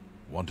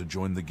 Want to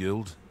join the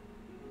guild?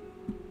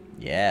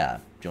 Yeah,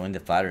 join the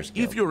Fighters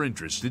Guild. If you're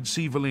interested,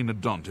 see Valena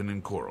Daunton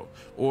in Coral,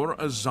 or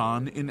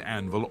Azan in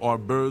Anvil, or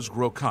Burz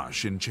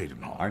Grokash in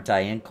Cheydinhal. Aren't I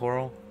in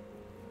Coral?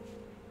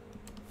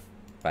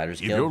 Fighters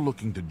If Guild? you're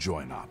looking to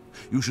join up,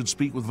 you should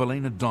speak with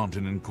Valena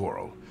Daunton in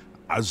Coral,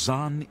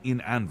 Azan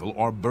in Anvil,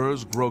 or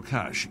Burz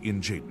Grokash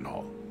in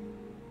Cheydinhal.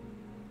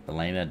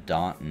 Valena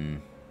Daunton.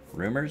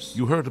 Rumors?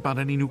 You heard about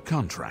any new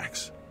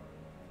contracts?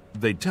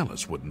 They'd tell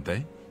us, wouldn't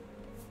they?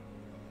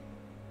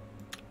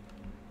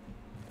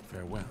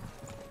 Farewell.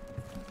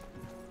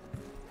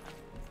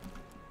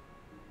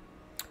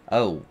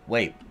 Oh,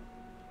 wait.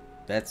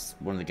 That's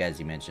one of the guys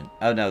you mentioned.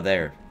 Oh, no,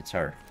 there. It's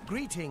her.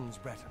 Greetings,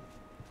 Breton.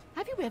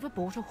 Have you ever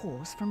bought a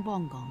horse from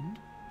Bongond?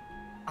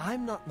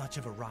 I'm not much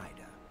of a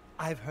rider.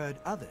 I've heard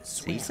others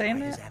swear saying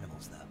by his that?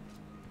 animals, though.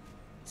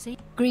 See?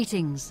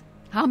 Greetings.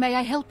 How may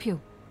I help you?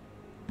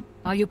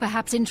 Are you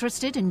perhaps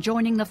interested in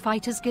joining the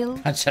Fighters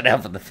Guild? I shut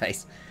out in the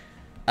face.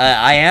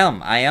 I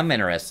am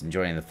interested in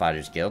joining the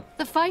Fighters Guild.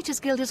 The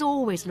Fighters Guild is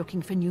always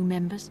looking for new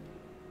members.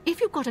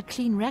 If you've got a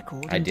clean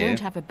record and don't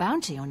have a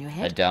bounty on your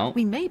head,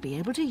 we may be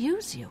able to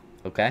use you.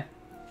 Okay.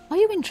 Are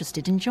you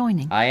interested in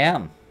joining? I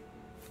am.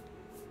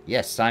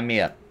 Yes, sign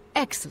me up.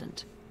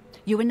 Excellent.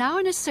 You are now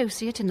an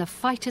associate in the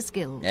Fighters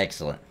Guild.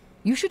 Excellent.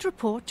 You should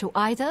report to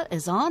either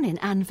Azan in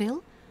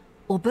Anvil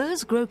or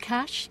Burz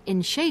Grokash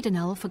in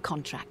Cheydinhal for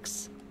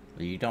contracts.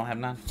 You don't have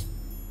none?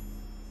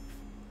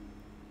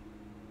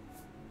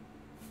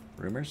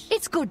 Rumors?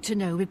 It's good to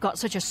know we've got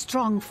such a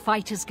strong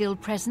Fighters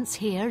Guild presence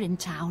here in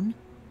town.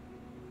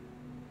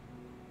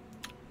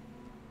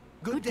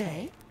 Good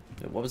day.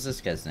 What was this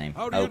guy's name?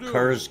 How do you do?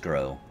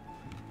 Kurzgrow.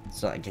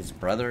 It's like his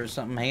brother or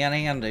something.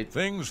 Hang on, dude.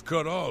 Things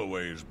could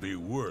always be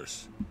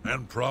worse,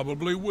 and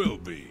probably will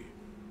be.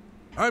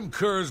 I'm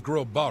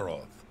Kurzgrow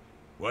Baroth.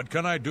 What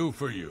can I do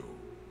for you?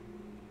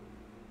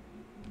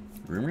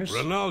 Rumors?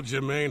 Renald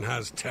Germain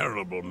has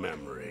terrible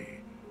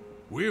memory.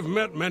 We've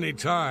met many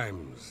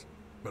times,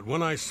 but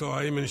when I saw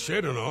him in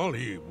Shadenall,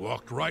 he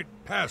walked right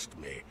past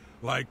me,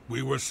 like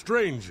we were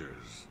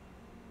strangers.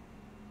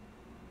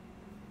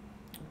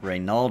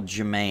 Renald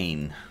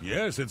Germain.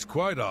 Yes, it's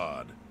quite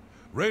odd.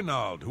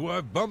 Reynald, who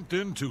I've bumped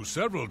into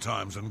several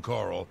times in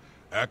Coral,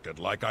 acted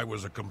like I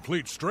was a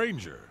complete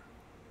stranger.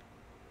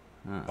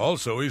 Huh.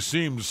 Also, he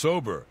seemed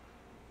sober,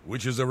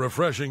 which is a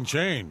refreshing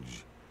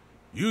change.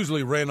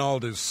 Usually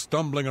Reynald is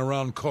stumbling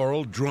around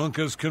Coral drunk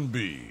as can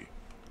be.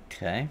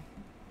 Okay.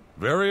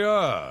 Very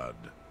odd.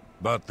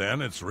 But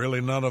then it's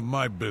really none of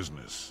my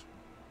business.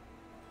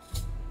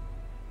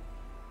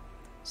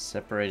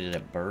 Separated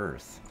at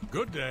birth.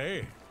 Good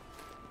day.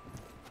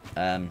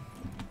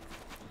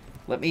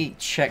 Let me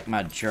check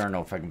my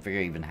journal if I can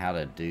figure even how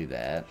to do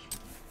that.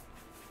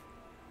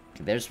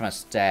 Okay, there's my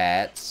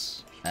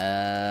stats.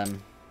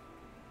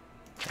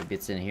 Maybe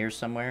it's in here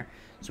somewhere.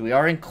 So we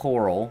are in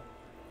Coral.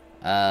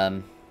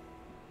 Here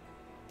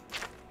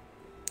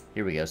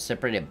we go.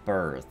 Separated at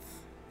birth.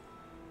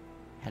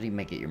 How do you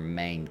make it your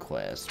main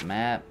quest?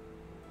 Map.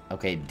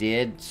 Okay,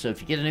 did. So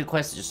if you get a new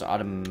quest, it just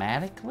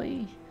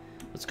automatically...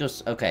 Let's go...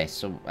 Okay,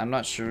 so I'm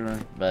not sure,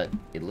 but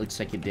it looks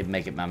like it did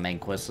make it my main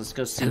quest. Let's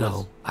go see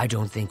Hello, I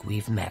don't think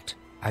we've met.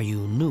 Are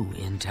you new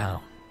in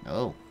town?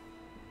 Oh.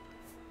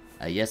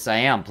 Yes, I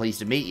am. Pleased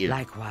to meet you.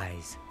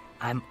 Likewise.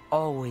 I'm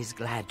always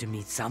glad to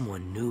meet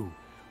someone new.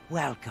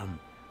 Welcome.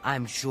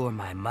 I'm sure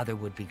my mother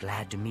would be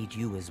glad to meet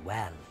you as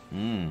well.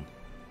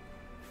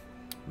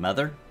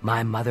 Mother?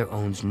 My mother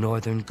owns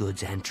Northern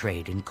Goods and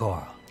Trade in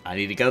Coral. I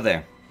need to go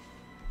there.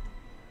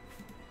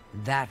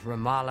 That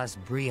Ramalas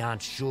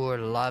Briant sure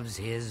loves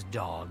his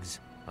dogs.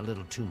 A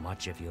little too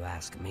much if you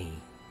ask me.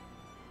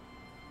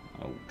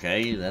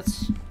 Okay,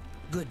 that's...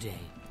 Good day.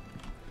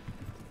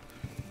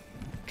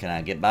 Can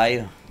I get by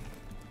you?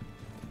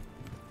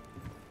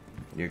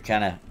 You're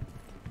kind of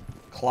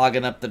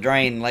clogging up the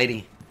drain,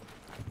 lady.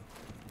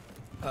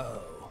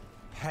 Oh,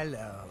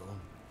 hello.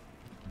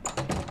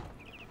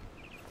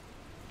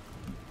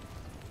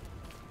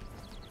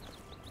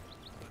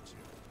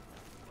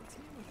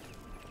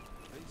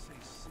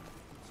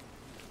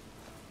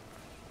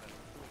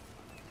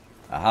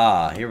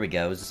 Aha, here we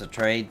go. Is this a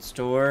trade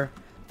store?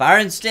 Fire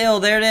and steel,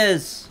 there it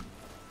is.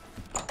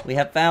 We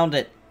have found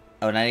it.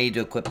 Oh, and I need to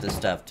equip this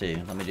stuff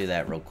too. Let me do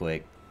that real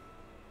quick.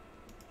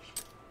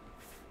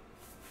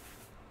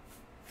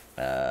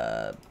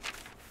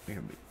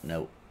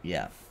 No,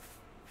 yeah.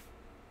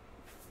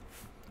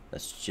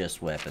 That's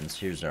just weapons.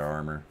 Here's our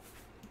armor.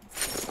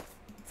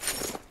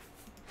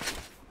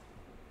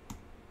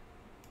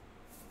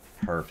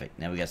 Perfect.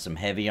 Now we got some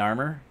heavy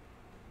armor.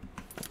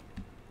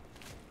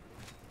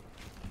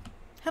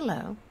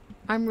 Hello,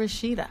 I'm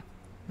Rashida,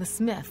 the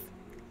smith,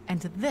 and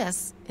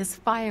this is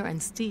Fire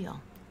and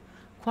Steel.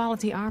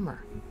 Quality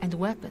armor and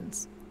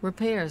weapons,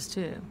 repairs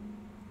too.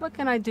 What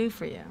can I do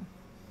for you?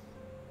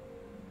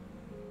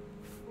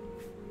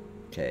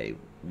 Okay,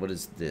 what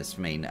does this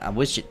mean? I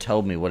wish it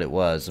told me what it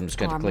was. I'm just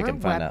going to click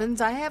and find out.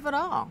 Weapons, I have it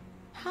all.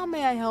 How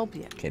may I help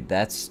you? Okay,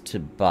 that's to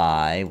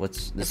buy.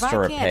 What's this to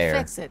repair? If I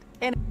can't fix it,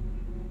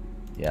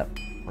 Yep,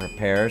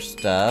 repair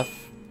stuff.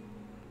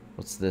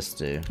 What's this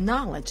do?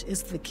 Knowledge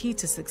is the key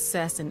to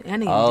success in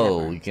any endeavor.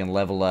 Oh, you can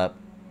level up.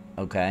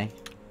 Okay.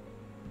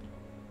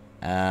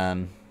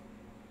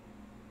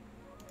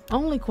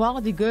 Only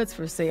quality goods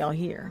for sale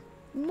here.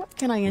 What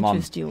can I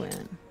interest you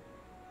in?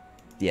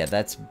 Yeah,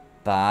 that's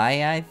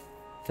buy, I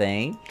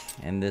think.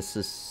 And this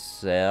is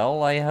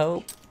sell, I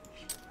hope.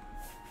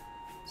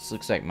 This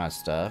looks like my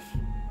stuff.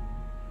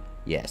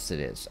 Yes,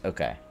 it is.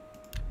 Okay.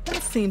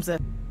 That seems a...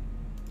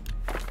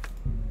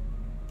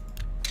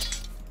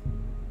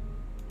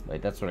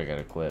 Wait, that's what I got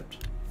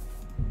equipped.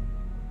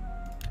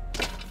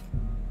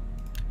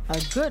 A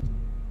good...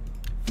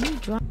 You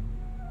drop...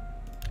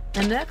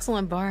 An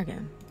excellent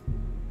bargain.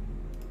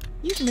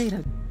 You've made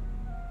a...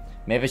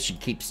 Maybe I should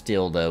keep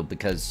still, though,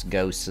 because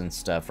ghosts and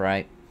stuff,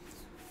 right?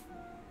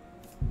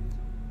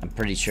 I'm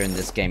pretty sure in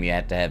this game you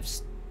have to have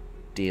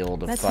steel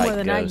to fight ghosts. That's more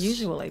than I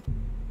usually...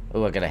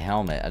 Oh, I got a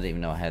helmet. I didn't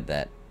even know I had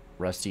that.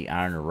 Rusty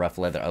iron or rough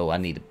leather. Oh, I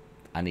need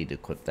to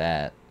equip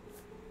that.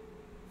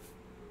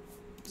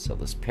 So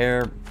this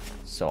pair.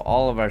 So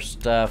all of our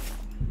stuff.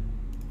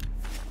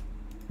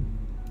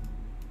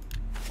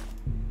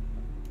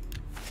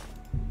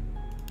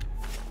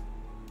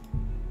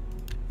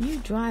 You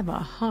drive a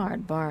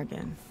hard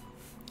bargain.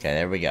 Okay,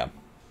 there we go.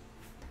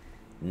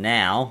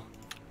 Now.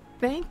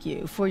 Thank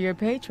you for your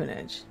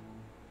patronage.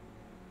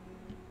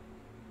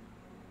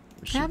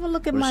 Have a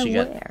look at my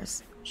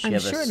wares. I'm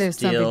sure there's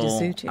something to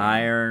suit you.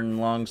 Iron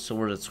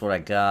longsword. That's what I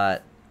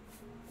got.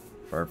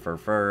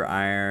 Fur,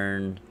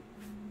 iron.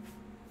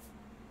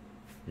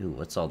 Ooh,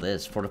 what's all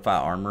this? Fortify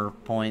armor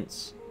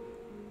points.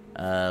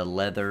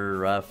 Leather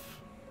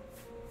rough.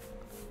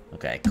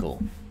 Okay,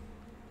 cool.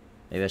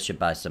 Maybe I should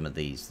buy some of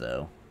these,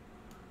 though.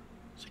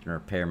 So I can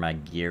repair my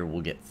gear.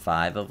 We'll get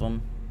 5 of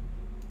them.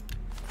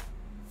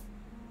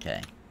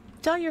 Okay.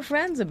 Tell your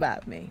friends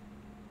about me.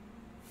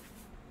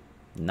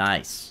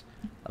 Nice.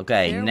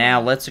 Okay,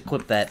 now let's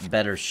equip that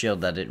better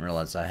shield that I didn't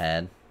realize I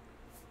had.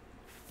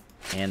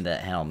 And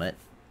that helmet.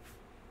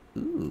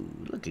 Ooh,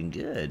 looking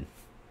good.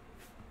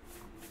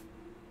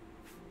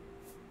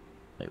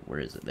 Wait, where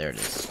is it? There it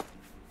is.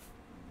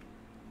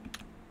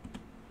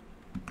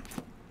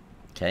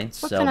 Okay,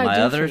 sell my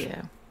others.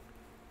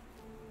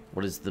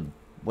 What is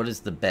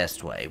the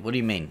best way? What do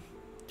you mean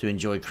to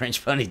enjoy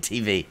Cringe Pony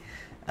TV?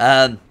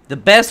 The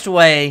best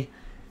way,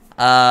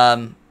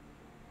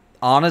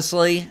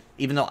 honestly,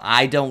 even though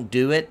I don't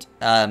do it,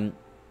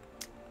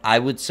 I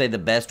would say the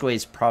best way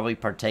is probably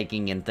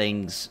partaking in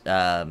things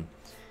that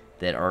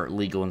are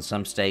legal in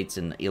some states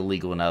and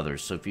illegal in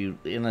others. So if you're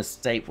in a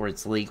state where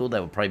it's legal,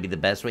 that would probably be the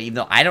best way. Even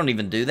though I don't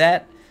even do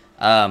that,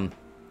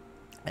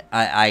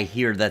 I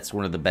hear that's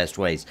one of the best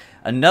ways.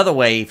 Another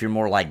way, if you're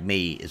more like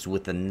me, is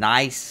with a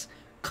nice,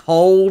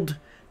 cold,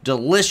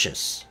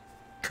 delicious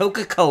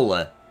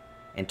Coca-Cola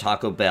and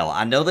Taco Bell.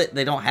 I know that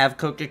they don't have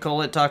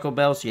Coca-Cola at Taco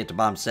Bell, so you have to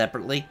buy them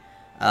separately.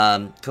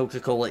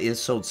 Coca-Cola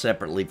is sold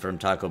separately from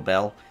Taco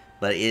Bell,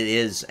 but it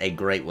is a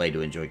great way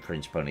to enjoy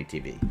Cringe Pony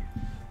TV.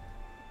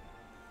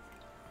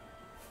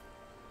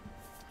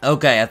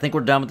 Okay, I think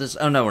we're done with this.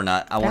 Oh, no, we're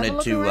not. I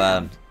wanted to You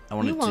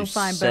won't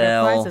find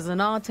better prices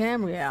in all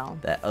Tamriel.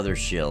 That other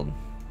shield.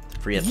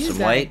 Free up You some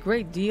got weight. a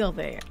great deal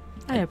there.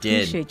 I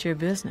appreciate your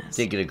business.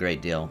 Did get a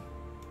great deal.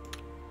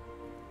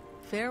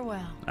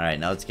 Farewell. Alright,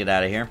 now let's get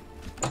out of here.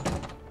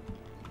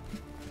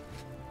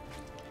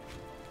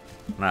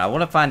 Alright, I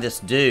want to find this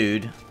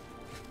dude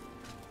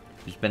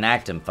who's been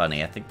acting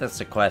funny. I think that's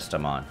the quest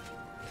I'm on.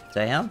 Is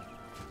that him?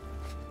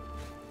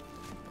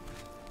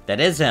 That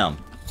is him.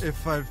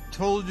 If I've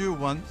told you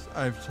once,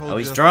 I've told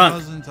he's you drunk.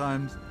 1,000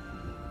 times.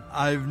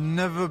 I've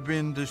never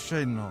been to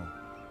Shadenhall.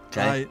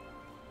 Okay.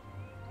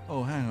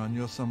 Oh, hang on,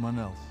 you're someone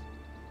else.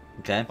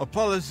 Okay.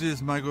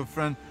 Apologies, my good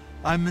friend.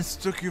 I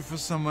mistook you for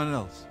someone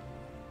else.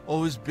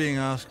 Always being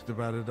asked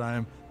about it, I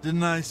am.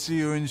 Didn't I see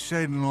you in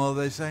Shadenhall,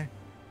 they say?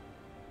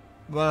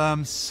 Well,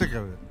 I'm sick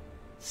of it.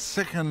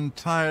 Sick and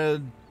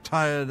tired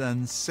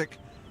and sick,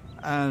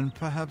 and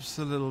perhaps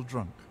a little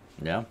drunk.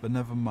 Yeah. But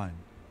never mind.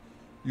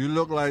 You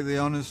look like the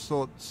honest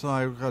sort, so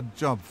I've got a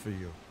job for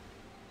you.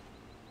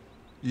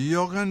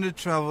 You're going to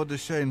travel to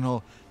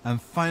Shadenhall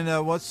and find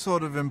out what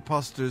sort of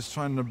imposter is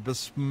trying to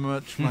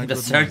besmirch my good name.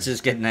 Besmirch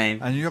his good name.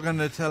 And you're going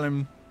to tell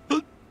him...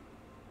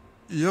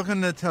 You're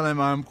going to tell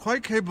him I'm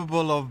quite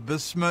capable of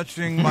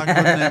besmirching my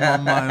good name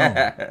on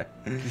my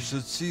own. You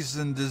should cease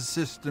and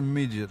desist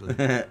immediately.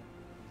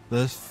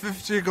 There's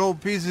 50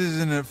 gold pieces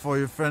in it for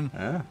you, friend.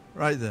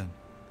 Right then.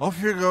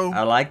 Off you go.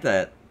 I like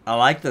that. I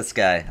like this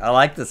guy. I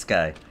like this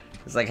guy.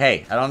 It's like,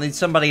 hey, I don't need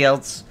somebody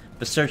else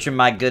besmirching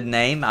my good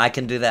name. I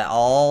can do that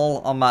all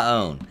on my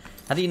own.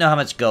 How do you know how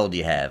much gold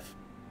you have,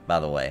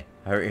 by the way?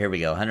 Here we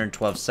go.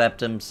 112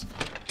 septims.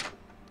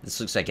 This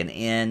looks like an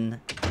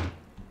inn.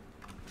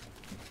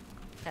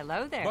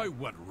 Hello there. By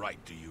what right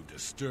do you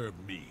disturb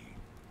me?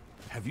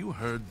 Have you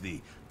heard the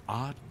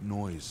odd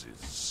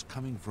noises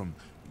coming from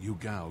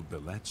Ugal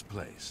Billet's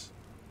place?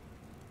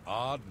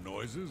 Odd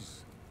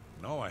noises?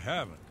 No, I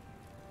haven't.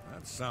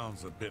 That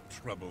sounds a bit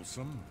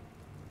troublesome.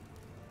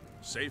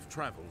 Safe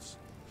travels.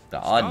 The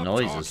odd Stop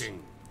noises.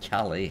 talking.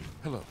 Golly.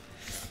 Hello.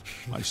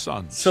 My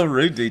sons. So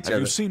rude to each Have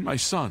other. you seen my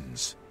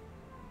sons?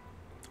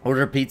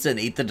 Order pizza and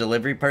eat the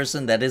delivery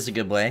person? That is a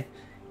good way.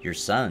 Your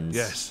sons.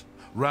 Yes.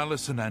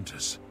 Rallis and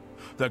Antus.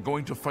 They're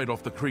going to fight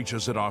off the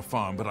creatures at our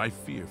farm, but I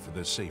fear for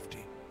their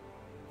safety.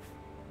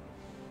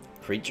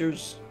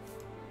 Creatures?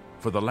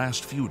 For the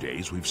last few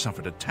days, we've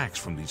suffered attacks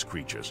from these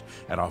creatures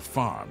at our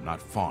farm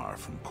not far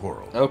from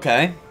Coral.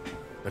 Okay.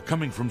 They're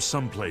coming from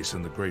someplace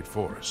in the Great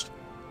Forest.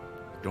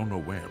 I don't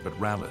know where, but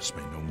Rallis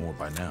may know more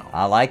by now.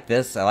 I like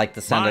this. I like the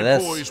sound of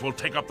this. My boys will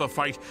take up the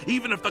fight,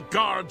 even if the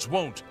guards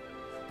won't.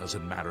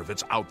 Doesn't matter if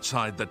it's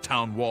outside the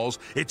town walls.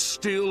 It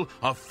still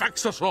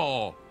affects us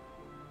all.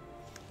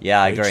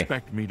 Yeah, I agree. They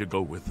expect me to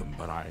go with them,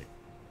 but I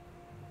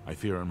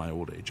fear in my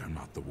old age I'm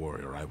not the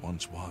warrior I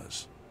once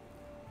was.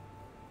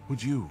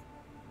 Would you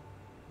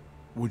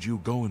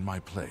go in my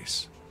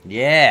place?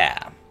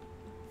 Yeah.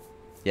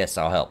 Yes,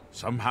 I'll help.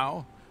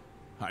 Somehow,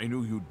 I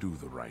knew you'd do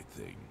the right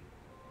thing.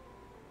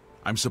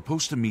 I'm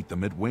supposed to meet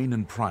them at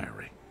Wayne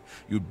Priory.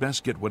 You'd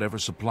best get whatever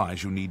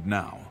supplies you need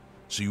now,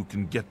 so you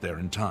can get there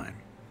in time.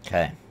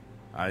 Okay.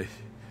 I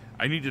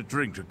need a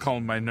drink to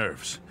calm my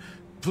nerves.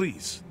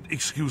 Please,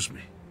 excuse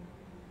me.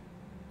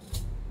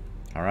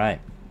 All right.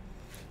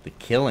 The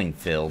Killing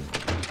Field.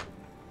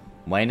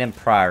 Wayne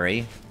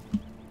Priory.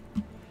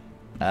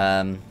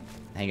 Hang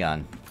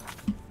on.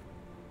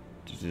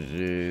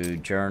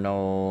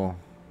 Journal.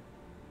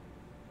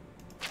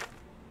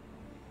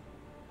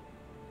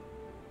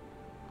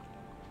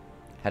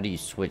 How do you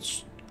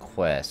switch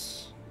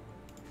quests?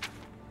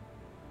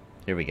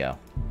 Here we go.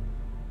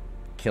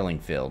 killing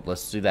field.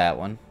 Let's do that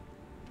one.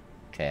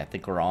 Okay, I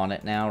think we're on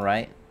it now,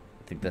 right?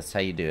 I think that's how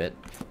you do it.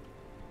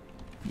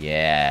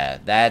 Yeah,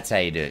 that's how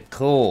you do it.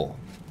 Cool.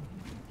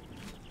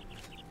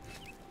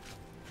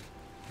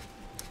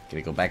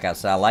 Gonna go back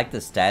outside. I like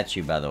the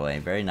statue, by the way.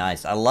 Very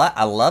nice. I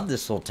love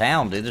this little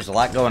town, dude. There's a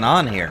lot going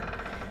on here.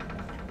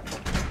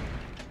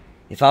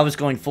 If I was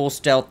going full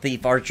stealth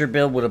thief archer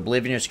build, would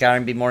Oblivion or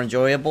Skyrim be more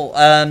enjoyable?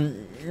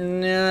 I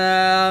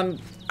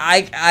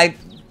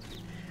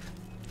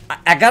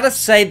gotta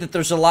say that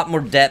there's a lot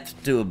more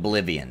depth to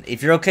Oblivion.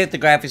 If you're okay with the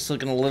graphics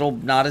looking a little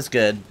not as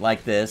good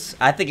like this,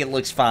 I think it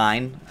looks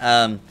fine.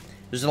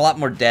 There's a lot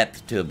more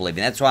depth to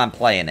Oblivion. That's why I'm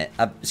playing it.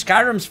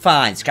 Skyrim's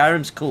fine.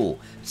 Skyrim's cool.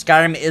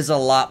 Skyrim is a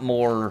lot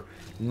more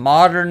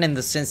modern in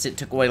the sense it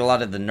took away a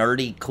lot of the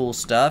nerdy, cool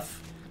stuff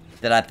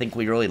that I think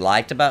we really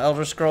liked about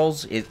Elder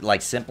Scrolls. It,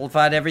 like,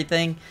 simplified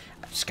everything.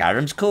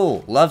 Skyrim's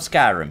cool. Love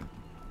Skyrim.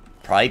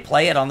 Probably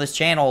play it on this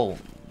channel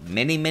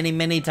many, many,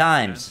 many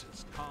times.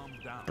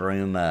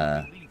 Broom,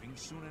 oh,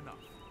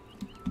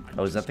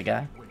 is that the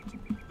guy?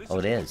 Oh,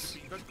 it is.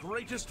 The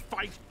greatest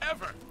fight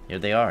ever. Here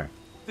they are.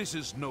 This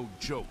is no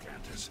joke,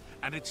 Antis,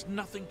 and it's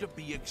nothing to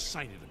be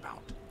excited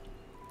about.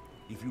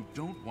 If you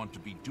don't want to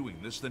be doing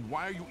this, then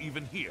why are you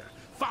even here?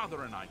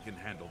 Father and I can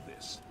handle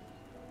this.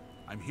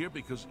 I'm here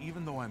because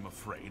even though I'm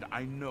afraid,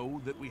 I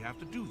know that we have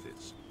to do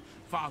this.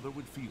 Father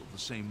would feel the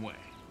same way.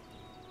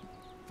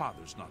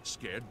 Father's not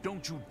scared.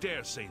 Don't you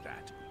dare say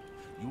that.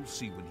 You'll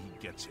see when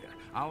he gets here.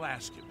 I'll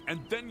ask him,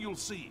 and then you'll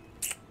see.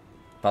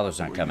 Father's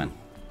not coming.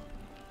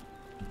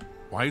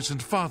 Why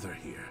isn't Father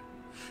here?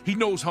 He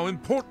knows how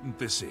important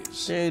this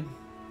is. Dude.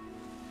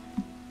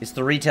 It's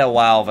the retail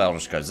WoW of Elder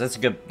Scrolls.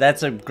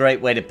 That's a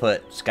great way to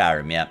put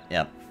Skyrim. Yep.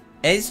 And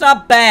it's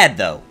not bad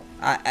though.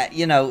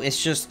 You know,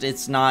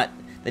 it's not.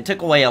 They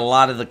took away a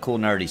lot of the cool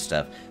nerdy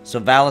stuff. So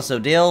Valis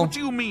Odile. What do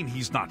you mean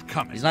he's not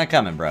coming? He's not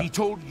coming, bro. He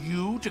told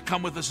you to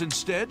come with us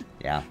instead?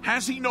 Yeah.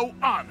 Has he no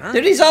honor?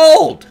 Dude, he's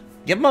old.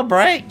 Give him a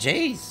break.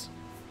 Jeez.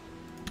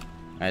 Alright,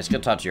 let's go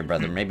talk to your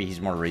brother. Maybe he's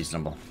more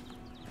reasonable.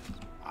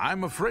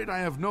 I'm afraid I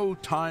have no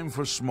time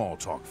for small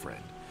talk,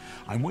 friend.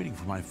 I'm waiting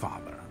for my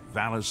father,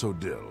 Valis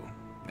Odile.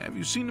 Have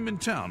you seen him in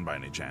town by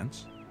any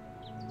chance?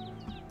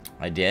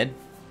 I did.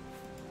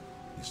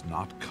 He's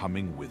not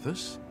coming with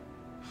us?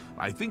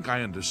 I think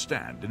I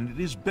understand, and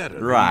it is better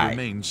that Right. he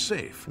remains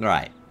safe.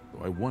 Right.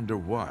 Though I wonder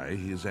why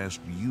he has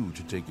asked you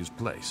to take his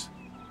place.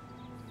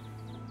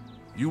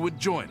 You would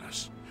join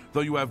us,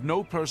 though you have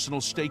no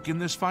personal stake in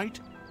this fight?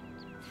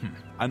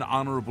 An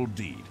honorable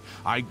deed.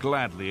 I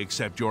gladly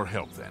accept your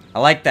help then. I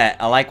like that.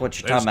 I like what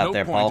you're talking about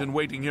there, There's no Paul. point in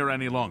waiting here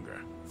any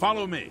longer.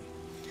 Follow me.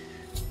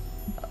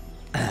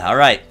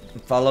 Alright,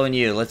 I'm following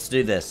you. Let's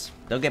do this.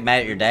 Don't get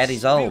mad at your dad.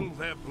 He's old. Spill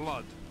their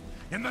blood.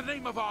 In the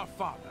name of our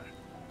Father.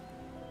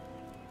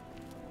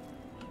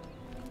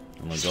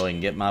 I'm gonna go ahead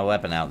and get my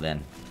weapon out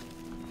then.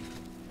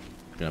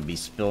 Gonna be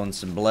spilling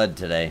some blood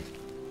today.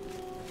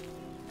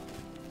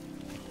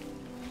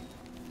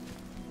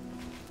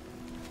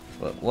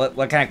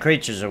 What kind of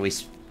creatures are we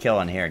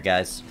killing here,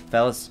 guys?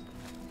 Fellas?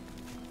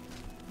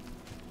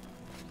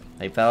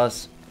 Hey,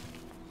 fellas?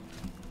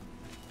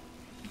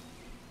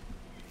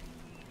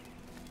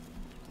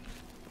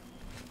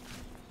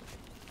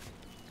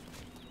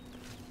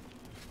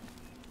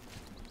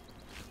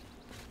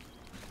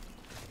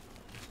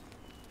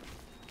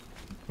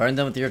 Burn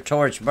them with your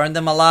torch. Burn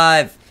them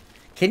alive.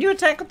 Can you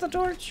attack with the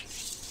torch?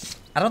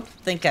 I don't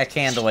think I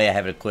can the way I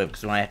have it equipped,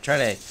 because when I try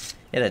to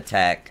hit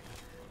attack,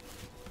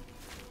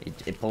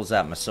 it pulls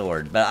out my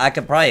sword. But I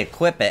could probably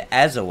equip it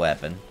as a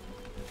weapon.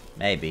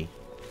 Maybe.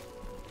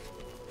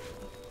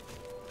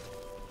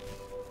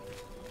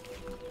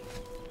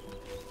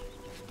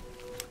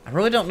 I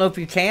really don't know if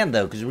you can,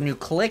 though, because when you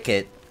click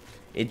it,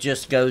 it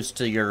just goes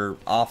to your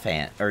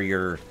offhand, or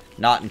your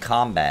not in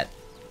combat.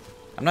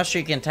 I'm not sure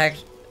you can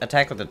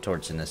attack with a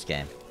torch in this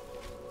game.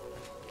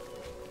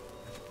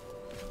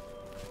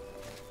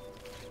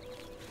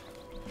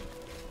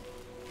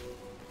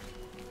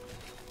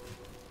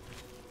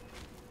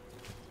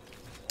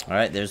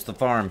 Alright, there's the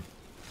farm.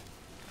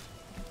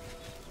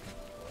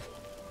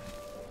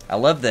 I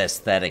love the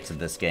aesthetics of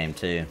this game,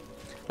 too.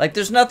 Like,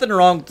 there's nothing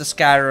wrong with the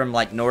Skyrim,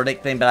 like,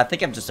 Nordic thing, but I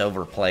think I've just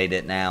overplayed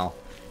it now.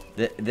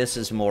 This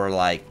is more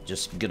like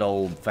just good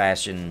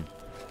old-fashioned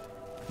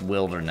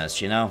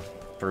wilderness, you know?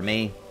 For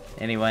me,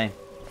 anyway.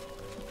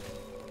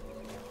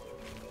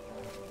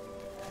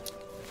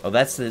 Oh,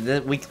 that's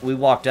we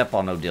walked up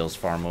on Odile's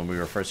farm when we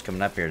were first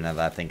coming up here, now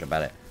that I think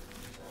about it.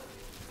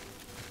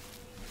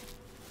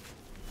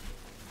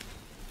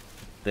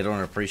 They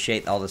don't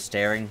appreciate all the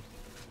staring.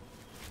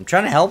 I'm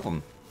trying to help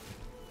them.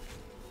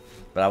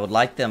 But I would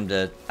like them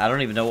to... I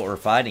don't even know what we're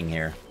fighting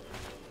here.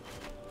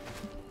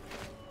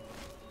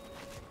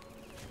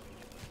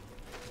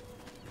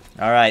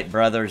 Alright,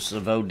 brothers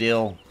of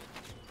Odile.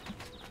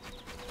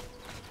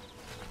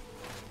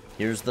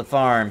 Here's the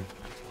farm.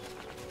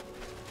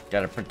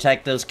 Gotta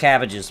protect those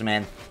cabbages,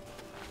 man.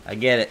 I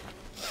get it.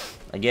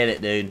 I get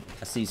it, dude.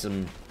 I see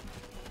some...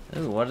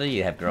 Ooh, what do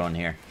you have growing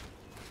here?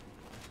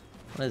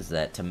 What is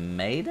that?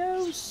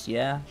 Tomatoes?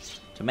 Yeah.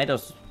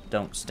 Tomatoes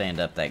don't stand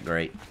up that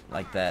great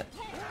like that.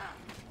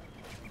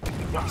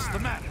 What's the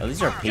matter? Oh,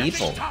 these are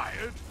people.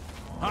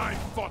 I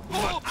fought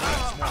blood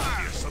clots more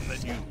fearsome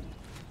than you.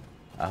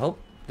 I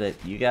hope that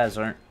you guys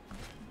aren't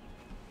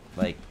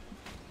like.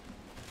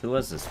 Who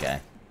was this guy?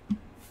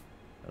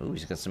 Oh,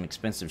 he's got some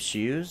expensive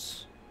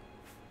shoes.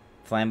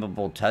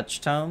 Flammable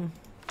touch tome.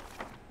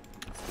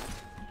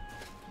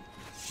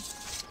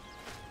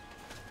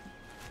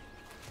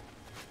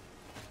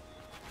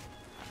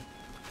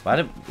 Why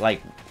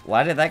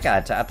did that guy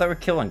I thought we were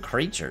killing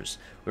creatures.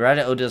 We were at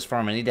Odil's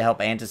farm. I need to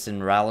help Antis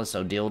and Rallis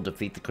Odil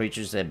defeat the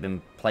creatures that have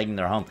been plaguing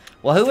their home.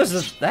 Well, who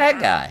was that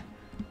guy?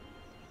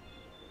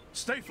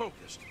 Stay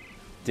focused.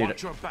 Dude,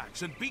 watch your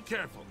backs and be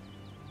careful.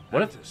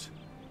 What Antis,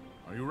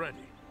 are you ready?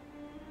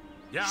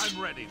 Yeah,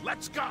 I'm ready.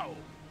 Let's go.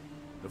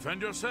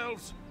 Defend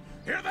yourselves.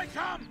 Here they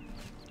come.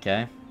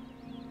 Okay.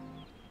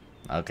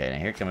 Okay, now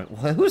here come.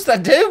 Who's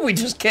that dude we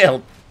just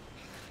killed?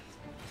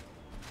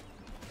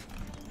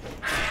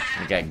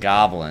 We got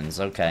goblins.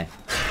 Okay.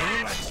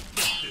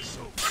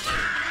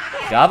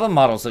 Goblin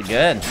models look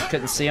good.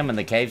 Couldn't see them in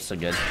the cave so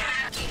good.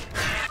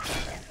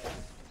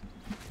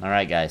 All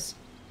right, guys.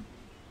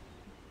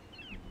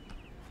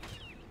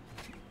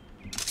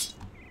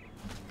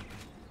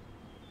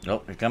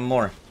 Oh, here come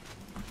more.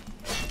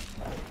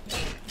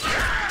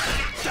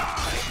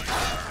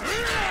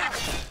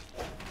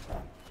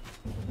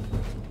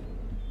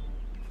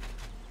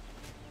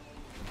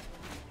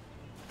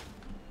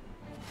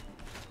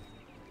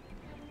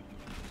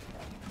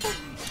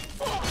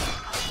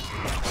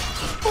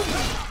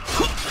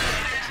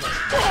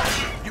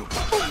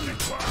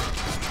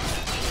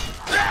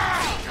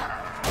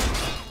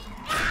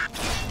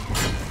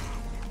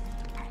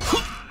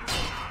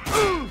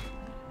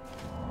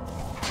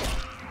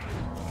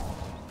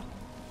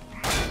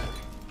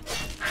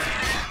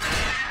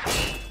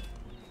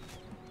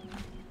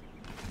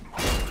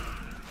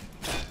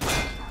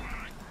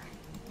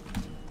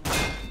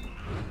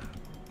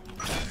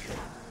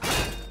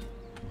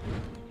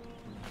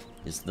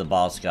 It's the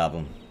boss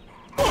goblin.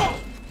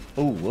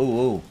 Ooh,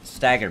 ooh, ooh.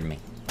 Staggered me.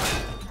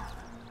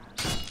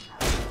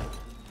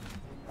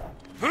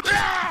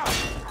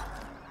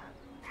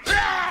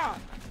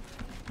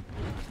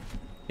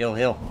 Heal,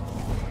 heal.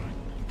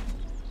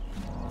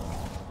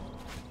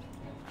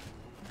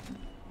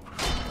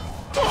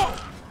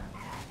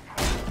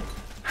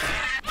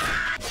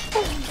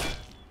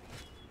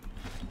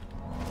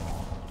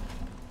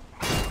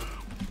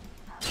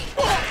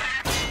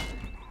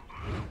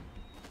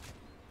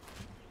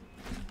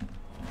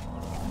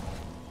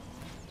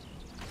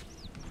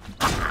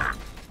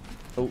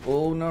 Oh,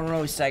 oh, no,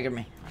 no, he staggered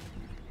me.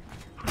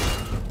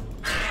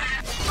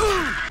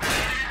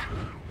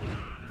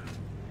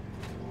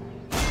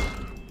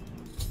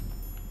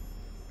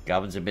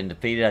 Goblins have been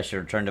defeated. I should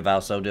return to Val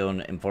Sodil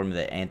and inform me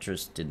that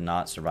Antris did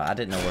not survive. I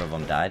didn't know one of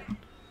them died.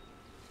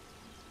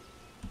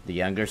 The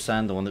younger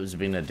son, the one that was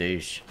being a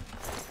douche.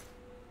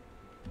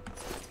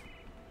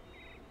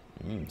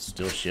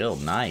 Still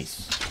shield,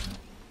 nice.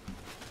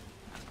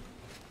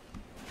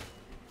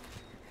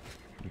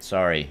 I'm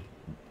sorry,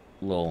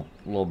 little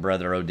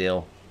brother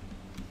Odil.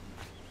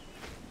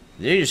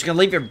 Dude, you're just gonna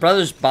leave your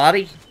brother's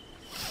body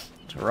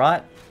to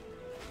rot?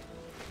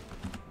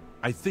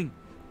 I think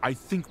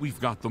we've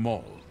got them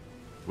all.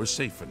 We're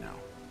safe for now.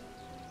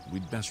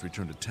 We'd best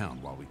return to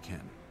town while we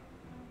can.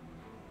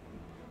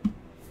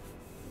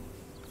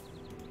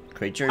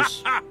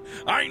 Creatures?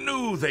 I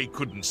knew they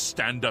couldn't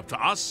stand up to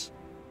us.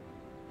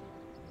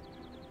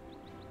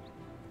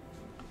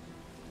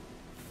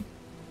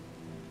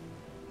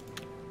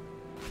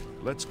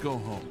 Let's go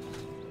home.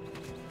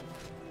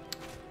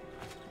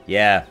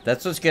 Yeah,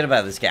 that's what's good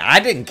about this guy. I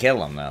didn't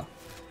kill him, though.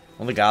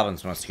 Only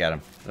goblins must have got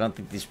him. I don't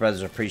think these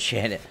brothers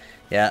appreciate it.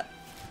 Yeah.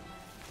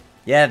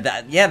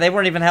 Yeah, they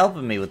weren't even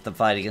helping me with the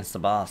fight against the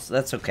boss.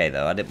 That's okay,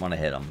 though. I didn't want to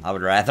hit them. I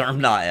would rather them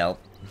not help.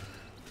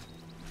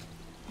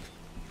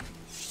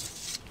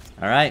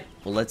 Alright,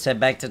 well, let's head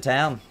back to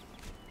town.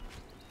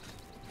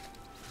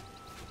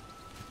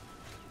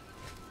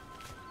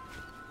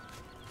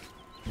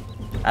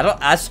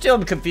 I still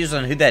am confused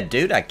on who that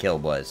dude I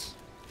killed was.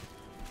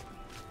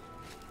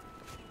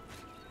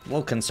 A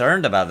little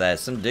concerned about that.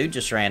 Some dude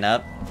just ran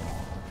up.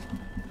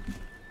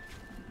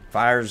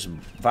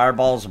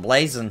 Fireballs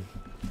blazing.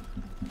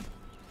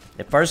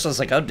 At first I was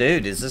like, oh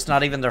dude, is this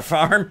not even their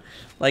farm?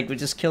 Like, we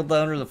just killed the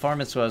owner of the farm.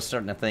 That's what I was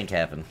starting to think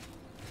happened.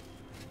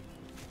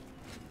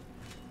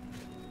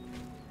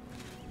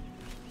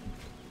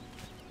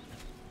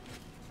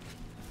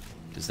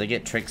 Because they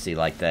get tricksy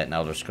like that in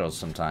Elder Scrolls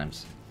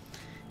sometimes.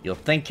 You'll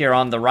think you're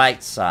on the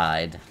right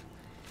side,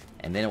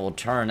 and then it will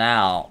turn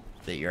out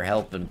that you're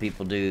helping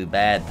people do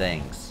bad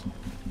things.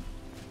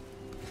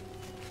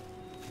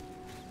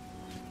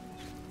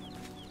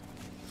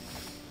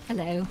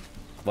 Hello.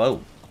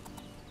 Whoa.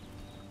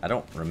 I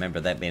don't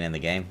remember that being in the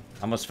game.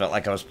 I almost felt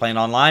like I was playing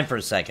online for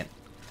a second.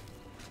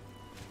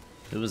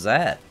 Who was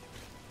that?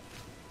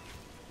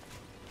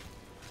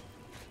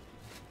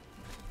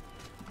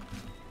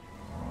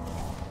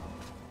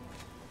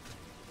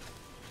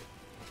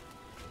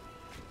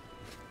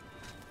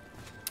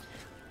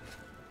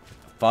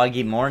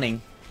 foggy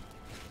morning.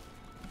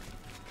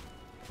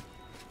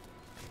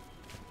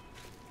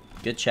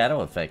 Good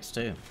shadow effects,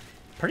 too.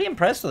 Pretty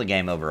impressed with the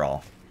game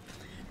overall.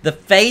 The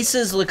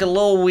faces look a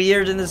little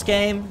weird in this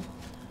game,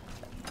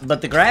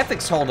 but the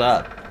graphics hold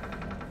up.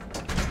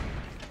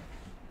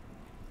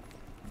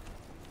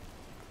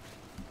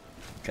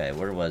 Okay,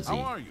 where was he?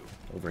 How are you?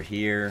 Over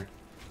here.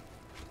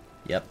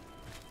 Yep.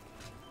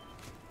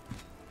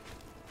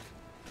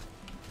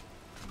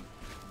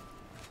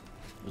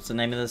 What's the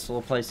name of this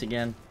little place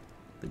again?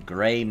 The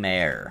Gray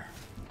Mare.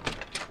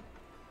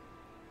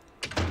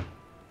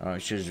 Oh,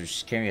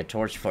 she's carrying a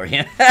torch for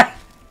you.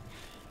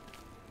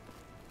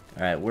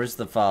 Alright, where's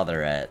the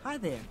father at? Hi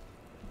there.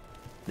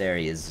 There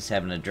he is. He's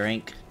having a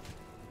drink.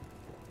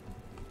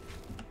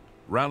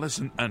 Rallis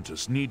and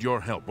Antus need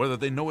your help, whether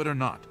they know it or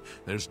not.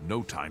 There's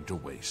no time to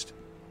waste.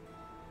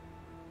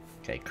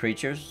 Okay,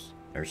 creatures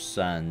or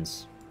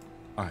sons?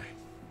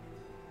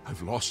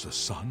 I've lost a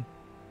son?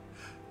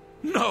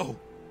 No!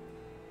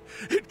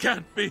 It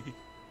can't be!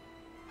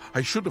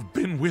 I should have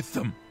been with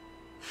them.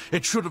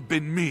 It should have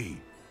been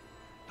me,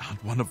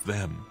 not one of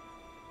them.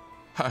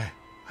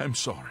 I'm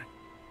sorry.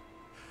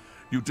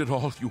 You did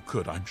all you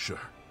could, I'm sure.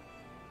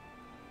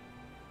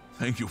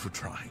 Thank you for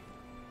trying.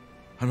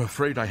 I'm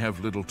afraid I have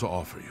little to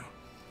offer you.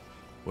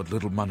 What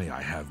little money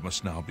I have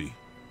must now be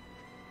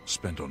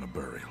spent on a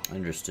burial.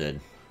 Understood.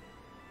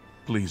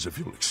 Please, if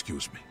you'll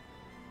excuse me.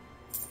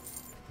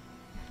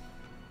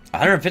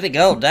 150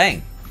 gold,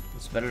 dang.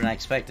 It's better than I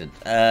expected.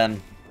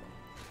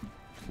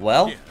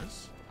 Well.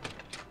 Yes.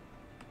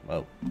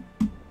 Whoa.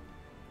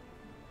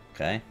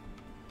 Okay.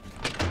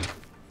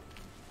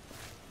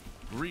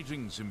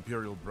 Greetings,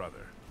 Imperial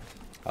Brother.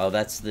 Oh,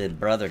 that's the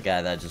brother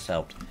guy that I just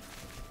helped.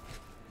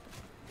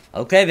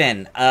 Okay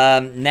then.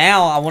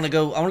 Now I want to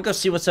go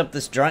see what's up with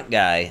this drunk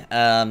guy.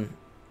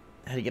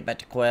 How to get back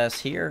to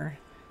quest here?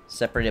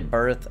 Separate at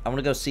birth. I want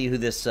to go see who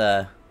this.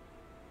 Did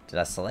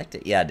I select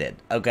it? Yeah, I did.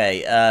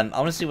 Okay. I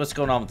want to see what's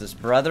going on with this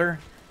brother,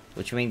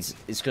 which means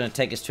it's going to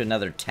take us to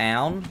another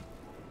town.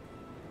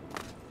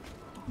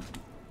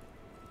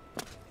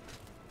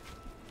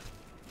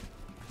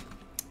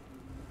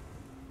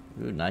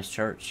 Ooh, nice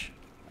church.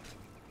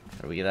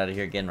 How do we get out of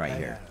here again? Right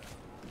here.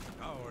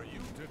 How are you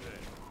today?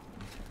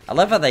 I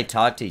love how they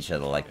talk to each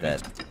other like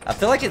that. I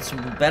feel like it's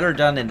better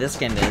done in this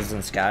game than it is in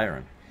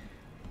Skyrim.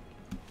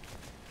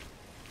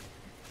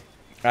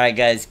 Alright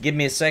guys, give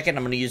me a second.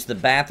 I'm going to use the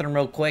bathroom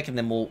real quick, and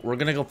then we're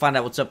going to go find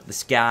out what's up with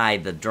this guy,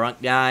 the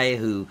drunk guy,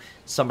 who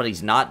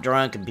somebody's not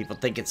drunk and people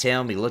think it's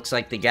him. He looks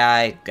like the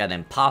guy. Got an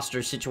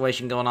imposter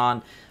situation going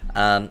on.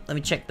 Let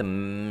me check the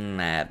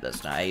map.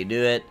 That's not how you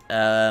do it.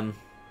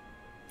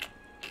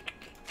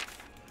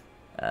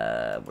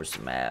 Where's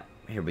the map?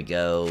 Here we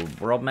go.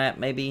 World map,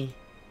 maybe?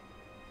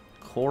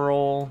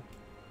 Coral.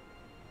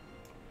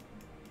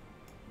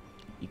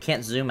 You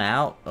can't zoom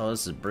out? Oh,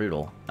 this is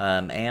brutal.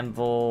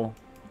 Anvil.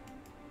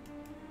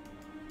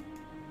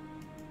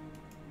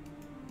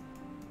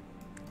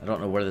 I don't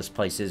know where this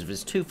place is. If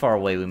it's too far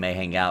away, we may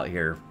hang out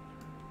here.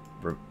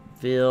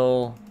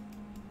 Reveal.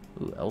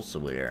 Ooh,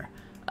 elsewhere.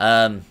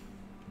 Hang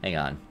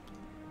on.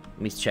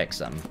 Let me check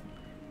something.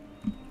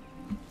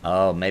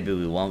 Oh, maybe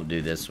we won't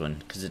do this one,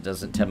 because it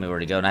doesn't tell me where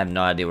to go, and I have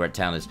no idea where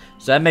town is.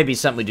 So that may be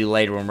something we do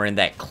later when we're in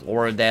that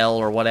Chlorodale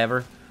or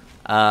whatever.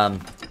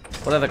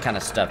 What other kind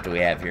of stuff do we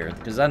have here?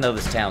 Because I know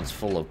this town's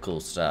full of cool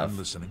stuff. I'm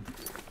listening.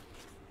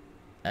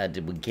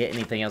 Did we get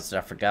anything else that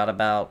I forgot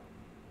about?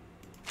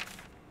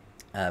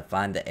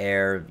 Find the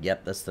air.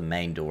 Yep, that's the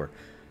main door.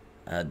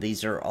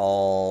 These are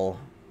all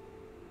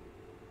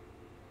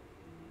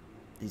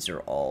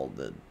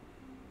the...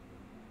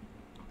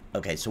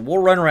 Okay, so we'll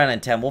run around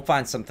in town. We'll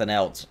find something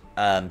else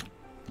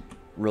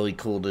really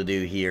cool to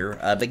do here.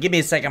 But give me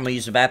a second. I'm going to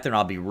use the bathroom.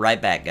 I'll be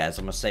right back, guys.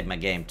 I'm going to save my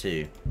game,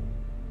 too.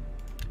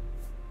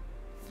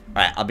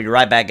 Alright, I'll be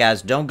right back,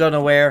 guys. Don't go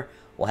nowhere.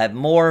 We'll have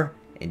more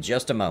in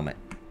just a moment.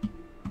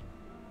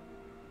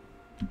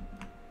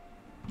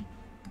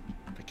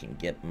 If I can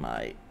get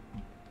my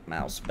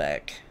mouse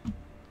back.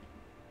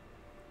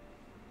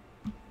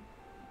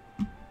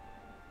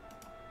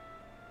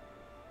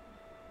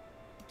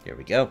 Here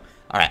we go.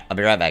 Alright, I'll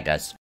be right back,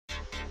 guys.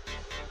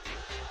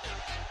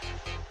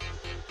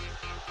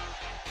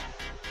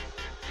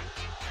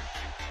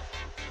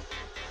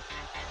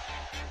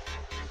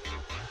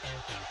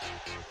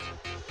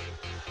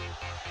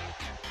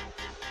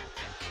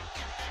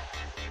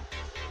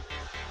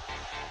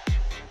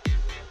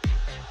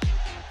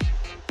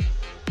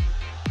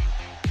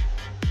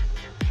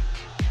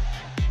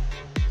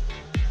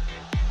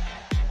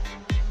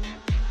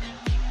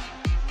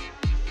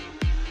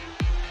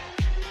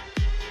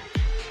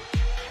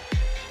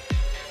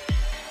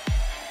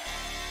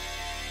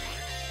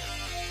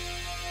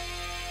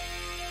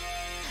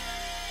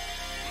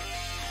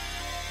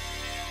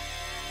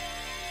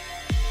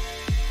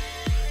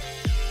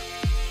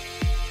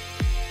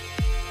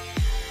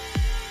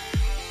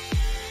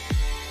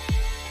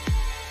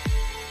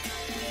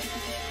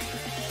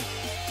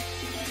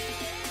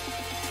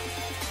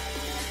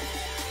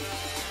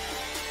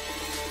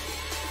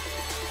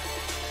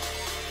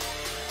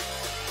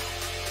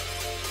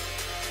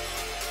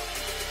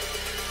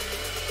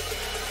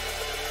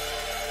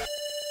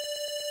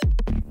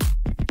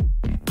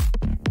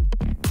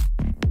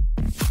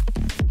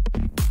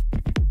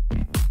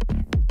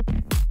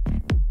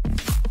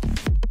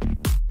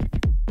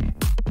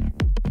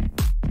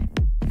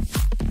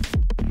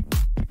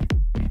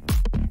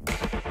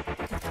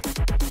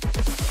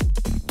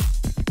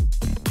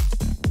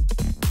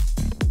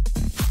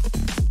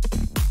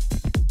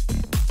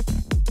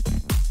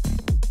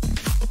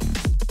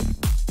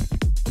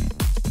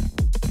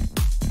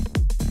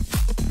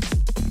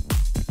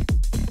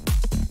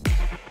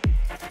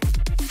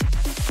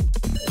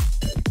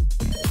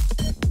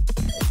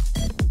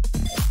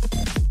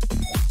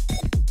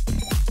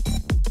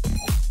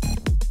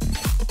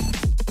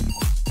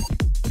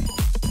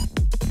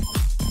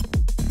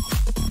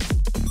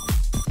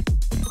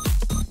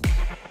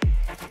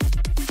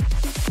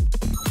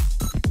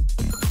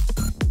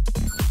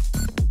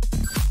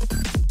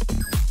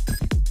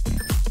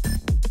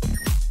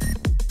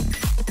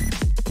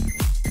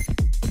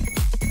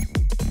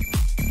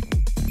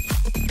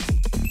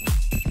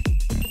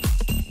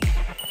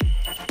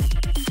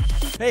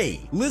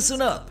 Hey,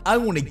 listen up. I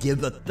want to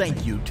give a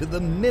thank you to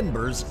the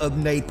members of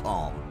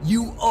Napalm.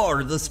 You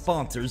are the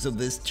sponsors of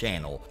this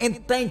channel,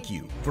 and thank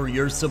you for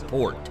your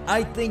support.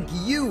 I think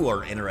you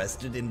are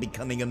interested in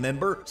becoming a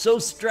member, so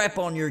strap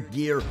on your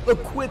gear,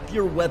 equip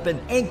your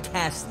weapon, and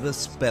cast the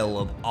spell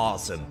of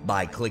awesome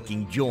by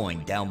clicking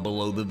join down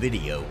below the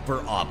video for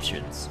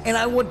options. And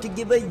I want to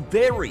give a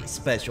very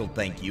special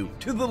thank you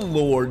to the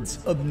Lords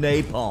of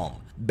Napalm.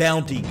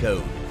 Bounty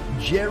Code,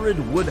 Jared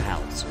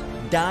Woodhouse,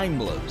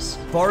 Daimlos,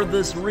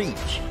 Farthest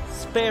Reach,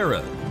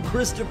 Sparrow,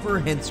 Christopher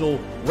Hensel,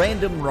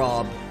 Random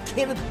Rob,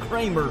 Kenneth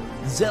Kramer,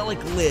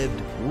 Zelic Lived,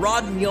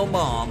 Rodden Yo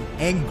Mom,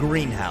 and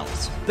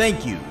Greenhouse.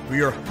 Thank you for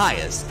your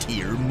highest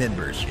tier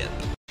membership.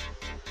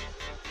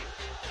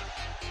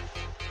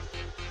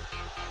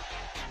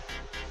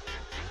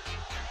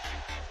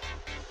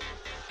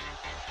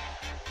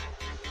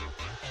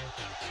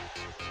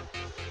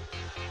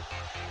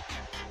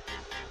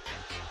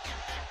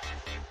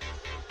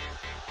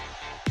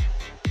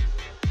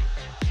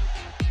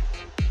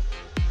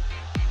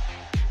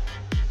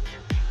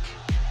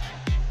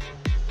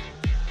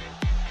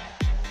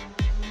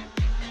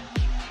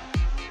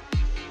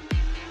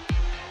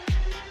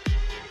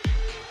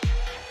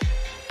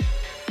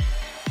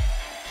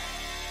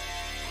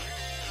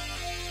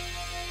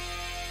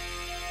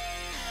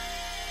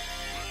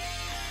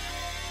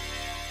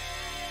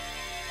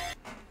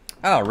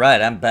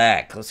 Alright, I'm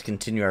back. Let's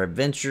continue our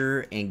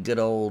adventure in good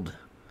old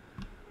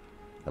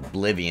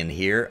Oblivion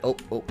here. Oh,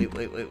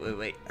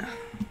 wait.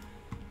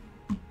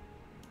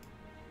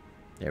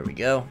 There we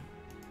go.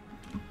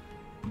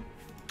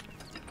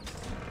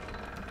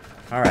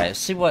 Alright,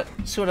 see what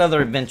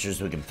other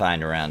adventures we can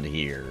find around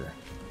here.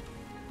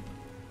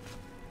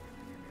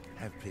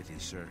 Have pity,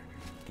 sir.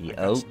 The I've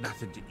got Oak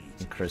nothing to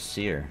eat. and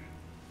Cressier.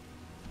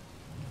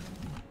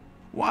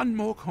 One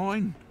more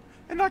coin,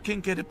 and I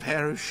can get a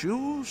pair of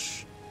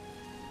shoes.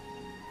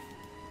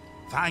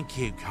 Thank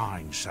you,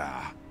 kind sir.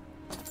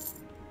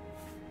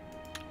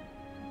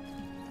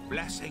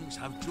 Blessings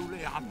of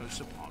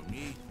Julianus upon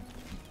ye.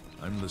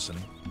 I'm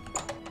listening.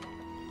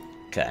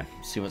 Okay,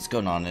 see what's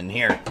going on in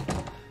here.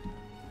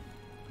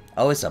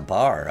 Oh, it's a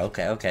bar.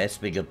 Okay, this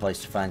would be a good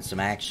place to find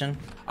some action.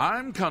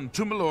 I'm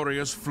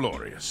Contumelius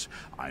Florius.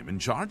 I'm in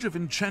charge of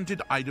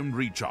enchanted item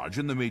recharge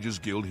in the Mages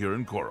Guild here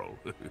in Coral.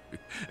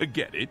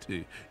 Get it?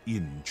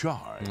 In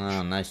charge.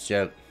 Oh, nice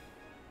joke.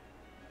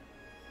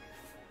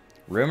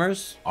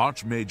 Rumors?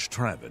 Archmage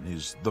Traven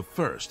is the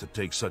first to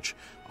take such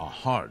a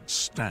hard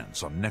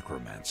stance on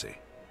necromancy.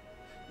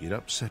 It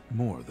upset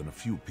more than a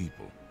few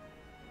people.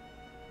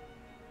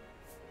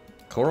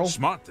 Coral?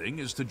 Smart thing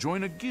is to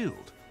join a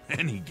guild.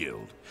 Any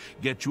guild.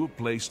 Get you a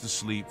place to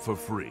sleep for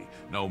free.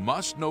 No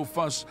muss, no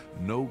fuss,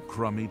 no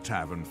crummy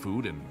tavern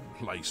food, and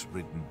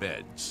lice-ridden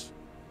beds.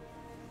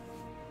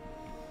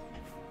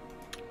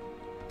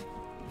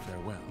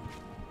 Farewell.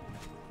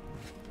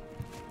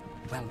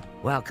 Well,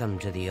 welcome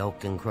to the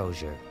Oak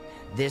Enclosure.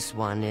 This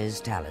one is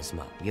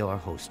Talisma, your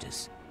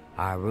hostess.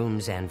 Our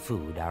rooms and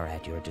food are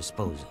at your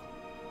disposal.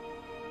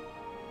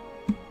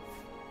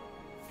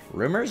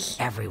 Rumors?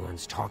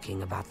 Everyone's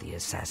talking about the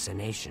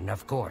assassination,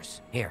 of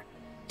course. Here,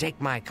 take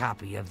my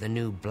copy of the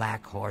new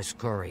Black Horse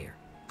Courier.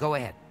 Go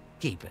ahead,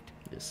 keep it.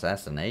 The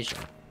assassination?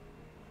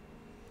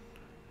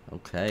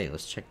 Okay,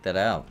 let's check that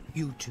out.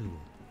 You too.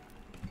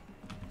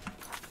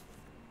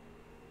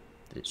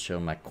 Did it show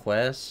my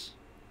quest?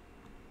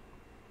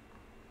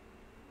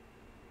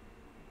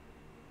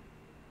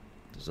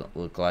 Doesn't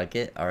look like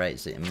it. Alright,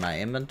 is it in my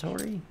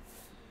inventory?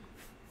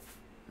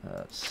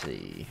 Let's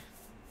see.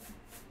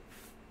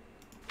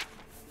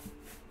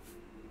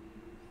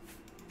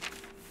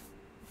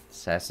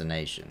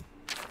 Assassination.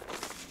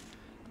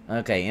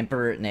 Okay,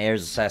 Emperor and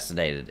heirs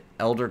assassinated.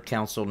 Elder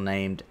Council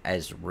named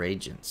as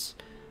regents.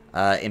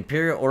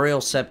 Imperial Oriel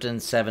Septon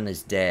VII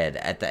is dead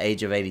at the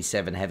age of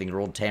 87, having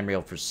ruled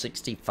Tamriel for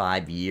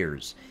 65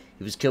 years.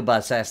 He was killed by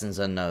assassins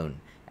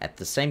unknown. At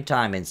the same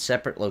time, in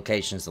separate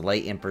locations, the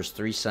late Emperor's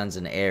three sons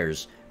and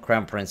heirs,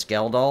 Crown Prince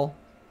Geldal,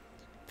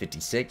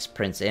 56,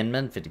 Prince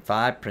Inman,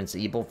 55, Prince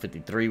Ebel,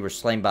 53, were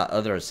slain by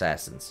other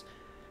assassins.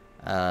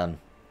 An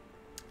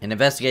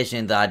investigation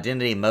into the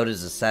identity and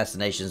motives of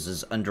assassinations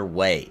is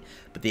underway,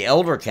 but the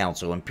Elder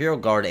Council, Imperial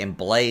Guard, and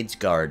Blades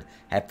Guard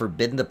have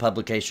forbidden the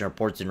publication of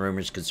reports and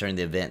rumors concerning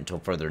the event until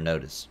further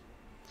notice.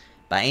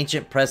 By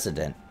ancient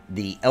precedent,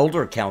 the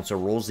Elder Council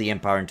rules the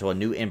Empire until a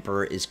new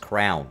Emperor is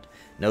crowned.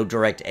 No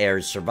direct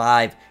heirs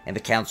survive, and the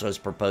Council has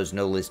proposed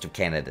no list of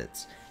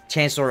candidates.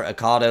 Chancellor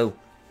Akado,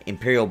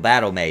 Imperial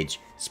Battle Mage,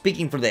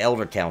 speaking for the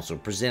Elder Council,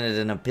 presented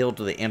an appeal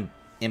to the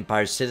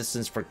Empire's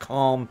citizens for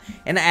calm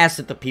and asked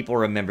that the people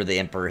remember the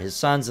Emperor, his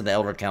sons, and the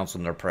Elder Council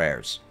in their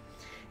prayers.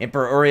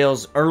 Emperor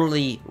Uriel's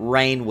early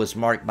reign was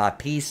marked by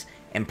peace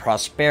and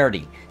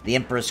prosperity. The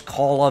Empress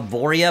Kala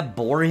Voria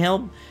bore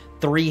him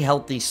 3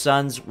 healthy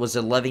sons, was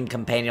a loving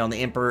companion on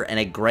the Emperor, and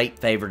a great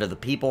favorite of the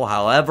people.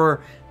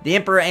 However, the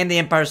Emperor and the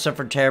Empire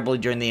suffered terribly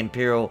during the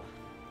Imperial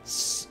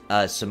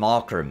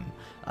Simulacrum,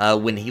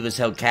 when he was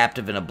held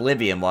captive in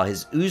Oblivion, while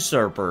his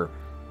usurper,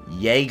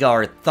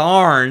 Yeagar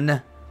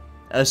Tharn,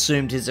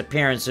 assumed his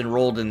appearance and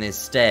ruled in his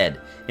stead.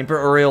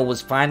 Emperor Uriel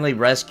was finally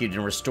rescued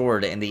and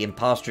restored, and the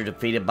impostor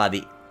defeated by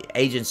the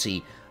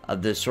agency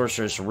of the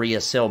sorceress Rhea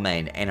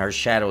Silmain and her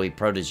shadowy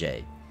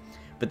protege.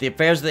 But the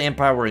affairs of the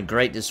Empire were in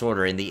great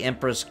disorder, and the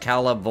Empress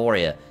Calla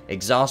Voria,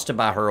 exhausted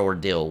by her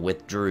ordeal,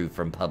 withdrew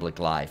from public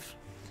life.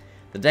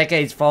 The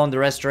decades following the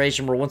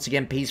Restoration were once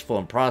again peaceful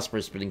and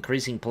prosperous, but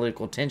increasing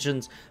political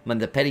tensions among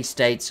the petty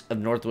states of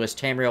northwest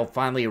Tamriel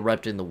finally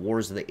erupted in the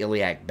Wars of the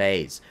Iliac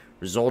Bays,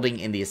 resulting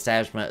in the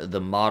establishment of the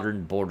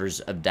modern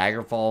borders of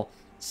Daggerfall,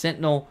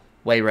 Sentinel,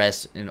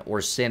 Wayrest, and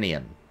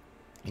Orsinian,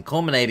 and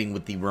culminating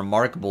with the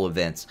remarkable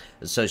events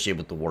associated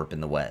with the Warp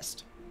in the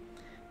West.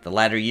 The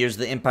latter years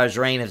of the Empire's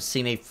reign have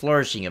seen a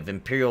flourishing of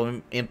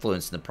imperial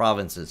influence in the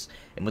provinces,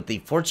 and with the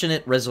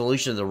fortunate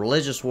resolution of the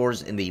religious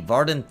wars in the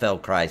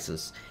Vardenfell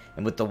crisis,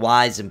 and with the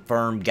wise and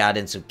firm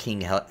guidance of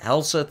King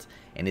Helseth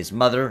and his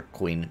mother,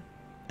 Queen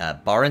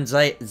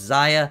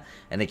Baranzaya,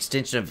 an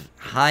extension of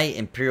high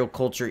imperial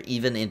culture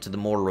even into the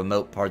more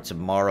remote parts of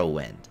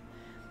Morrowind.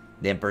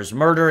 The Emperor's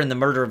murder and the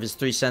murder of his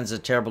 3 sons is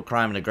a terrible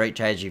crime and a great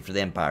tragedy for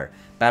the Empire.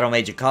 Battle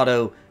Mage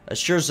Akato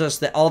assures us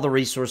that all the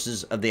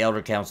resources of the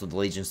Elder Council of the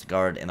Legions of the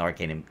Guard and the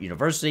Arcane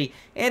University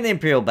and the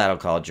Imperial Battle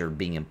College are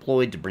being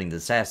employed to bring the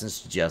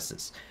assassins to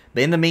justice.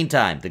 But in the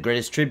meantime, the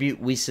greatest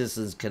tribute we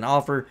citizens can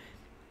offer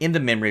in the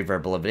memory of our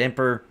beloved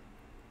Emperor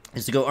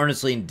is to go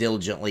earnestly and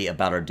diligently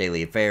about our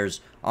daily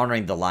affairs,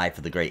 honoring the life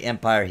of the great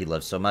Empire he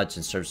loved so much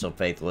and served so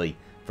faithfully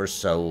for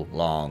so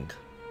long.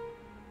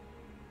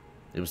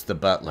 It was the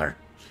butler.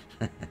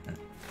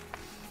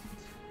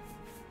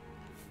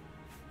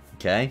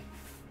 Okay.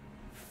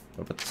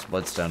 What about this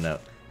bloodstone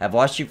note? I've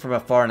watched you from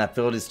afar, and I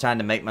feel it is time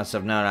to make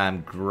myself known. I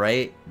am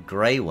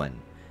Graywin,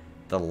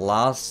 the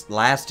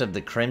last of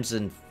the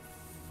Crimson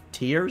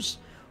Tears,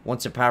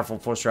 once a powerful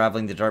force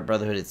rivaling the Dark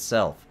Brotherhood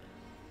itself.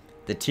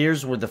 The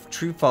Tears were the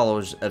true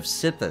followers of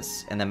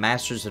Sithis and the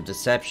Masters of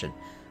Deception.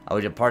 I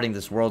will be departing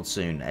this world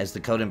soon, as the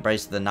cold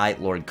embrace of the Night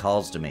Lord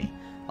calls to me.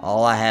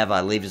 All I have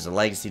I leave as a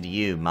legacy to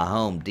you. My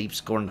home, Deep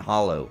Scorned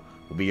Hollow,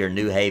 will be your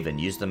new haven.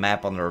 Use the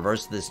map on the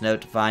reverse of this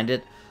note to find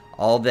it.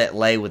 All that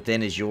lay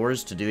within is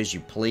yours, to do as you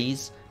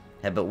please.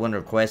 Have but one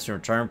request in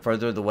return: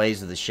 further the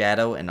ways of the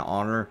shadow and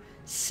honor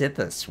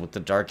Sithis with the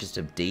darkest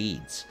of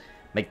deeds.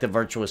 Make the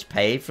virtuous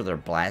pay for their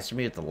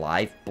blasphemy with the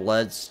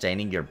life-blood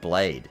staining your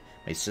blade.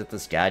 May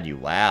Sithis guide you.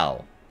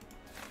 Wow.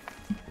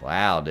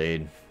 Wow,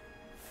 dude.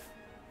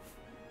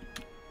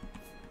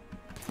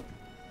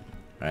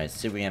 Alright,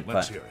 see if we can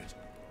Let's hear it.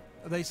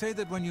 They say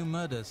that when you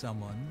murder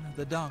someone,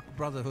 the Dark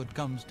Brotherhood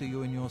comes to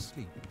you in your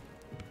sleep.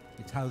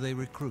 It's how they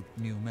recruit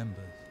new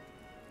members.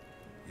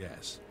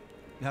 Yes.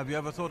 Have you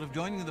ever thought of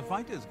joining the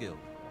Fighters Guild?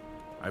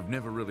 I've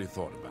never really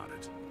thought about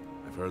it.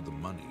 I've heard the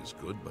money is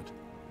good, but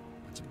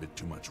it's a bit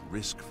too much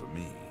risk for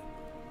me.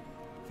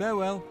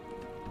 Farewell.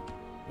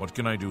 What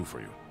can I do for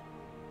you?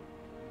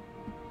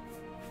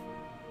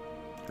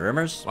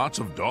 Rumors? Lots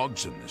of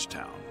dogs in this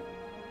town.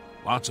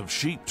 Lots of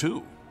sheep,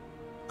 too.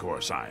 Of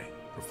course, I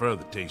prefer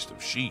the taste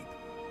of sheep.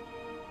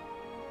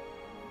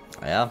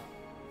 Yeah?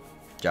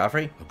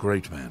 Joffrey? A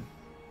great man,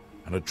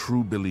 and a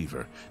true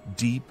believer,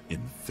 deep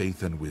in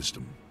faith and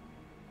wisdom.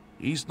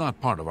 He's not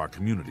part of our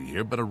community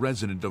here, but a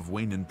resident of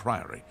Waynin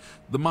Priory,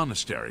 the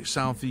monastery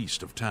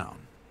southeast of town.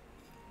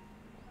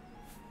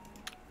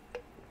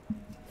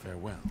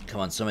 Farewell.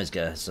 Come on, somebody's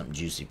got something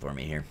juicy for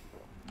me here.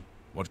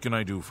 What can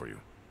I do for you?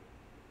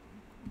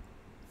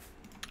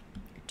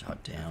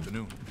 Talk down.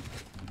 Afternoon.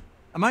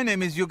 My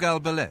name is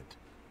Yugal Belet.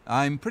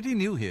 I'm pretty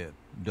new here.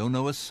 Don't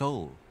know a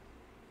soul.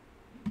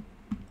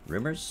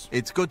 Rumors?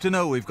 It's good to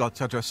know we've got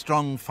such a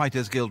strong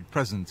Fighters Guild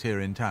presence here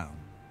in town.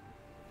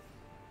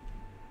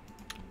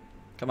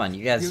 Come on,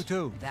 you guys. You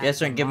too. You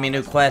guys aren't giving me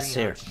new quests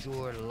here.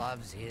 Sure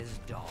loves his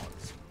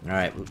dogs.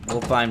 Alright, we'll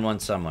find one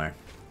somewhere.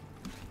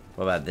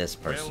 What about this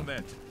person?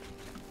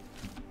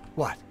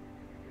 What?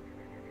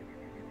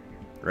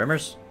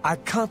 Rumors? I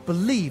can't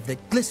believe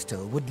that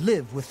Glisto would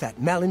live with that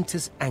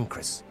Malintis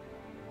Ancrus.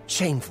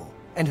 Shameful,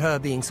 and her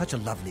being such a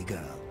lovely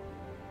girl.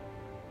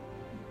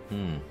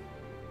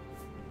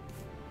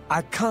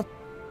 I can't...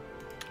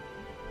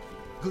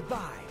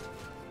 Goodbye.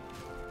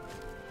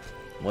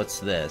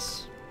 What's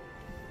this?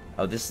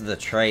 Oh, this is the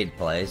trade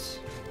place.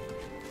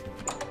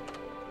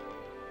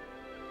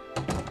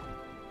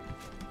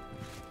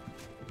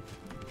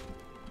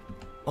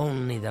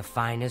 Only the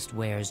finest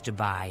wares to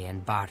buy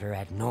and barter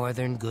at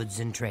Northern Goods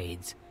and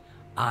Trades.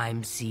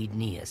 I'm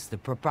Cedneus, the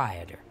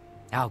proprietor.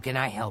 How can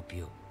I help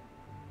you?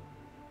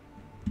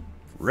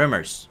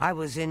 Rumors. I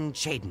was in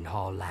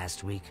Cheydinhall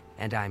last week,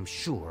 and I'm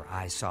sure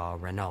I saw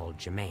Renaud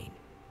Germain.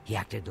 He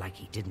acted like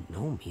he didn't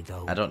know me,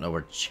 though. I don't know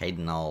where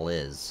Cheydinhall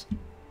is.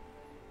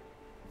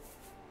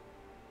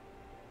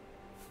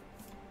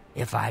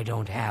 If I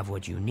don't have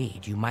what you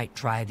need, you might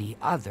try the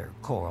other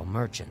coral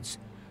merchants.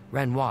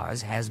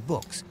 Renoir's has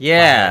books.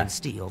 Yeah. Fire and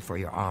steel for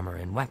your armor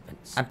and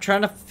weapons. I'm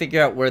trying to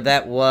figure out where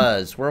that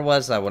was. Where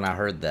was I when I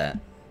heard that?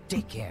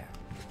 Take care.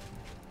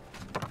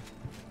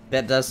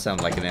 That does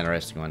sound like an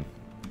interesting one.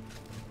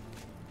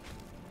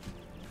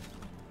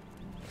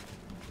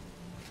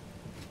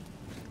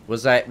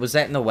 Was that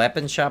in the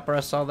weapon shop where I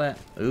saw that?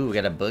 Ooh, we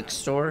got a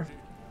bookstore.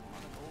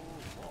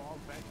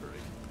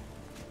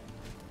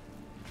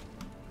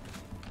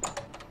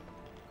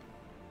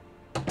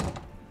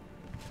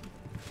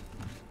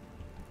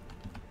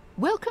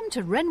 Welcome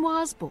to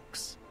Renoir's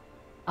Books.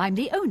 I'm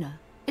the owner,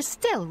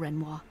 Estelle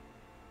Renoir.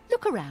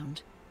 Look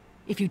around.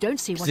 If you don't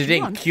see what you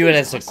didn't want, queue it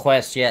as please a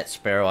quest yet,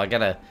 Sparrow. I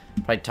gotta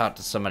probably talk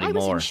to somebody I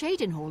was more. in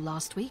Shadenhall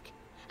last week,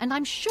 and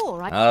I'm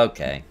sure I...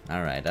 Okay,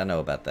 alright, I know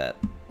about that.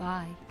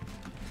 Bye.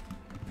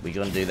 We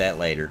gonna do that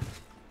later.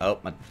 Oh,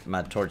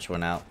 my torch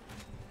went out.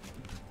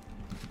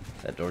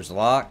 That door's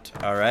locked.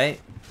 Alright.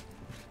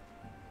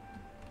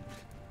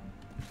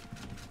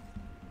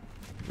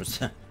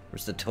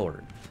 Where's the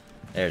door?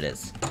 There it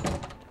is.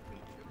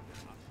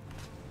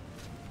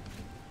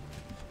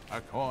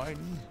 A coin.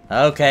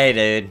 Okay,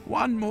 dude.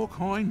 One more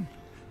coin,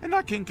 and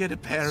I can get a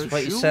pair That's of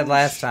what shoes. you said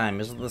last time.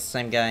 Isn't this the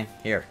same guy?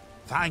 Here.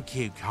 Thank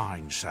you,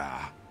 kind sir.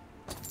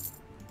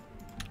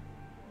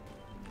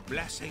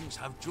 Blessings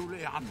of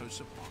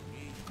Julianus upon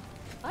me.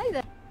 Hi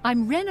there.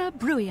 I'm Rena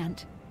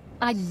Bruyant.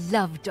 I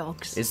love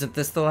dogs. Isn't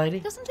this the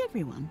lady? Doesn't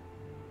everyone?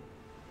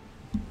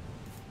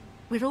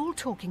 We're all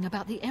talking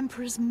about the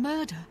Emperor's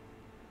murder.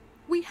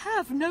 We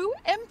have no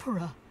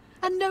Emperor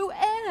and no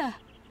heir.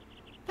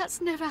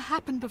 That's never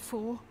happened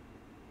before.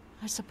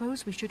 I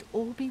suppose we should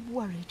all be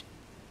worried.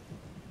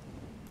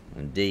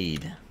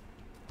 Indeed.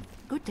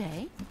 Good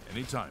day.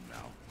 Anytime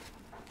now.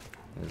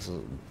 This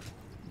is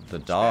the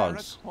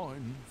dogs.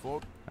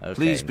 Okay,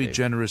 Please be dude.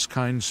 generous,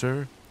 kind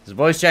sir. His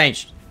voice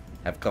changed.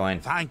 Have coin.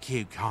 Thank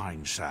you,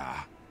 kind sir.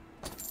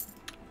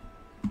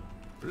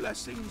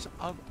 Blessings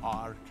of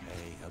RK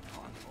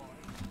upon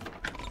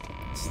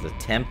me. It's the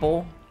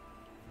temple.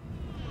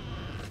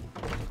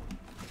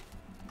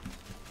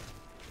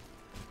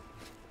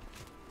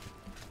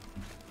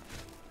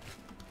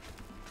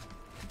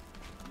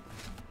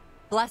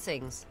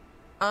 Blessings.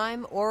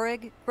 I'm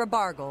Orig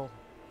Grabargel,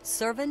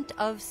 servant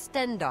of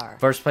Stendar.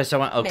 First place I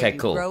went. Okay, May you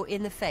cool. grow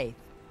in the faith.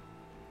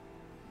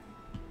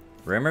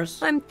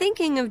 Rimmers? I'm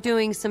thinking of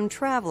doing some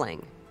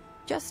traveling,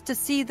 just to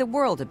see the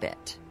world a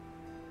bit.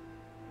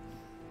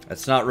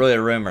 That's not really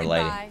a rumor,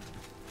 lady. Goodbye.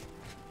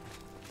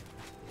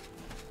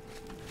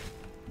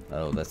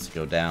 Oh, let's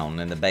go down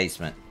in the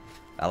basement.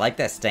 I like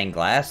that stained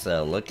glass,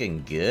 though.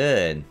 Looking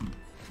good.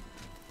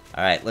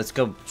 Alright, let's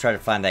go try to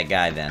find that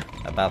guy, then.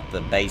 About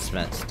the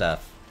basement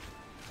stuff.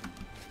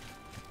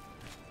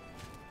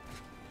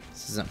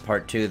 This isn't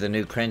part 2 of the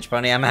new Cringe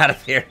Pony. I'm out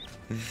of here.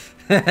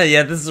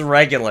 Yeah, this is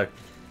regular.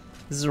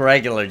 This is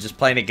regular, just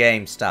playing a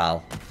game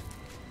style.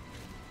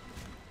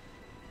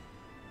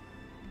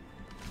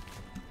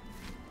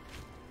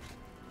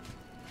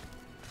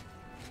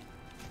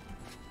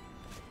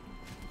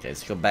 Okay,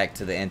 let's go back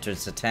to the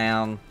entrance of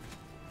town.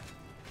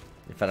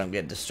 If I don't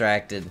get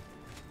distracted.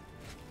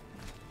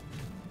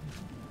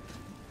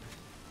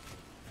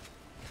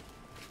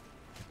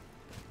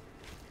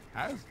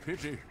 Have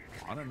pity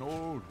on an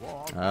old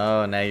war.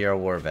 Oh, now you're a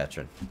war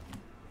veteran.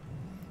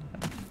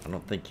 I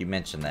don't think you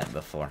mentioned that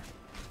before.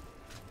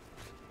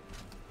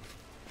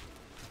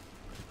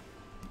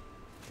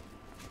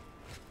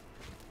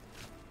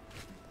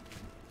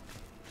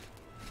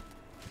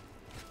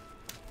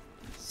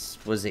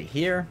 Was it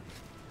here?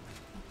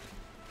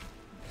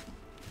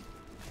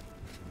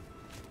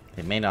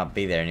 It may not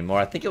be there anymore.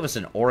 I think it was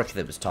an orc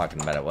that was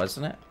talking about it,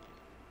 wasn't it?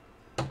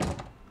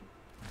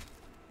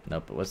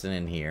 Nope, it wasn't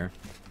in here.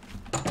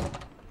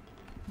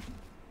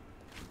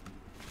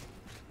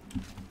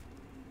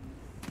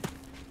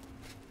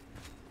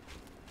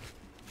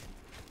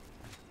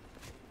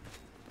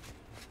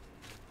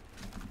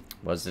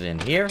 Was it in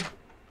here?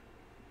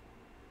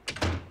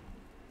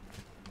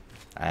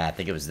 I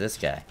think it was this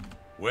guy.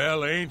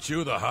 Well, ain't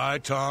you the high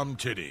Tom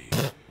Titty?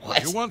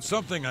 What? You want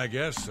something, I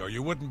guess, or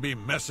you wouldn't be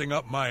messing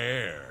up my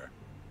air.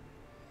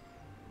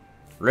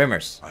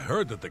 Rimmers. I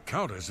heard that the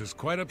Countess is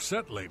quite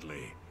upset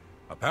lately.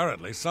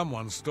 Apparently,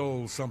 someone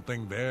stole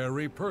something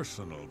very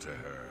personal to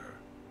her.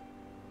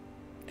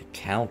 The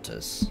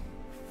Countess?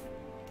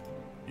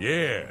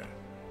 Yeah.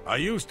 I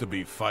used to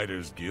be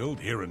Fighters Guild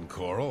here in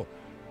Coral,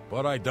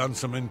 but I done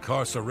some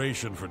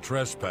incarceration for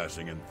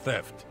trespassing and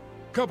theft.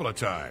 Couple of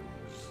times.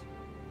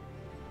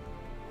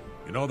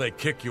 You know, they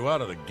kick you out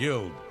of the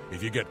guild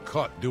if you get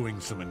caught doing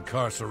some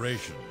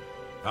incarceration.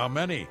 How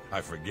many?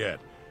 I forget.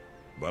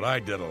 But I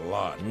did a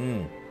lot.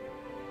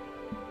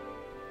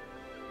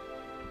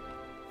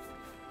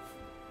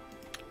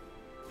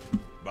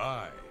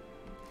 Bye.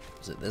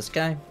 Is it this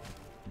guy?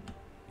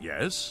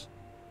 Yes?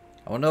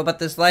 I want to know about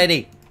this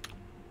lady.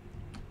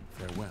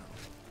 Farewell.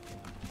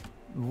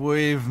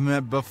 We've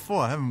met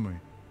before, haven't we?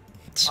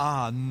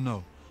 Ah,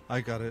 no.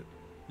 I got it.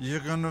 You're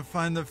gonna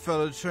find the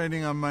fellow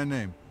trading on my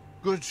name.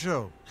 Good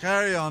show.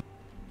 Carry on.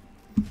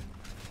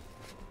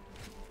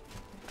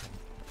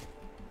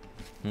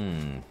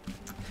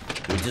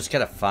 We just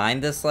gotta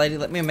find this lady?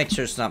 Let me make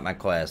sure it's not my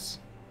quest.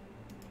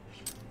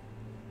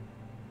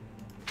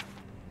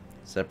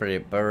 Separate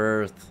at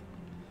birth.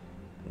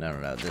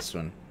 No, this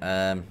one.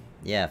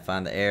 Yeah,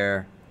 find the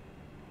heir.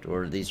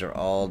 Door, these are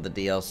all the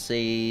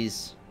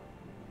DLCs.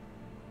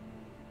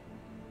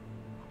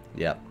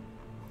 Yep.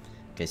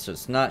 Okay, so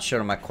it's not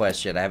showing my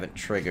quest yet. I haven't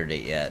triggered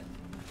it yet.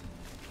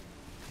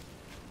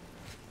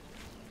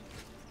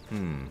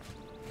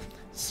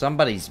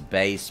 Somebody's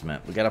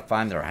basement. We gotta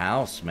find their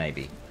house,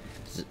 maybe.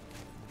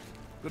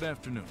 Good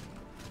afternoon.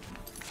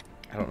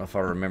 I don't know if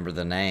I remember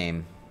the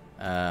name.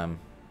 Got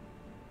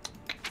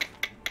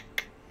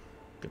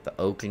the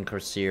Oak and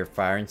Corsair,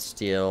 Fire and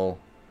Steel,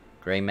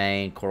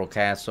 Greymane, Coral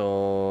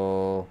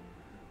Castle,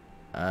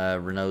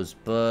 Renault's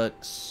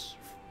Books.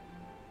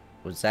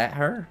 Was that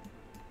her?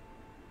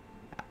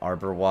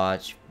 Arbor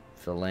Watch,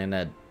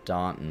 Felina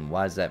Daunton.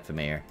 Why is that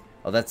familiar?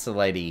 Oh, that's the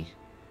lady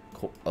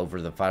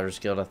over the Fighters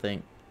Guild, I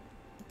think.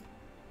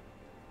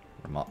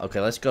 Okay,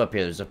 let's go up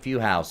here. There's a few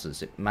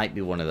houses. It might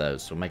be one of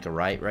those. So make a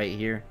right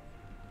here.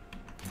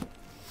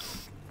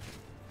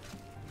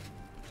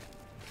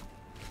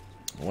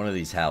 One of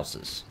these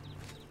houses.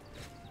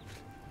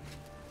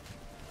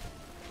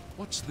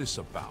 What's this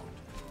about?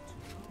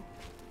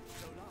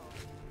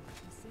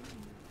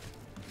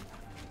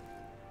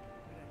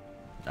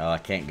 Oh, I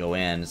can't go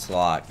in. It's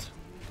locked.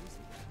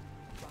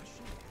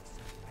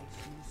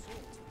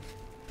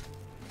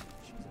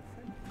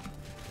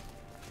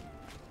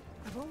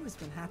 I've always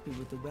been happy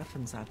with the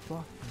weapons I've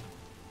bought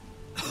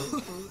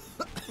them.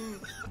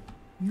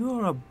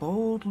 You're a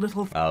bold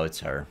little... Oh,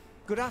 it's her.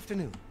 Good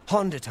afternoon.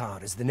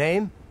 Hondatar is the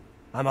name.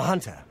 I'm a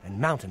hunter and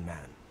mountain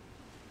man.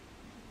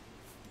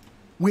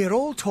 We're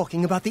all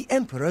talking about the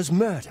Emperor's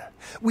murder.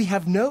 We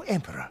have no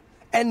Emperor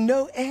and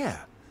no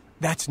heir.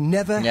 That's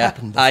never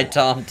happened before. Hi,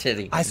 Tom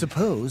Titty. I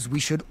suppose we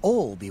should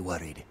all be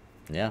worried.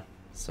 Yeah,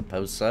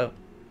 suppose so.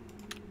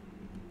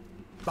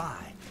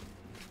 Bye.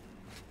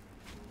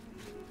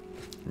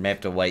 May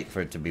have to wait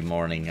for it to be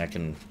morning. I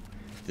can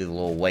do the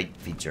little wait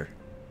feature.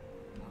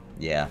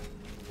 Yeah.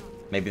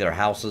 Maybe their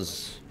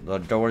houses, the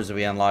doors will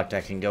be unlocked.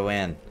 I can go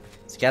in.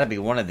 It's got to be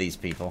one of these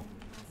people.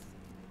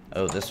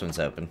 Oh, this one's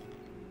open.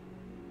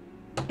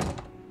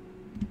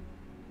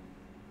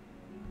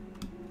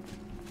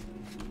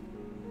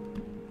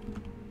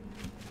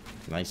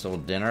 Nice little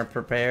dinner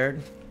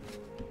prepared.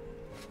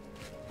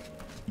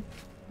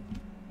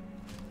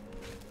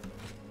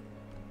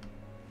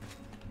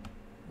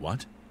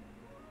 What?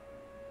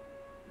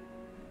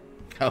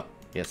 Oh,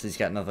 guess he's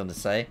got nothing to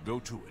say. Go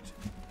to it.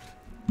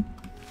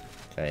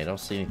 Okay, I don't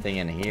see anything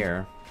in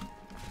here.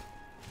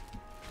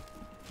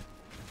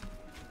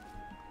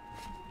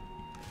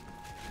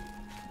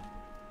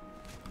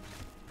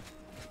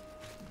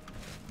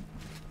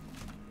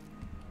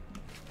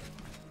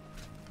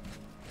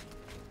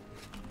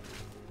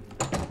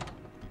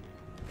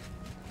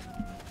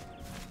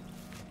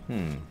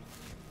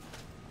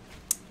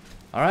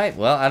 Alright,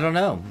 well, I don't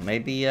know.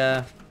 Maybe,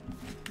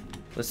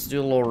 let's do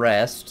a little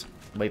rest.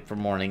 Wait for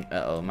morning.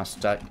 Uh-oh, am I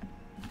stuck?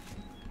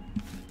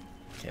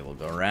 Okay, we'll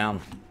go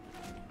around.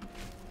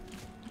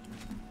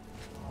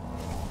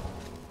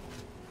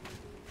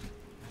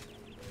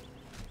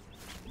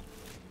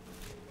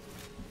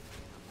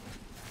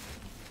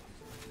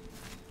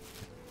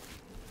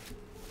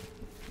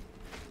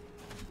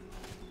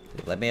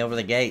 Let me over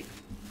the gate.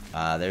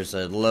 There's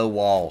a low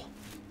wall.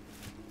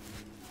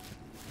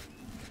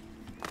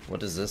 What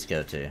does this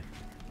go to?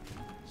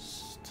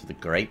 To the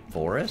Great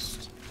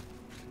Forest?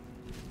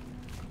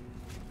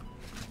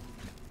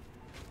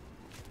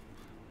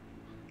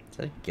 Is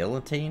that a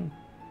guillotine?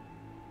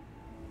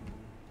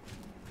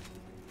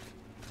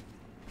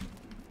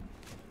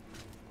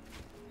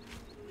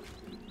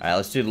 Alright,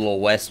 let's do the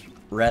little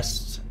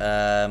rest.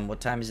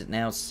 What time is it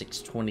now?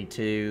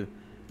 6:22.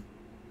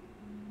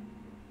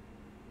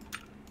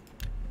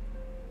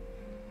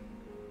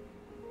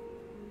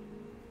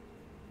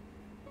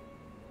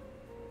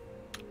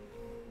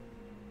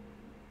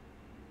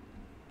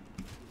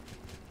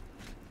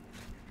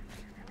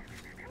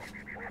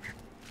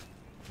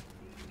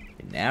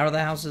 Now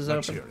the house is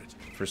open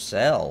for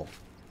sale.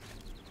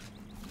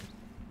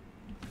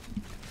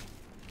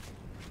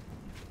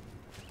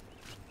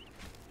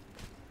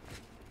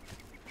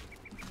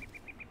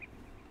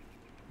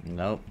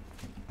 Nope.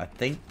 I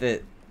think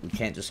that we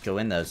can't just go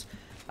in those.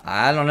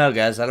 I don't know,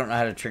 guys. I don't know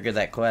how to trigger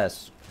that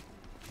quest.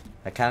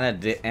 I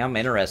kind of am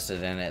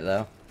interested in it,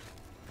 though.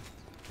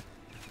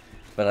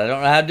 But I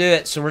don't know how to do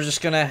it, so we're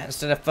just going to,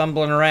 instead of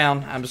fumbling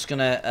around, I'm just going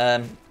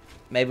to,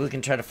 maybe we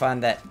can try to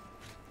find that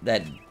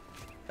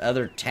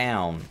other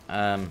town.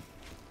 Find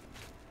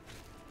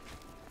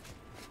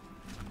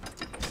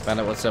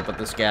out what's up with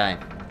this guy.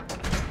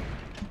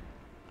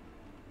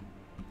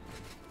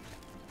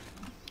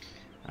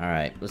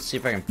 Alright, let's see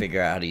if I can figure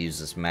out how to use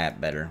this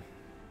map better.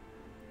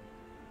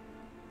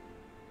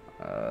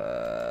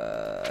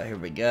 Here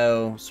we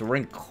go. So we're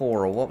in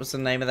Coral. What was the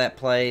name of that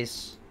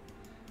place?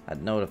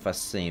 I'd know it if I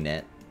seen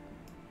it.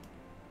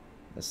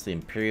 That's the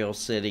Imperial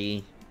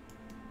City.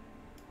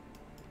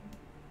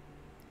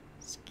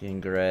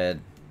 Skingred.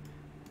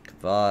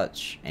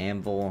 Kvatch,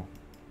 Anvil,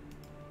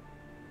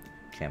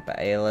 Campa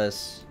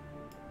Alis,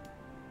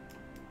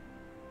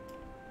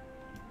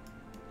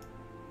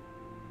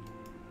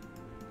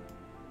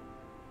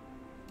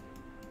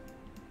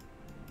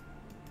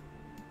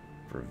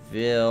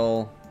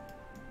 Verville,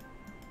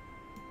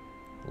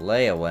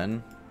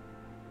 Leowin.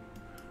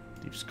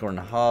 Deep Scorn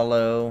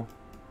Hollow.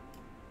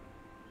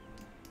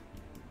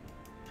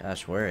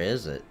 Gosh, where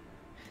is it?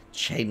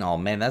 Cheydinhal,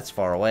 man, that's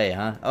far away,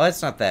 huh? Oh,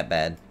 it's not that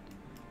bad.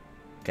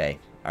 Okay,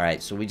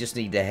 alright, so we just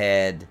need to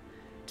head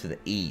to the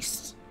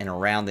east and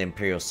around the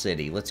Imperial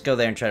City. Let's go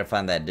there and try to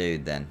find that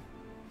dude, then.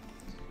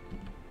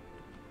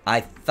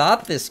 I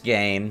thought this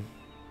game,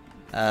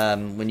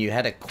 when you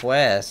had a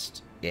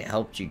quest, it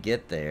helped you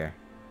get there.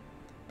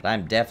 But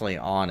I'm definitely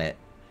on it.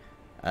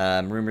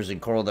 Rumors in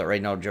Coral that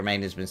Reynald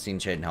Germain has been seen in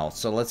Cheydinhal.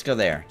 So let's go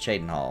there,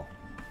 Cheydinhal.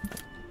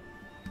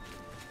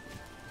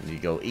 You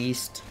go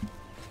east.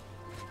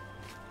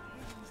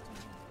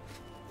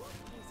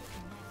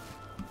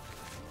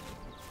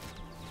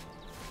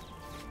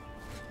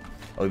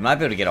 Oh, we might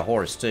be able to get a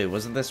horse, too.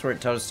 Wasn't this where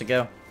it told us to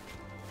go?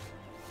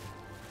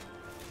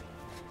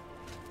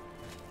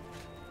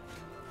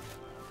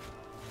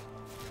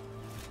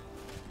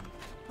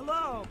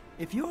 Hello.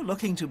 If you're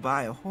looking to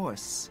buy a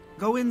horse,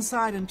 go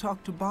inside and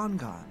talk to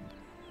Bongard.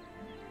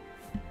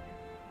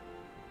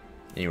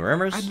 Any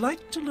rumors? I'd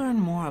like to learn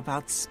more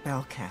about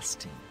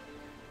spellcasting.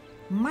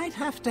 Might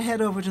have to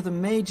head over to the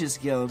Mages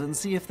Guild and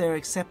see if they're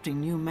accepting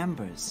new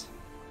members.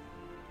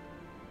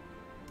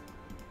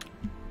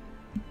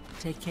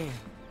 Take care.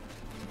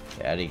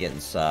 Okay, how do you get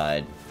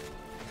inside?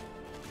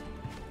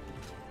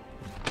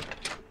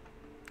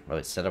 Oh,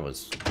 it said I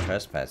was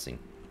trespassing.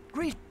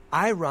 Great.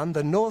 I run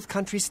the North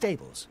Country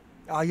Stables.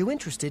 Are you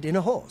interested in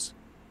a horse?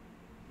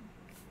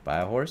 Buy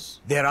a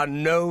horse? There are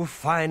no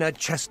finer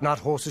chestnut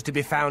horses to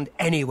be found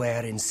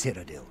anywhere in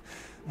Cyrodiil.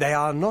 They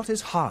are not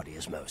as hardy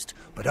as most,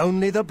 but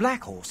only the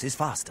black horse is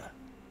faster.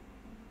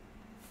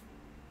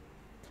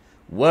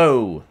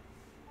 Whoa!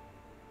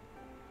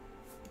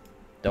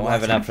 Don't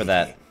have enough for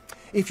that.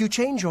 If you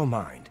change your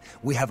mind,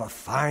 we have a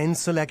fine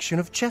selection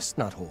of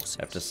chestnut horses.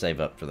 Have to save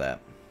up for that.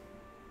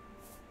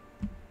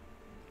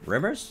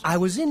 Rumors? I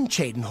was in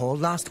Cheydinhal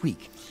last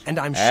week, and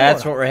I'm sure...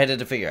 That's what we're headed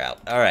to figure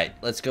out. Alright,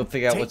 let's go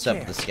figure out what's up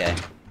with this guy.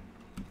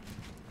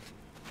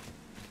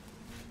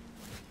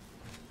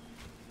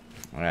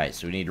 Alright,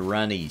 so we need to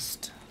run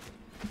east.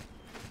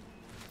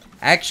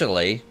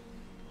 Actually,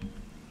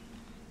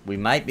 we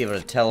might be able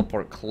to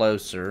teleport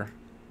closer.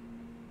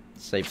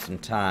 Save some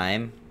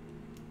time.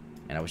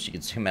 And I wish you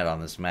could zoom out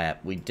on this map.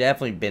 We've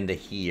definitely been to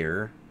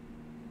here.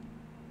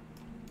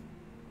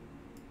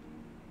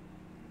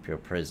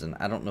 Imperial Prison.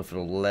 I don't know if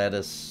it'll let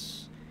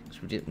us...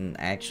 because we didn't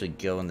actually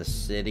go in the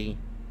city.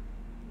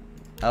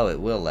 Oh, it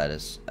will let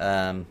us.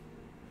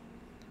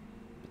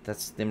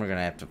 But then we're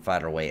gonna have to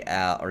fight our way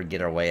out, or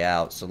get our way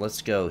out. So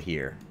let's go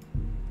here.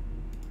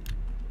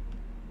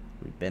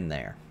 We've been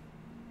there.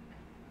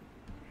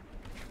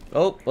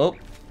 Oh, oh.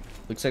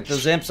 Looks like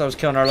those imps I was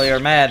killing earlier are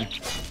mad.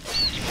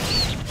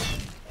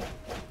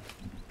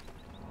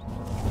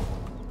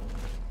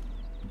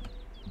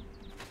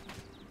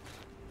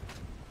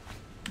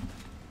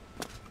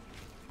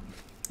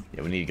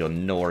 Yeah, we need to go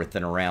north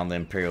and around the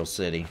Imperial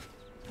City.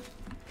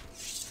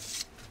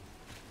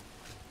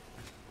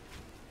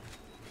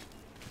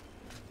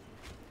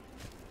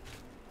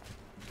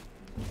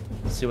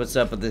 Let's see what's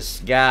up with this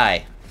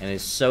guy and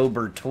his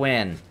sober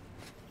twin.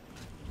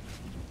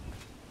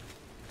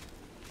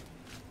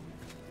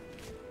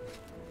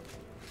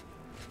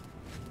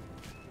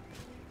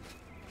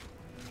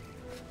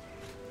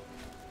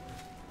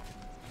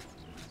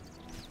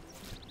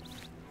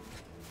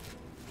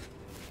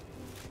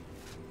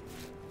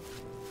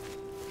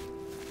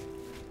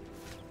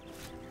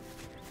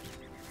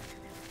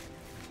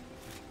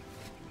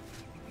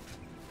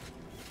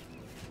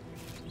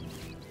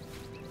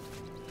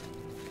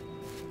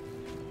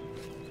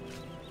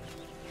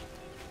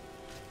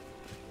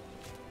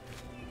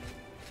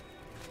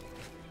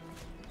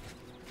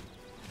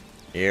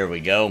 Here we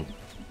go.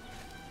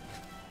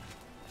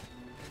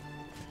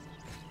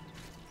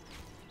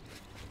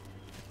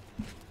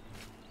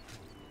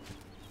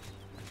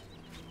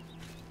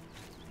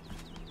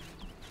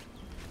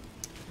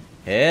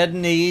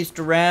 Heading east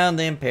around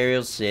the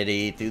Imperial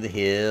City, through the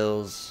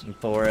hills and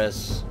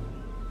forests.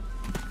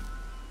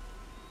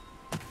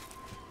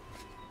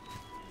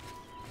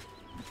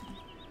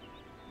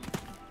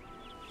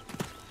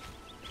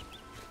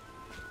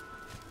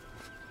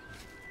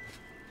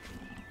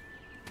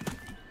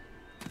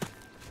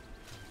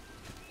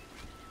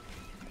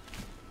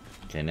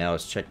 Okay, now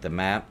let's check the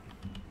map.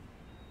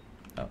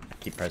 Oh, I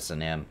keep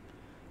pressing M.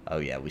 Oh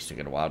yeah, we still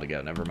got a while to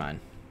go. Never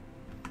mind.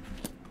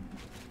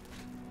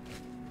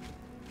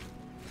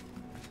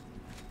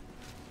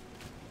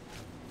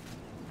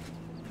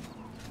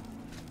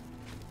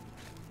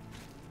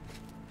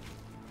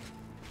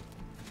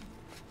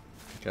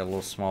 Got a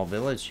little small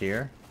village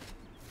here.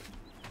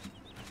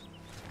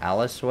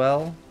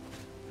 Alicewell.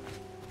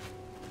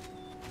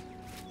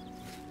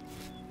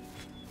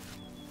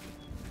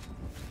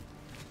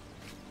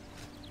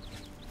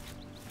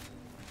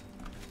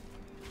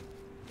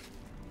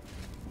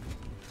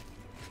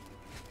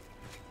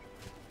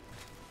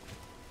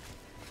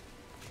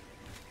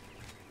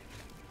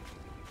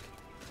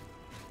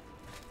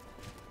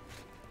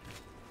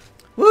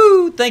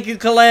 Woo! Thank you,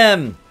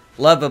 Kalem.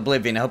 Love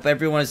Oblivion. Hope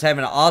everyone is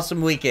having an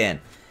awesome weekend.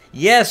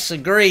 Yes,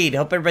 agreed.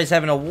 Hope everybody's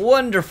having a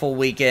wonderful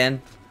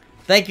weekend.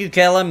 Thank you,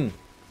 Kellum.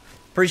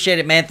 Appreciate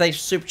it, man. Thanks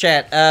for super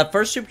chat.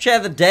 First super chat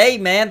of the day,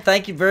 man.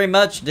 Thank you very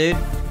much, dude.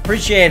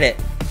 Appreciate it.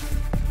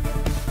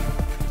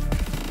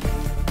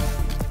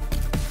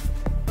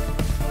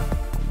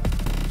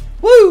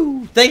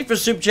 Woo! Thank you for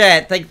super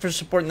chat. Thank you for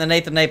supporting the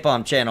Nathan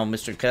Napalm channel,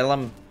 Mr.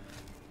 Kellum.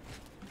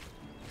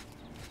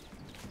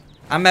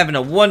 I'm having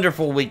a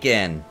wonderful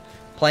weekend.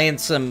 Playing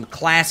some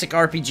classic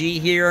RPG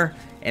here.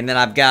 And then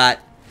I've got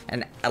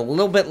a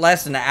little bit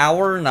less than an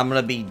hour. And I'm going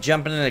to be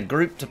jumping in a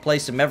group to play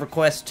some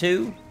EverQuest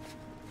 2.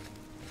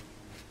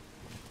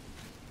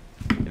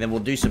 And then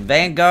we'll do some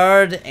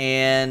Vanguard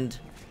and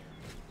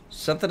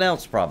something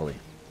else probably.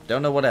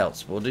 Don't know what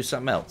else. We'll do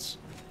something else.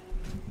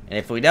 And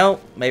if we don't,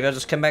 maybe I'll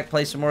just come back and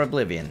play some more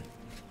Oblivion.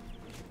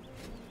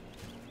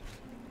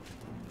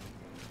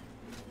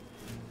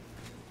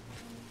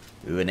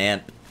 Ooh, an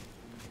imp.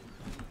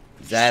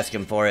 He's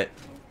asking for it.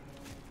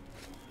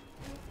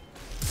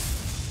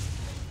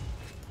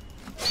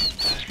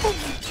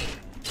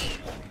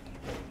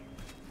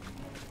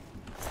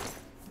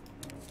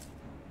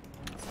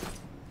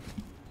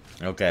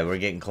 Okay, we're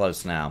getting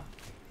close now.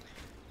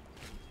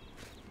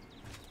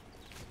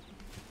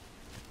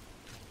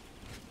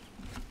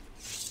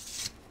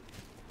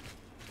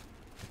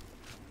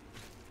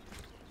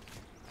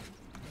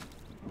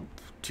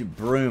 To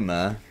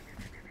Bruma.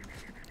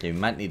 Okay, we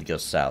might need to go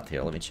south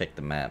here. Let me check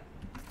the map.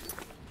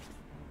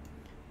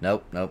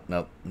 Nope, nope,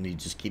 nope. We need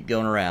to just keep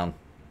going around.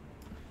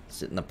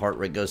 Sit in the part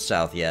where it goes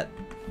south yet.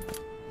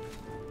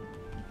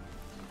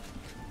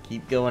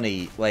 Keep going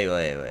east. Wait.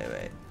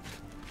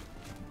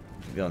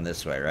 Keep going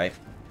this way, right?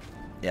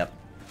 Yep.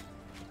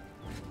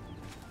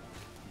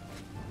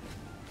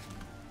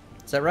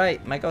 Is that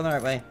right? Am I going the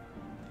right way?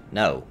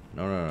 No.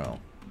 No.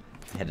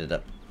 Headed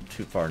up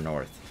too far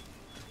north.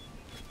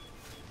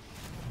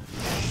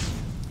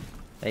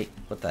 Hey,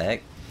 what the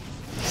heck?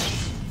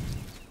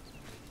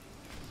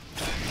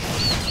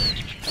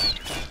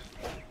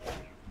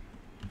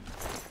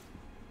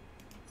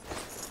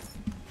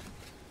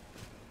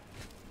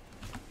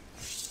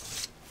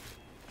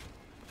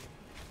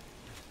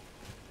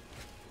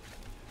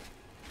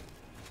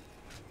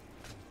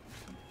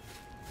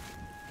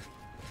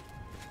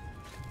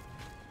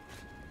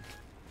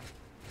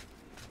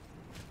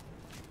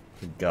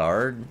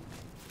 Guard.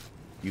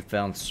 You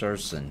found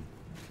Surson.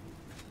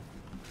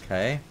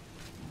 Okay.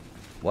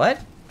 What?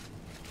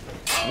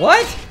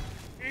 What?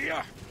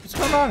 What's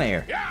going on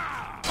here?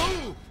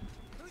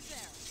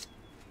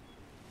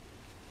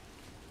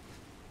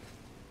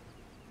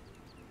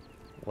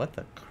 What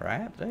the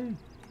crap, dude?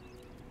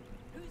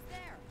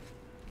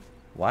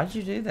 Why'd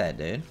you do that,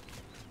 dude?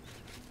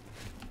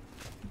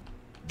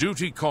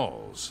 Duty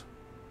calls.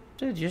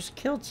 Dude, you just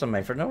killed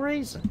somebody for no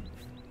reason.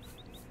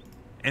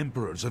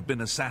 Emperors have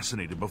been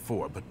assassinated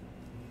before, but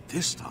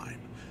this time,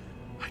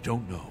 I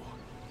don't know.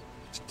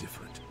 It's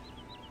different.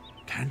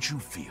 Can't you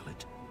feel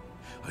it?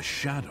 A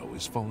shadow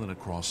is falling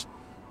across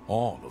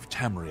all of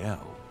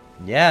Tamriel.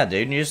 Yeah,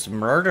 dude, you just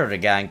murdered a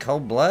guy in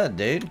cold blood,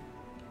 dude. If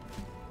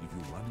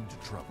you run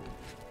into trouble,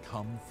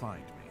 come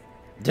find me.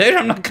 Dude,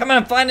 I'm not coming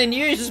and finding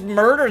you. You just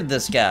murdered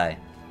this guy.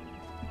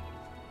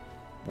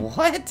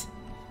 What?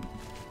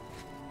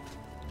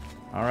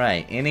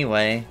 Alright,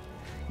 anyway.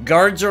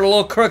 Guards are a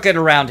little crooked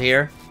around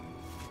here.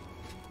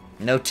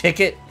 No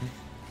ticket?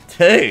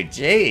 Dude,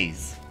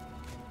 jeez.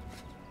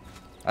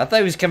 I thought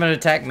he was coming to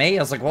attack me.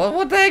 I was like, well,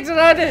 what the heck did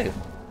I do?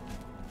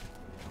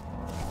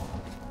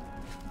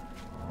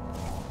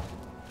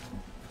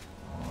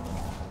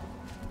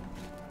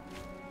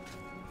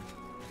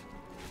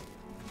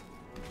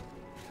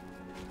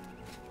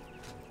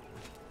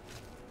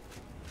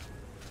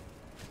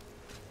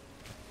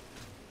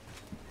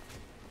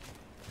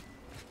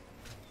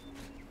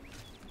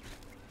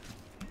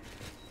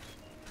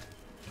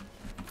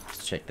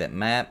 Let's check that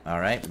map.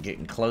 Alright, we're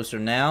getting closer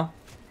now.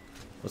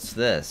 What's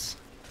this?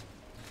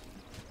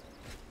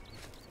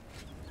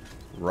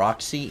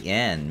 Roxy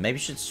Inn. Maybe we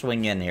should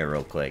swing in here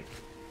real quick.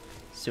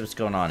 See what's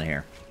going on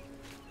here.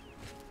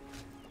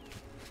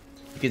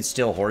 You can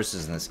steal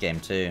horses in this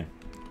game too.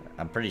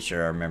 I'm pretty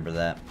sure I remember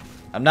that.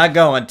 I'm not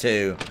going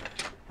to.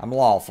 I'm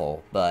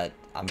lawful, but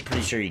I'm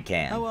pretty sure you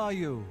can. How are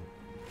you?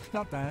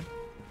 Not bad.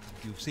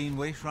 You've seen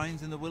way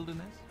shrines in the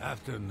wilderness?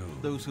 Afternoon.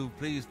 Those who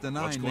please the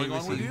What's nine may going on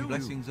with receive you?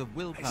 blessings of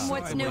willpower.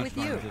 What's new with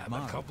you?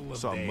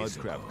 Saw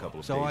Mudcrab a couple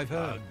of So days I've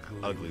heard. ago.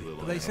 Ugly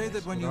little They say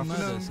that when you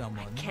murder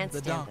someone, can't the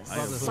stand Dark the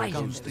Brotherhood sight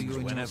comes of to you in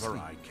your whenever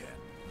sleep. I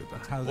can.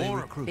 That's how they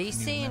recruit Be new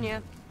seeing you.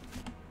 members.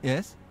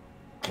 Yes?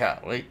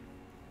 Golly.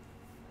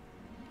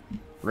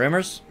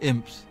 Rumors?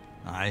 Imps.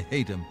 I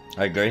hate them.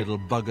 I agree. Little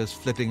buggers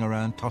flitting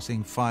around,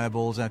 tossing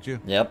fireballs at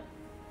you. Yep.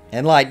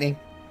 And lightning.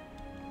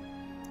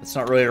 It's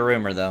not really a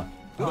rumor, though.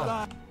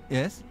 Goodbye.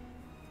 Yes?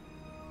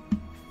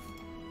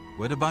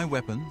 Where to buy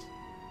weapons,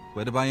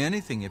 where to buy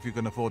anything if you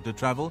can afford to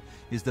travel,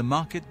 is the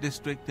market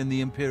district in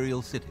the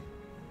Imperial City.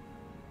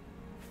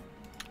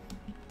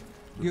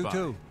 You Goodbye.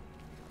 too.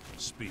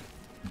 Speak.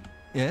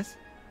 Yes?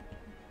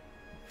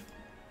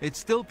 It's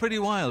still pretty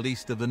wild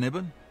east of the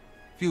Nibbon.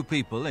 Few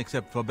people,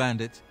 except for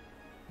bandits.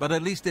 But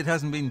at least it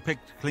hasn't been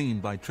picked clean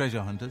by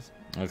treasure hunters.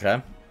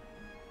 Okay.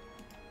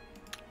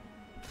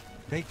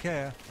 Take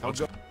care. I'll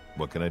go.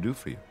 What can I do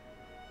for you?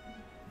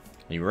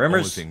 Any Only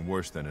rumors? thing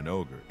worse than an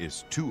ogre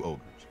is two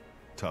ogres.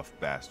 Tough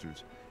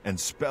bastards. And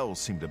spells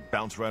seem to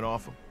bounce right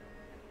off them.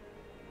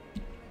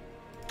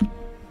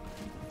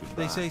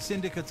 They say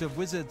syndicates of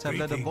wizards have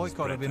led a Greetings,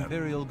 boycott of brethren.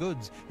 imperial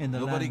goods in the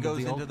Nobody land of goes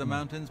the into the Ultimate.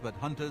 mountains but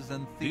hunters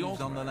and thieves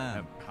on the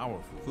land.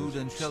 Powerful Food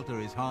and shelter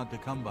is hard to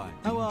come by.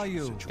 How are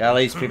you? Gotta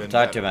let these people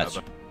talk too much.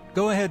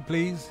 Go ahead,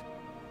 please.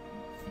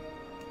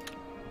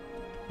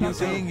 You're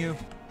seeing you.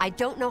 I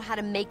don't know how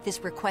to make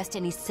this request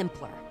any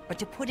simpler, but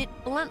to put it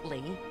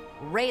bluntly,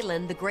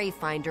 Raylan the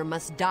Gravefinder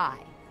must die.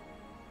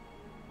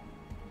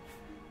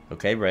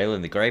 Okay,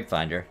 Raylan the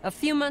Gravefinder. A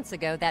few months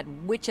ago, that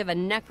witch of a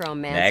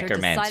necromancer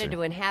decided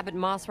to inhabit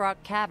Moss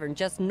Rock Cavern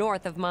just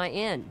north of my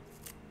inn.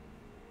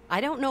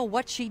 I don't know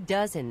what she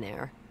does in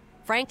there.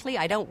 Frankly,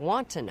 I don't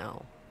want to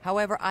know.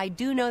 However, I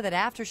do know that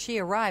after she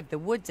arrived, the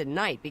woods at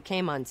night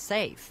became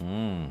unsafe.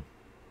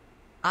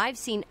 I've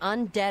seen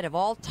undead of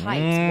all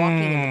types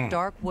walking in the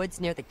dark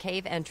woods near the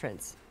cave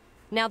entrance.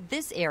 Now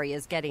this area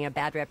is getting a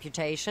bad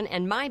reputation,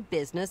 and my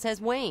business has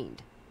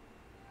waned.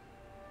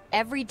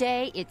 Every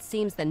day, it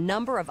seems the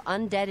number of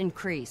undead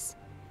increase.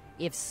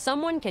 If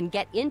someone can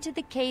get into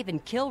the cave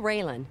and kill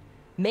Raylan,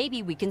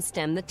 maybe we can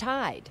stem the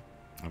tide.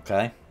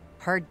 Okay.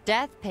 Her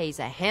death pays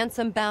a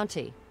handsome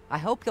bounty. I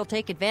hope you'll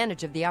take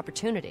advantage of the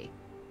opportunity.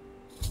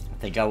 I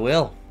think I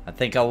will. I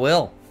think I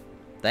will.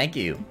 Thank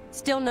you.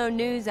 Still no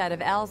news out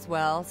of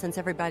Elswell since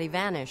everybody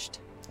vanished.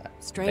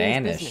 Strange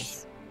Vanished.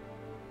 business.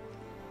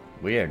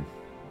 Weird.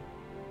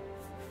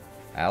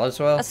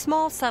 Alicewell? A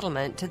small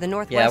settlement to the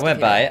northwest Yeah, I went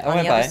of by here, it. I on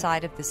went the other by it.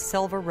 side of the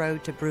Silver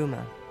Road to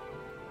Bruma.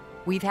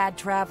 We've had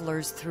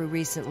travelers through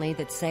recently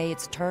that say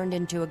it's turned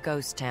into a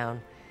ghost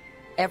town.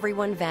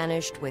 Everyone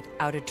vanished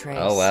without a trace.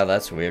 Oh, wow,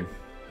 that's weird.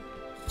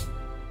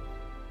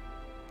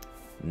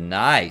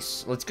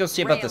 Nice. Let's go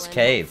see about this Raylan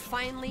cave. will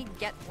finally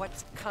get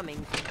what's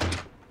coming.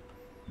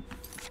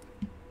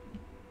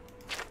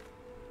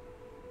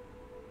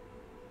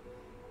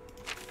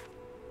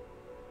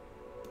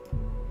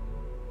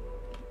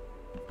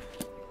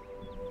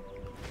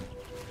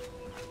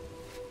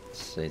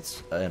 So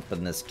it's up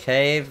in this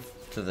cave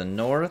to the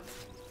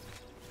north.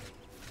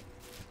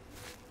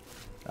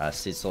 I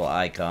see this little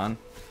icon.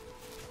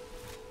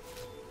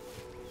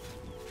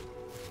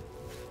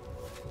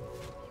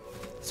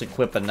 Let's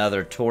equip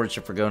another torch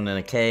if we're going in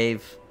a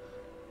cave.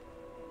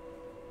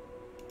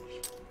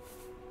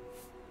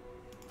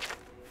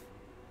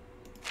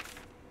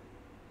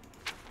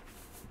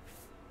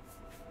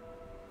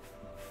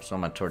 So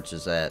my torch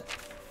is at.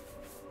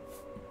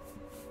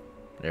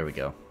 There we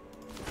go.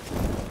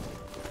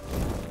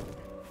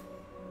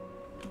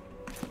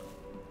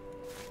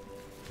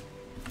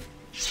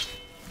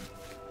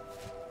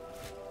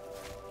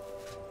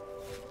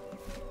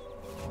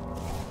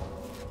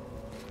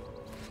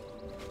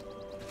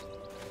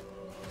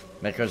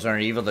 Mechas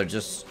aren't evil, they're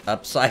just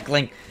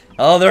upcycling.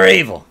 Oh, they're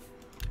evil.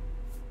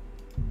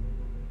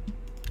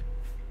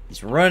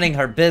 He's ruining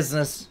her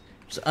business.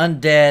 It's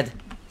undead.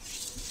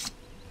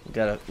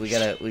 We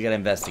gotta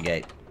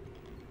investigate.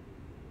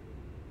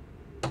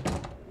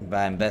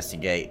 By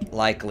investigate,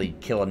 likely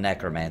kill a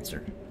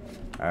necromancer.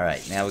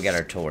 Alright, now we got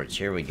our torch.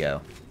 Here we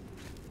go.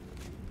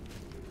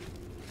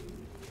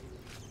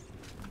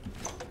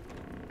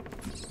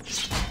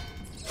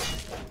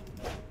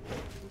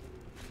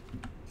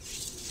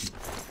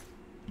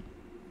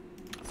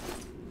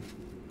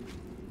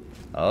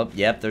 Oh,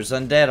 yep, there's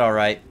undead,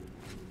 alright.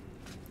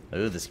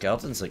 Ooh, the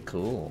skeletons look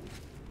cool.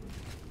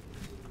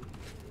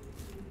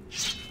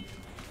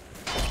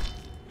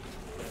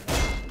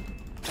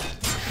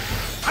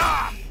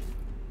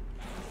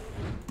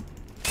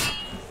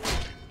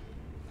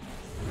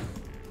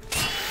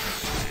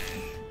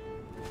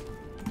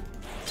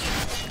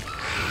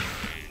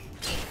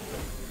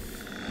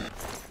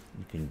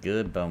 Looking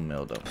good, bone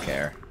meal, don't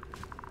care.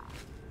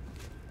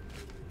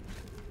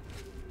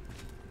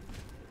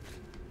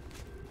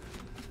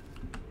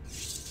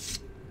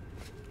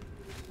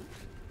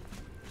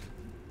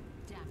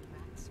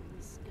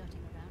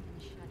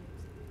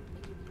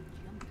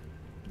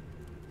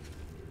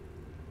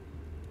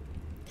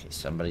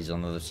 Somebody's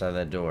on the other side of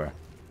that door.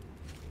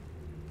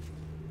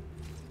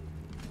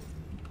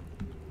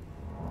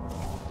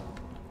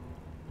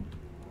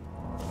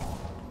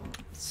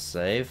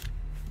 Save.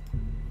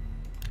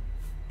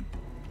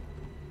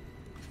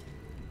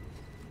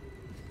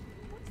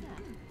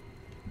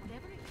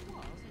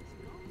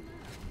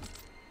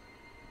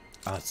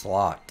 Oh, it's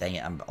locked. Dang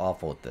it, I'm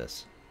awful at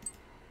this.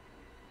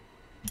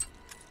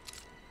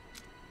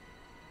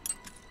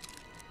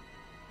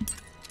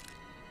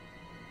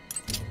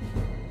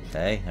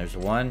 Okay, there's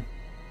one.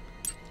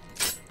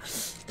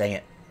 Dang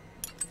it.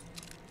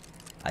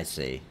 I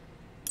see.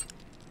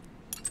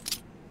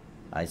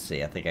 I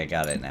see. I think I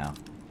got it now.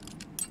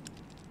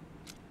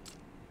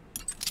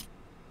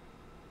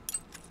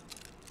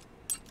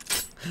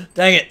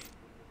 Dang it!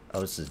 Oh,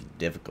 this is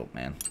difficult,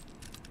 man.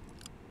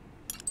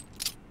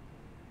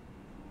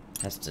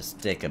 Has to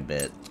stick a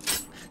bit.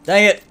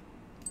 Dang it!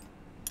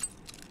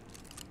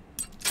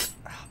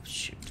 Oh,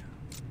 shoot.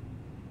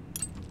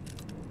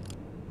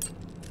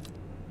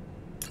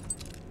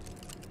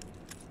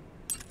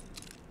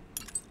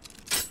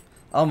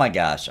 Oh my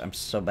gosh, I'm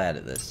so bad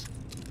at this.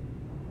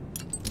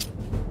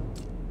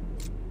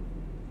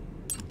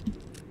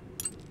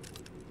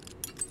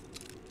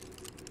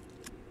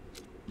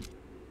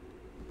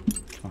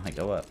 Come on,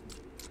 go up.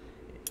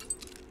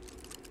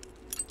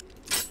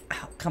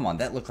 Ow, come on,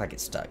 that looked like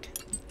it stuck.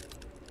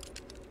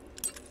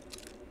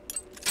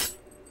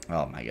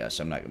 Oh my gosh,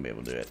 I'm not gonna be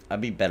able to do it.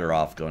 I'd be better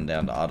off going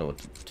down to auto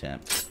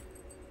attempt.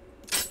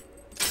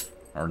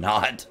 Or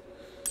not.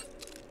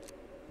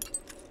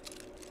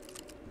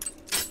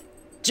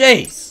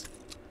 Jeez!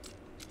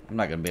 I'm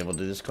not gonna be able to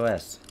do this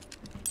quest.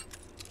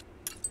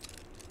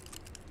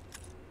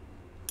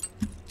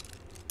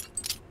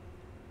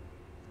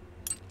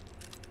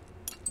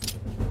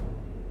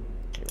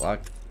 Okay,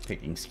 lock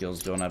picking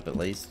skills going up at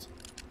least.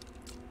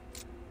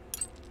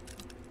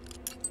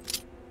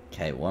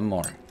 Okay, one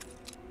more.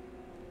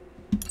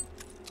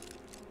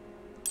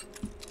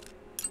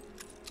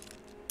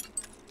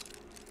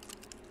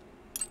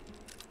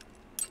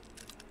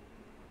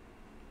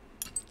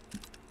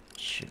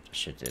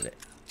 Should did it.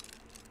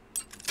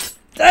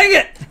 Dang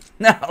it!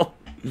 No.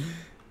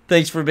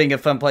 Thanks for being a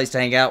fun place to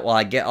hang out while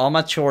I get all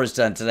my chores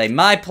done today.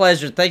 My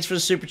pleasure. Thanks for the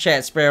super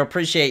chat, Sparrow.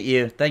 Appreciate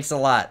you. Thanks a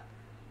lot.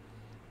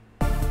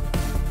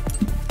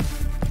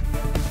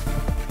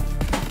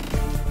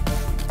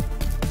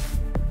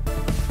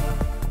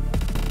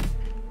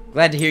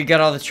 Glad to hear you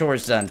got all the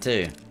chores done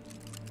too.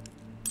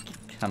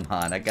 Come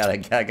on, I gotta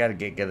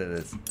get good at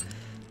this.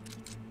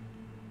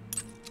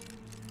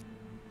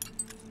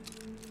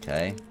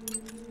 Okay.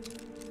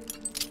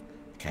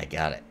 Okay,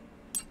 got it.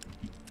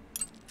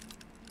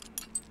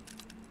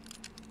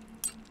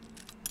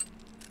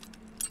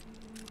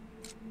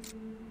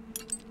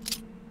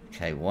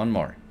 Okay, one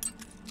more.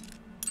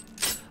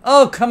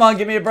 Oh, come on,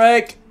 give me a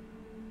break.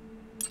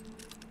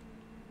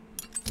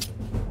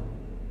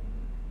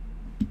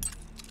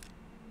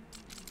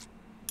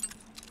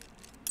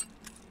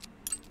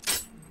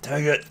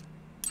 Dang it.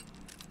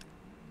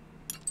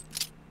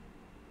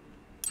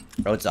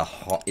 Oh,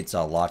 it's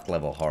a lock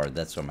level hard.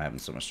 That's why I'm having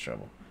so much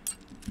trouble.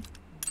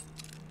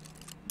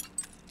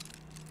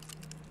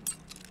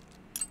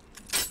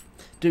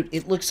 Dude,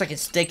 it looks like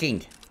it's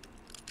sticking.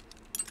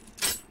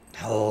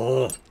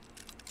 Oh.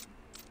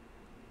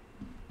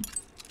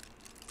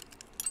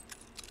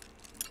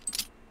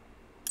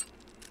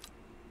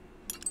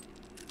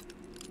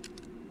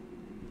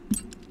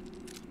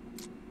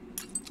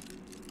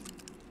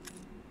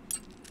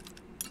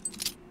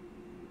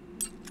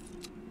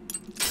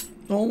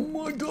 Oh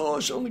my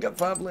gosh, I only got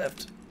 5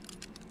 left.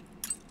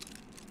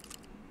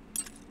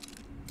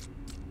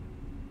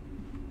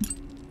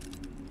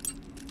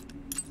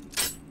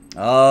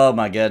 Oh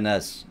my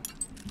goodness.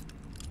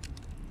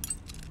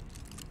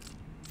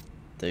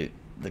 Dude,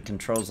 the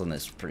controls on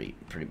this are pretty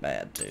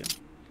bad too.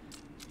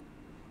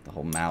 The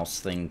whole mouse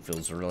thing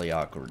feels really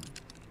awkward.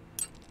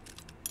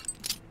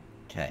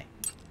 Okay.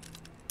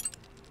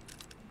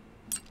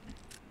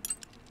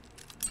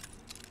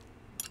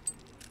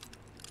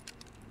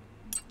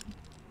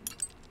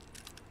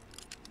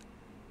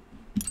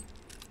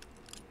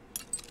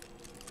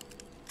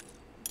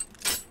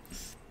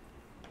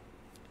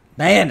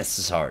 Man, this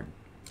is hard.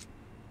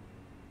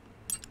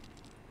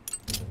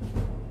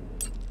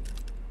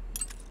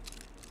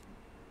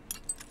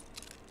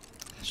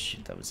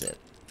 Shoot, that was it.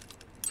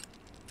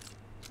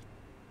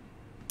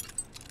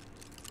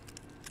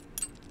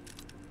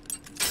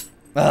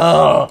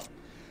 Oh!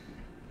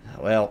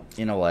 Well,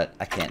 you know what?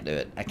 I can't do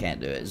it. I can't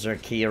do it. Is there a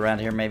key around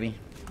here, maybe?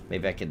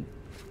 Maybe I could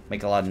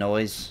make a lot of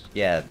noise?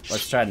 Yeah,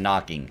 let's try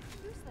knocking.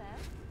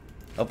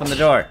 Open the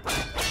door.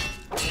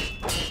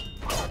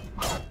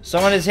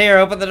 Someone is here.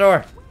 Open the door.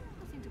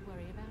 Nothing to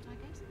worry about, I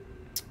guess.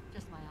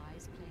 Just my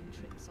eyes playing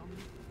tricks on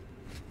me.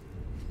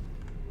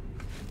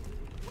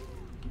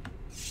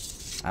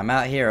 I'm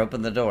out here.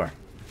 Open the door.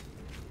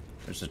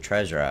 There's a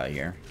treasure out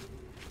here.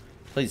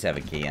 Please have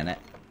a key in it.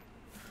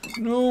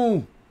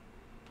 No.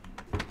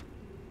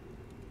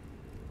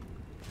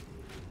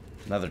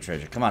 Another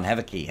treasure. Come on, have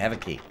a key. Have a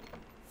key.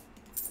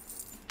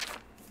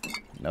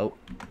 Nope.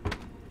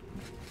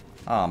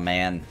 Oh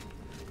man,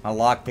 my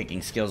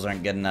lockpicking skills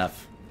aren't good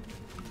enough.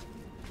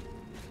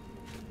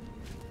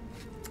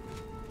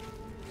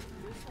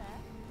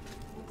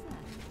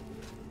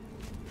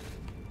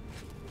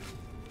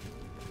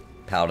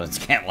 Paladins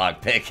can't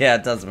lockpick. Yeah,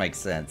 it does make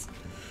sense.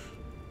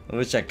 I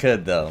wish I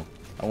could though.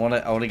 I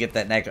wanna get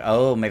that neck.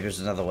 Oh, maybe there's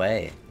another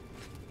way.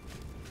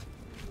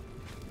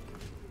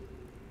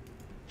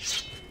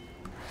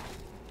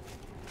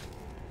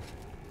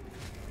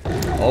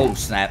 Oh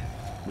snap!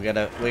 We got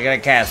a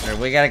caster.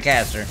 We got a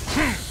caster.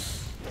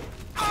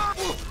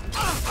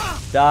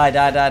 Die,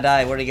 die, die,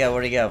 die. Where'd he go?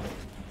 Where'd he go?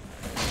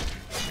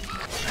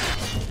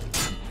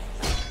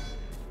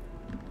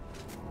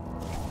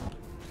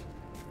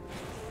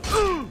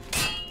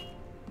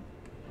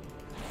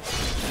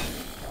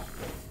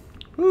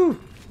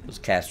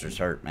 casters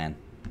hurt, man.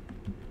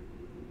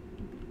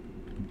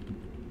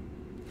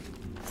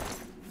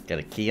 Got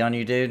a key on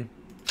you, dude?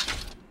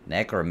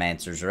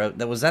 Necromancers are out.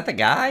 Was that the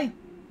guy?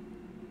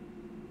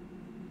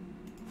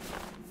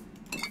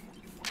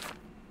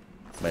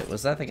 Wait,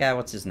 was that the guy?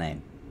 What's his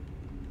name?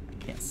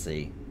 I can't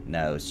see.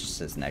 No, it just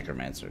says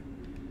Necromancer.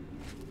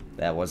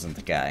 That wasn't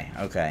the guy.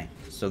 Okay.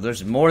 So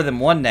there's more than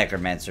one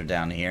Necromancer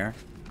down here.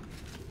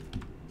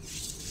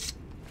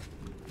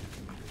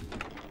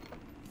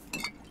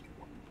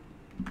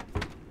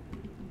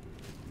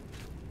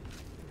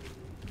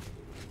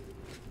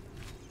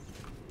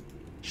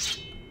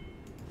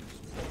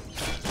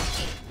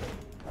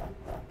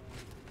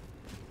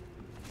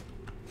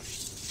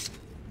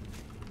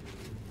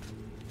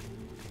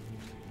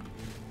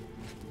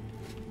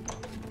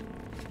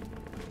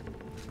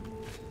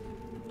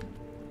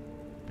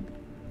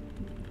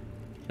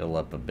 Heal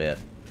up a bit.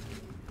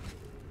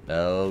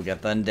 Oh,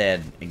 got the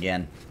undead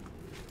again.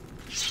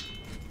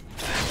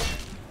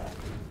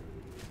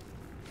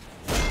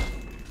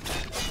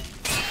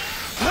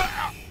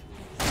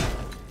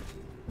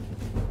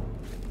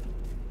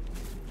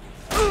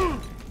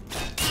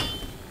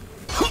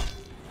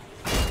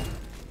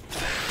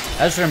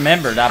 I just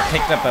remembered I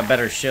picked up a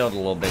better shield a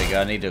little bit ago.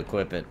 I need to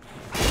equip it.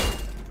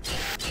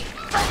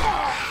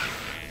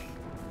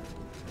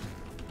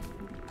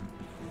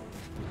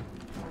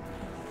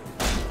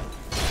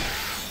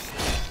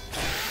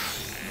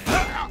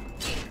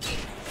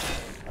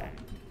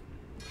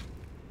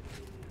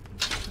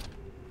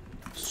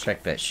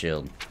 Check that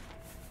shield.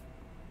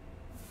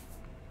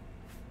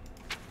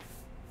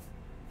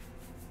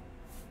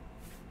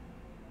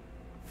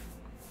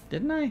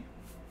 Didn't I?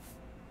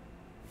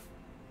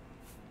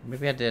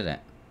 Maybe I didn't.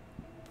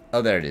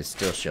 Oh, there it is.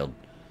 Steel shield.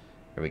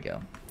 There we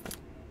go.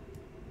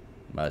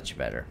 Much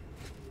better.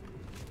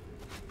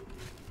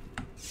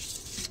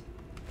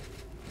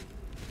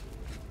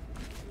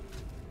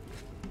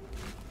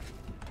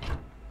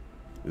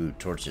 Ooh,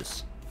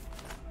 torches.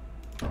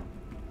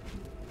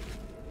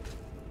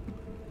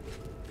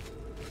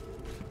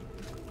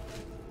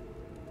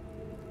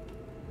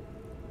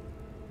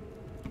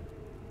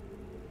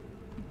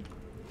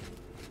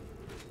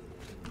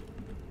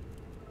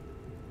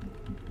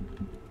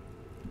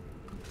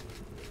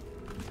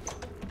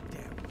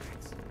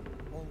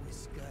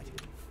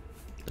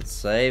 Let's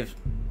save.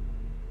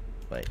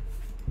 Wait.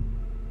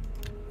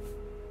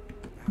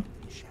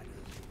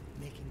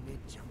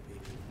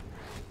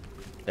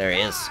 There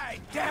he is.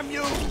 Damn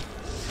you!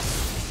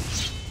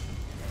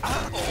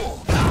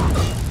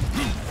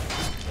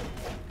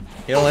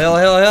 Heal, heal,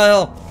 heal, heal,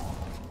 heal.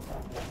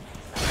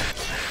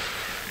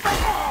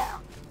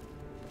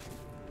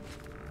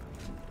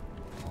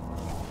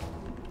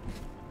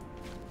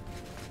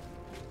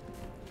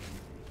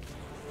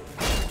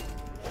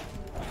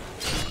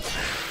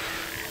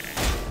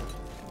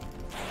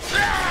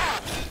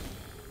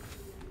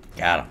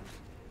 Got him.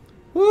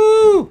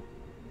 Woo!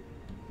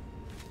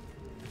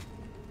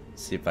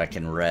 See if I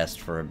can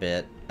rest for a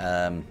bit.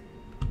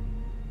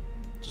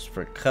 Just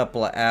for a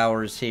couple of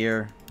hours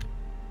here.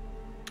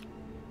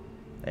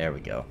 There we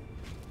go.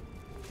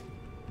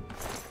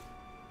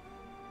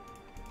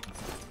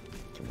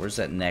 Okay, where's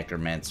that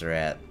necromancer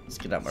at? Let's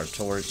get up our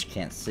torch.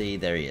 Can't see.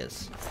 There he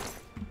is.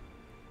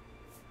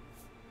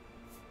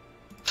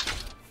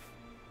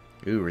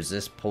 Ooh,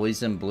 resist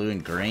poison, blue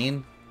and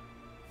green.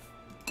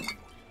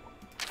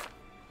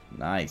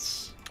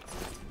 Nice.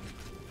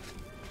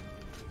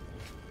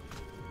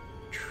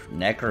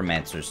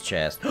 Necromancer's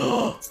chest.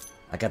 Oh,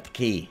 I got the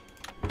key.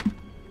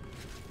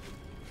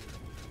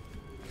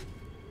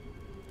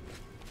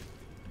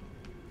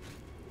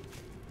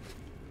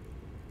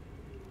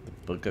 The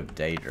Book of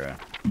Daedra.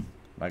 I'm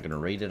not gonna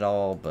read it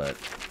all, but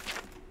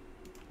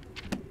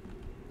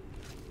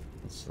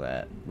what's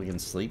that? We can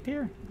sleep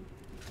here?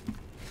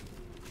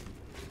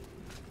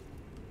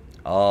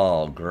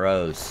 Oh,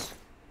 gross.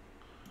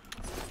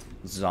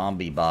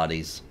 Zombie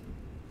bodies.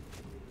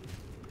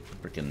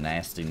 Freaking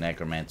nasty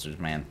necromancers,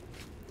 man.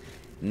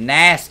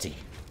 Nasty.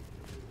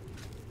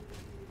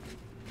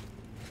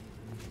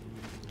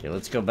 Okay,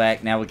 let's go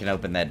back. Now we can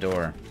open that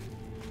door.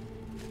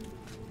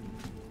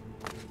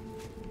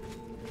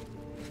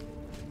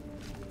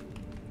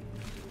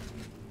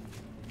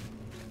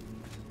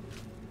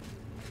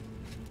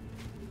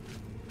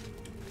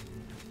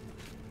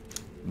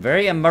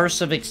 Very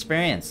immersive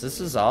experience. This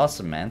is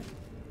awesome, man.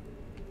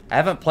 I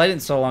haven't played it in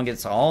so long,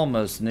 it's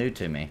almost new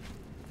to me.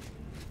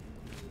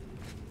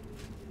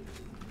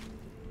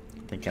 I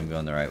think I'm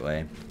going the right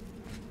way.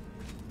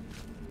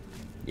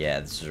 Yeah,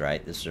 this is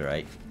right, this is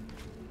right.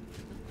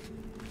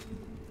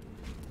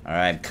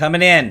 Alright, I'm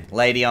coming in,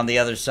 lady on the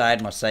other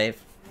side, my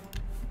safe.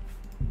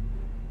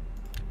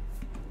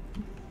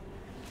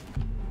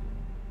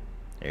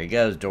 There he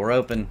goes, door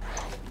open.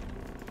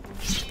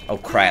 Oh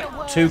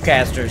crap, 2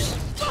 casters.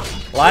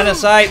 Line of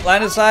sight,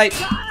 line of sight.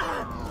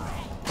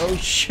 Oh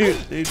shoot,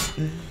 dude.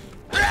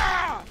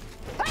 Ah!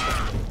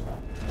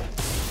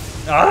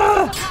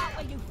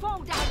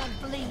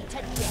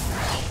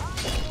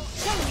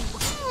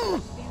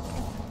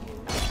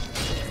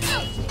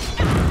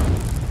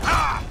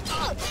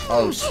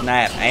 Oh,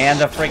 snap.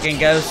 And a freaking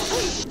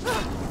ghost.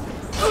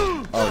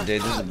 Oh,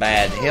 dude, this is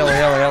bad. Heal,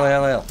 heal, heal,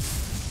 heal, heal.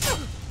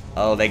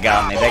 Oh, they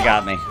got me. They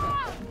got me.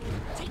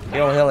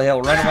 Heal, heal,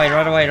 heal. Run away,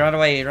 run away, run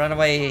away, run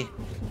away.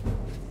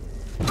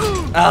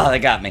 Oh, they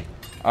got me.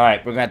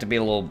 Alright, we're going to have to be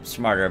a little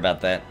smarter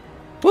about that.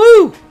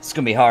 Woo! It's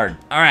going to be hard.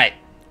 Alright.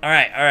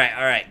 Alright, alright,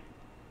 alright.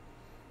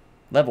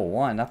 Level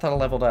 1. I thought I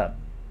leveled up.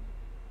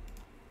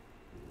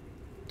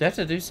 Do I have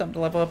to do something to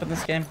level up in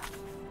this game?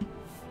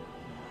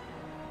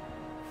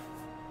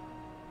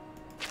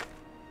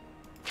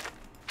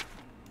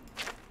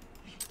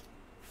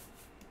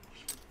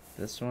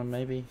 This one,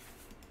 maybe?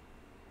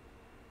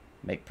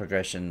 Make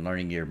progression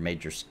learning your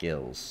major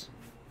skills.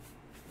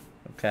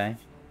 Okay.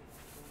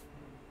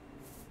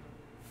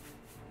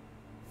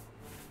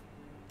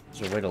 Is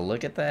there a way to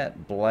look at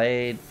that?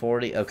 Blade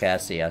 40. Okay, I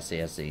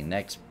see.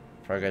 Next,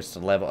 progress to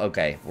level.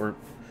 Okay, we're...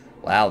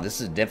 Wow,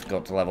 this is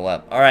difficult to level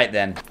up. Alright,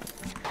 then.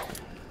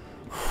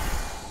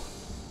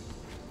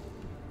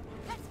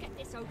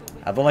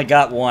 I've only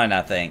got one,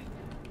 I think.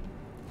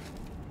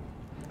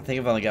 I think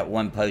I've only got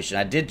one potion.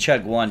 I did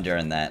chug one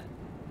during that.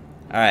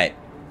 Alright.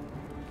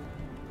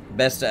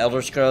 Best of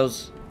Elder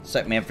Scrolls.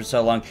 Sucked me in for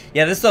so long.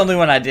 Yeah, this is the only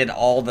one I did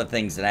all the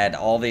things and I had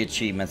all the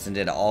achievements and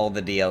did all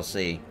the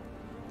DLC.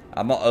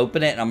 I'm going to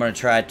open it and I'm going to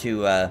try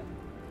to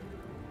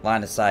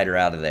line of sight her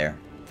out of there.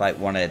 Fight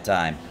one at a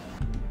time.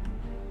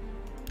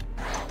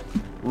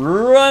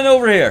 Run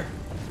over here.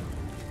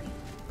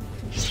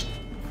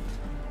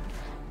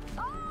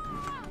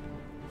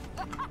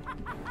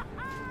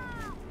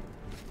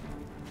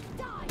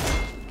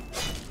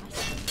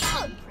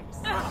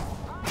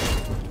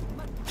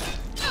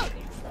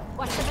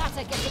 What's the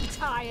matter, getting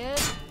tired?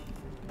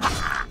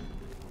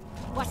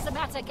 What's the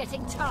matter,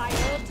 getting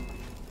tired?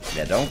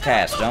 Yeah, don't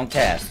cast, don't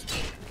cast.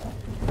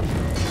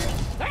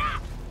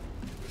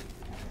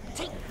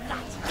 Take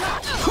that.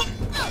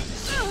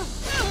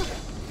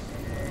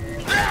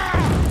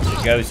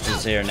 Ghost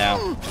is here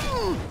now.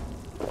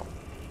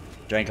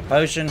 Drink a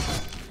potion.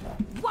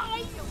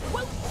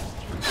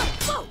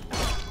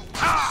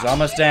 She's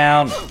almost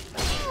down.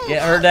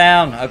 Get her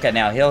down. Okay,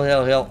 now heal,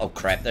 heal, heal. Oh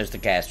crap, there's the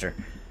caster.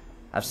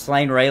 I've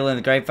slain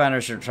Raylan, the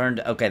Gravefinder's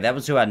returned. Okay, that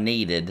was who I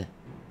needed.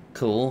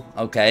 Cool.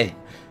 Okay.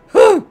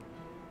 Whew!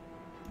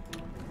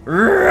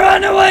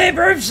 Run away,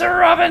 Bruce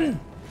Robin!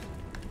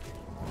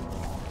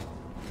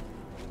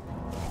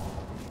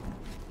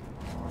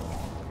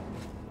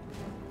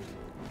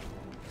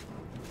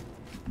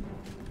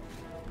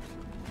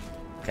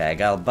 Okay, I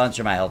got a bunch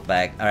of my health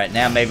back. Alright,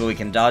 now maybe we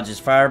can dodge his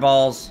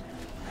fireballs.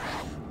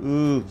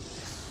 Ooh.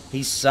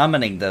 He's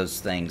summoning those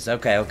things.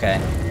 Okay, okay.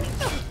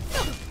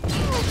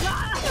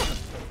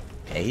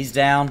 Okay, he's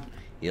down.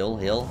 Heal,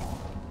 heal.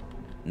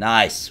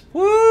 Nice.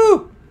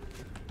 Woo!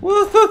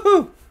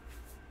 Woo-hoo-hoo!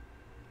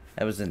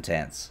 That was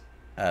intense.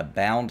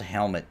 Bound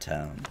helmet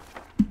tone.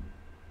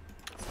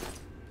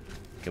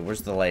 Okay,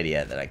 where's the lady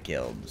at that I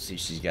killed? Let's see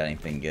if she's got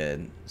anything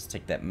good. Let's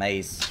take that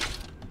mace.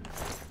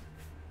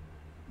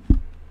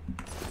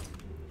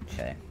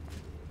 Okay.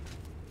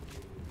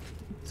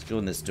 Let's go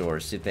in this door.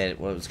 See if that,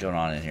 what was going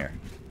on in here.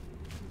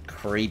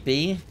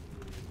 Creepy.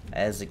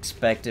 As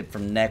expected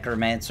from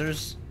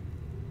necromancers.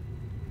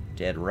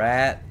 Dead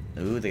rat.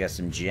 Ooh, they got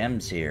some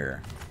gems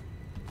here.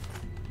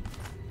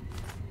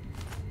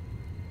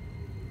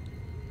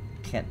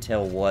 Can't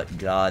tell what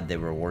god they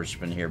were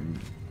worshiping here.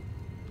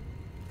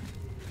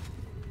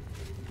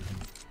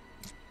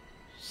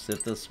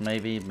 Sithis,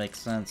 maybe? Makes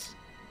sense.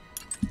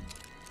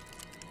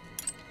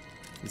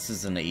 This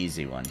is an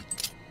easy one.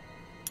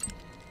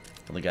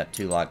 Only got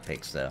 2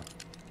 lockpicks, though.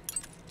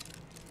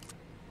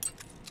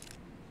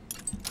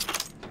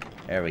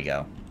 There we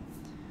go.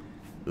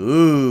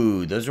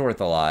 Ooh, those are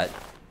worth a lot.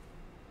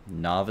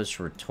 Novice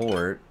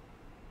retort.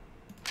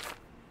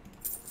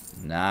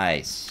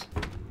 Nice.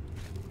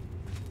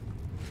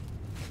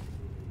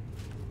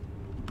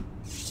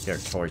 Let's get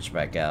our torch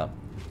back out.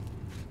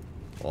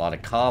 A lot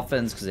of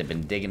coffins because they've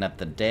been digging up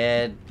the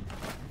dead.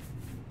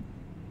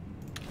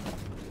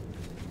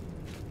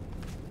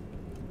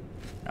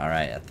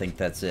 Alright, I think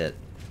that's it.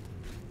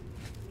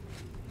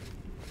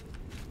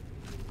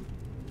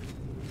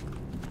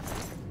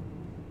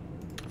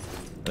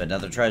 But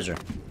another treasure.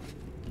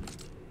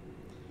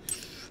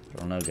 I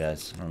don't know,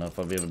 guys. I don't know if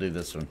I'll be able to do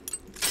this one.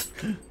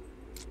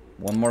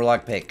 One more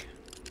lockpick.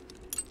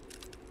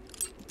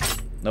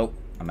 Nope,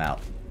 I'm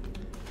out.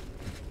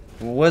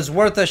 Was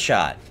worth a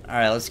shot.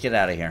 Alright, let's get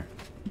out of here.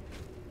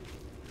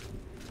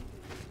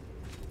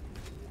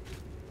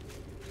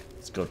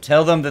 Let's go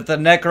tell them that the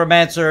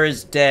necromancer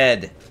is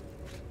dead.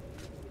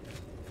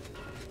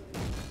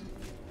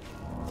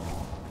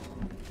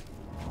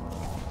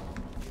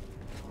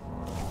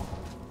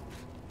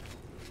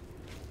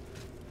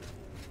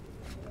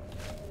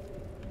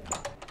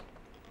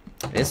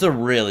 It's a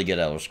really good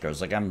Elder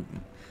Scrolls. Like, I'm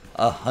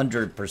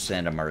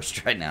 100%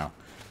 immersed right now.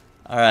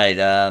 Alright,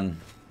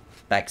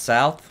 back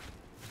south.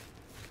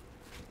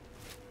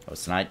 Oh,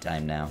 it's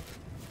nighttime now.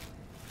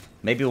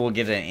 Maybe we'll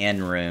get an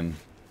inn room,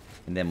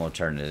 and then we'll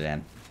turn it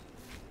in.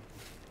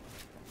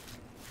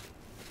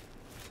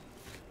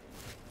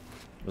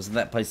 Wasn't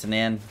that place an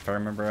inn, if I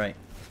remember right?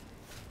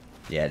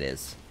 Yeah, it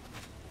is.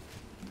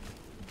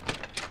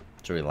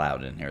 It's really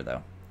loud in here,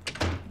 though.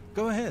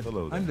 Go ahead.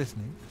 I'm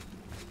listening.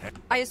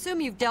 I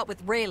assume you've dealt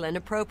with Raylan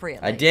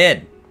appropriately. I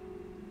did.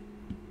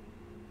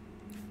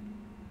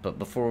 But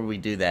before we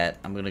do that,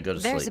 I'm gonna go to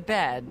sleep. There's a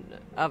bed,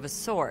 of a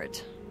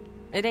sort.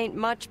 It ain't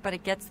much, but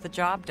it gets the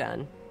job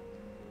done.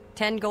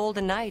 10 gold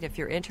a night if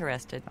you're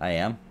interested. I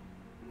am.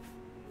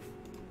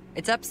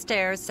 It's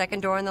upstairs,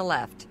 second door on the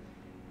left.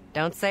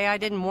 Don't say I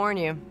didn't warn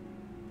you.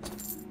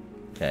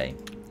 Okay.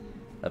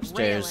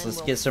 Upstairs.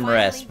 Let's get some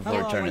rest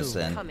before we turn this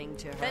in.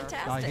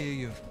 Fantastic. I hear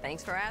you.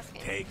 Thanks for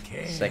asking. Take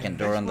care. Second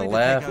door on the Best way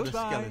to left. take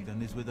out a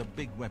skeleton is with a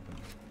big weapon.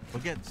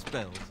 Forget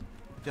spells.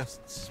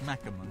 Just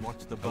smack 'em and watch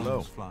the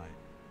bones fly.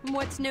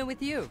 What's new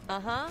with you?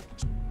 Uh-huh.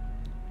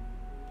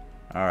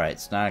 Alright,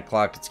 it's 9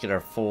 o'clock. Let's get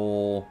our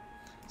full...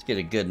 Let's get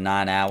a good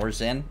 9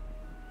 hours in.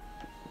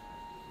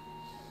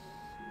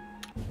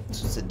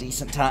 So it's a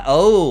decent time.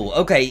 Oh,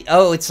 okay.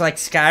 Oh, it's like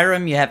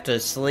Skyrim. You have to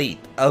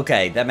sleep.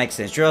 Okay, that makes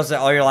sense. You realize that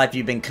all your life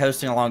you've been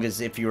coasting along as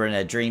if you were in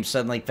a dream.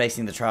 Suddenly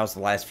facing the trials of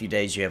the last few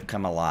days, you have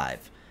come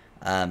alive.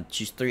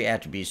 Choose 3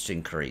 attributes to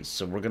increase.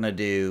 So we're going to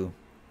do...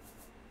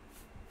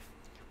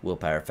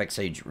 Willpower. Effects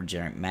how you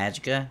regenerate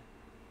magicka.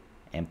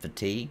 And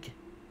fatigue.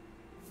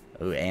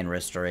 Oh, and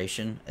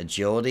restoration.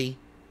 Agility.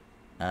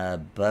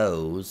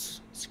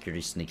 Bows.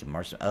 Security, sneak, and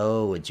marksman.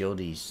 Oh,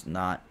 agility's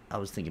not... I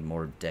was thinking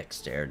more of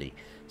dexterity.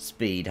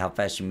 Speed. How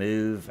fast you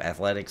move.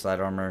 Athletics, light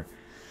armor.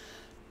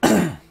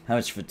 How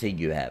much fatigue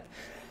you have.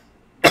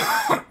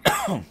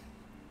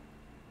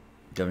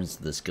 Governs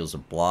the skills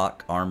of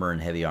block, armor,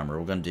 and heavy armor.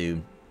 We're going to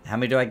do... How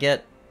many do I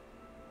get?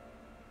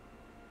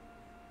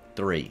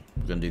 3.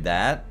 We're going to do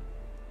that.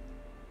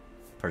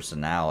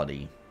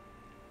 Personality.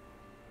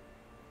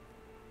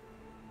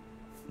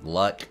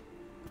 Luck.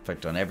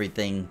 Effect on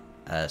everything.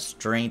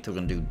 Strength. We're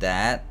going to do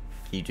that.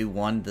 Can you do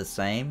one the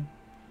same?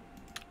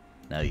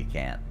 No, you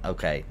can't.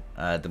 Okay.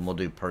 Then we'll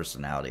do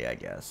personality, I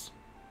guess.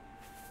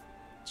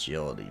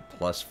 Agility.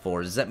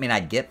 +4. Does that mean I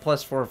get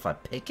 +4 if I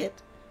pick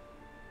it?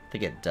 I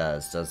think it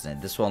does, doesn't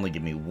it? This will only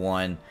give me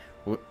 1.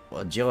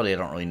 Agility I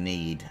don't really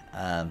need.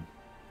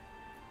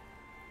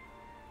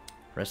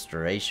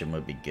 Restoration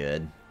would be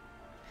good.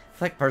 I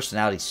feel like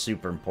personality is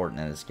super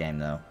important in this game,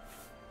 though.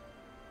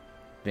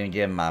 Then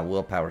again, my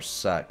willpower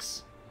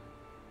sucks.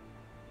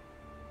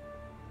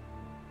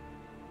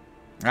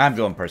 I'm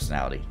going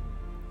personality.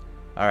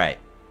 Alright.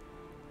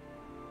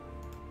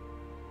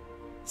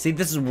 See,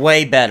 this is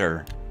way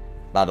better,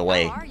 by the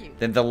way,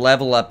 than the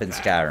level up in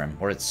Skyrim,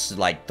 where it's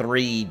like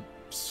 3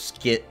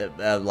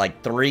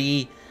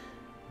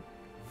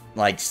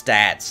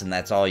 stats, and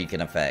that's all you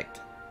can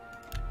affect.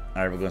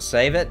 Alright, we're going to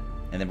save it,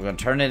 and then we're going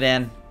to turn it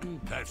in.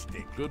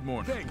 Fantastic. Good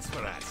morning. Thanks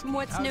for asking.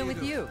 What's new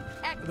with you?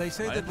 They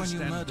say that when you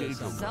murder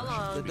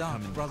someone, the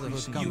Dark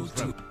Brotherhood comes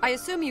from... I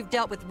assume you've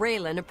dealt with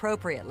Raylan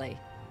appropriately.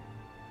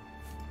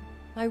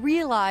 I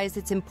realize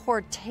it's in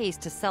poor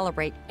taste to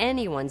celebrate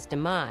anyone's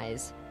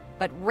demise,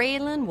 but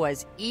Raylan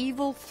was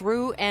evil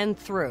through and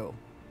through.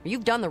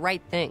 You've done the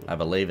right thing. I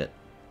believe it.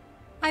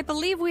 I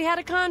believe we had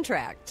a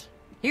contract.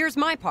 Here's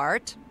my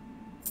part.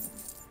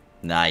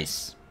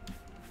 Nice.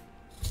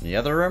 Any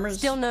other rumors?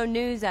 Still no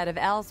news out of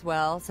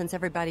Elswell since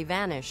everybody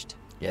vanished.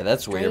 Yeah,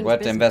 that's weird. We'll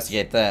have to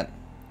investigate that.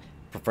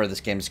 Prefer this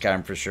game to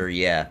Skyrim for sure.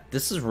 Yeah,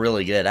 this is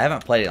really good. I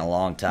haven't played it in a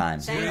long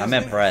time. I'm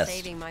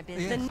impressed.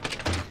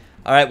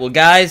 Alright, well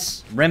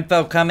guys,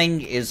 Renfell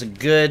coming is a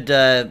good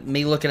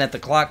me looking at the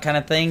clock kind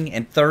of thing.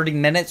 In 30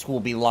 minutes, we'll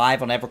be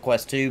live on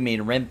EverQuest 2, me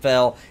and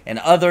Renfell and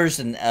others.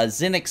 And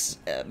Zenix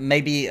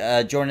maybe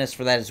join us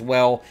for that as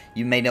well.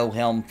 You may know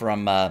him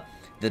from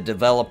the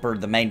developer,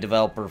 the main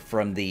developer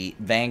from the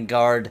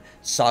Vanguard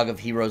Saga of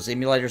Heroes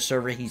emulator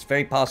server. He's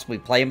very possibly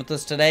playing with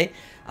us today.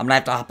 I'm going to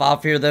have to hop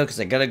off here though because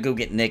I got to go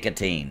get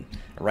nicotine.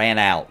 Ran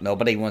out.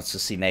 Nobody wants to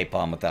see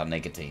napalm without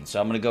nicotine.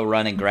 So I'm going to go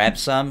run and grab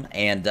some.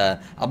 And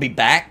I'll be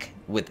back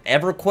with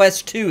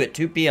EverQuest 2 at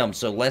 2 p.m.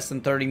 So less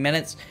than 30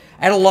 minutes.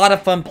 I had a lot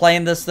of fun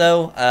playing this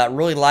though.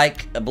 Really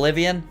like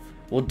Oblivion.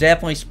 We'll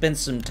definitely spend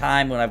some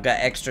time when I've got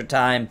extra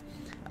time.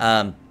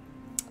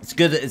 It's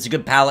good. It's a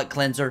good palate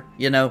cleanser,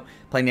 you know.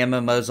 Playing the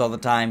MMOs all the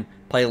time.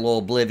 Play a little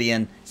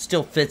Oblivion.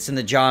 Still fits in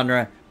the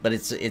genre, but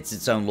it's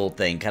its own little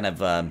thing. Kind of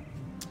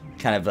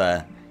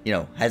you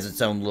know, has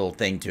its own little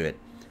thing to it.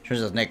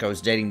 Turns out Necro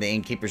was dating the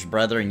innkeeper's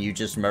brother, and you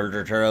just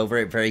murdered her over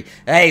it.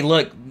 Hey,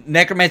 look,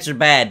 necromancer's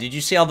bad. Did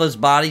you see all those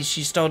bodies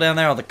she stole down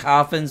there? All the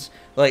coffins?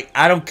 Like,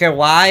 I don't care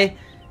why.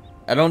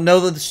 I don't know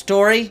the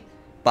story,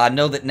 but I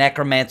know that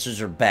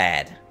necromancers are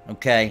bad.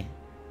 Okay?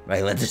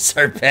 Raylan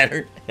deserve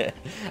better.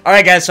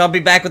 Alright, guys, so I'll be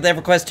back with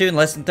EverQuest 2 in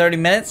less than 30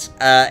 minutes,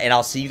 and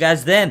I'll see you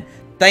guys then.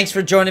 Thanks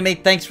for joining me.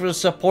 Thanks for the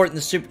support in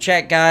the Super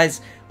Chat, guys.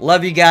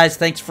 Love you guys.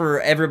 Thanks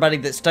for everybody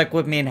that stuck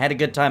with me and had a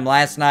good time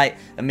last night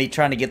and me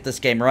trying to get this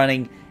game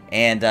running.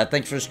 And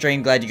thanks for the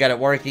stream. Glad you got it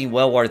working.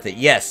 Well worth it.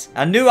 Yes,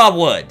 I knew I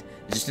would.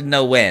 I just didn't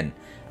know when.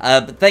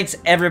 But thanks,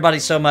 everybody,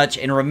 so much.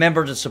 And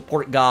remember to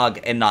support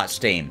GOG and not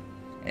Steam.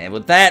 And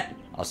with that,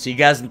 I'll see you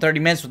guys in 30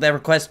 minutes with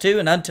EverQuest 2.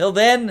 And until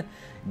then,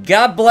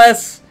 God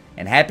bless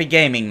And happy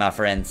gaming, my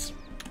friends.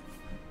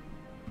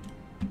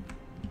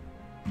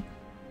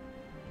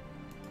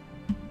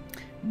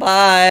 Bye.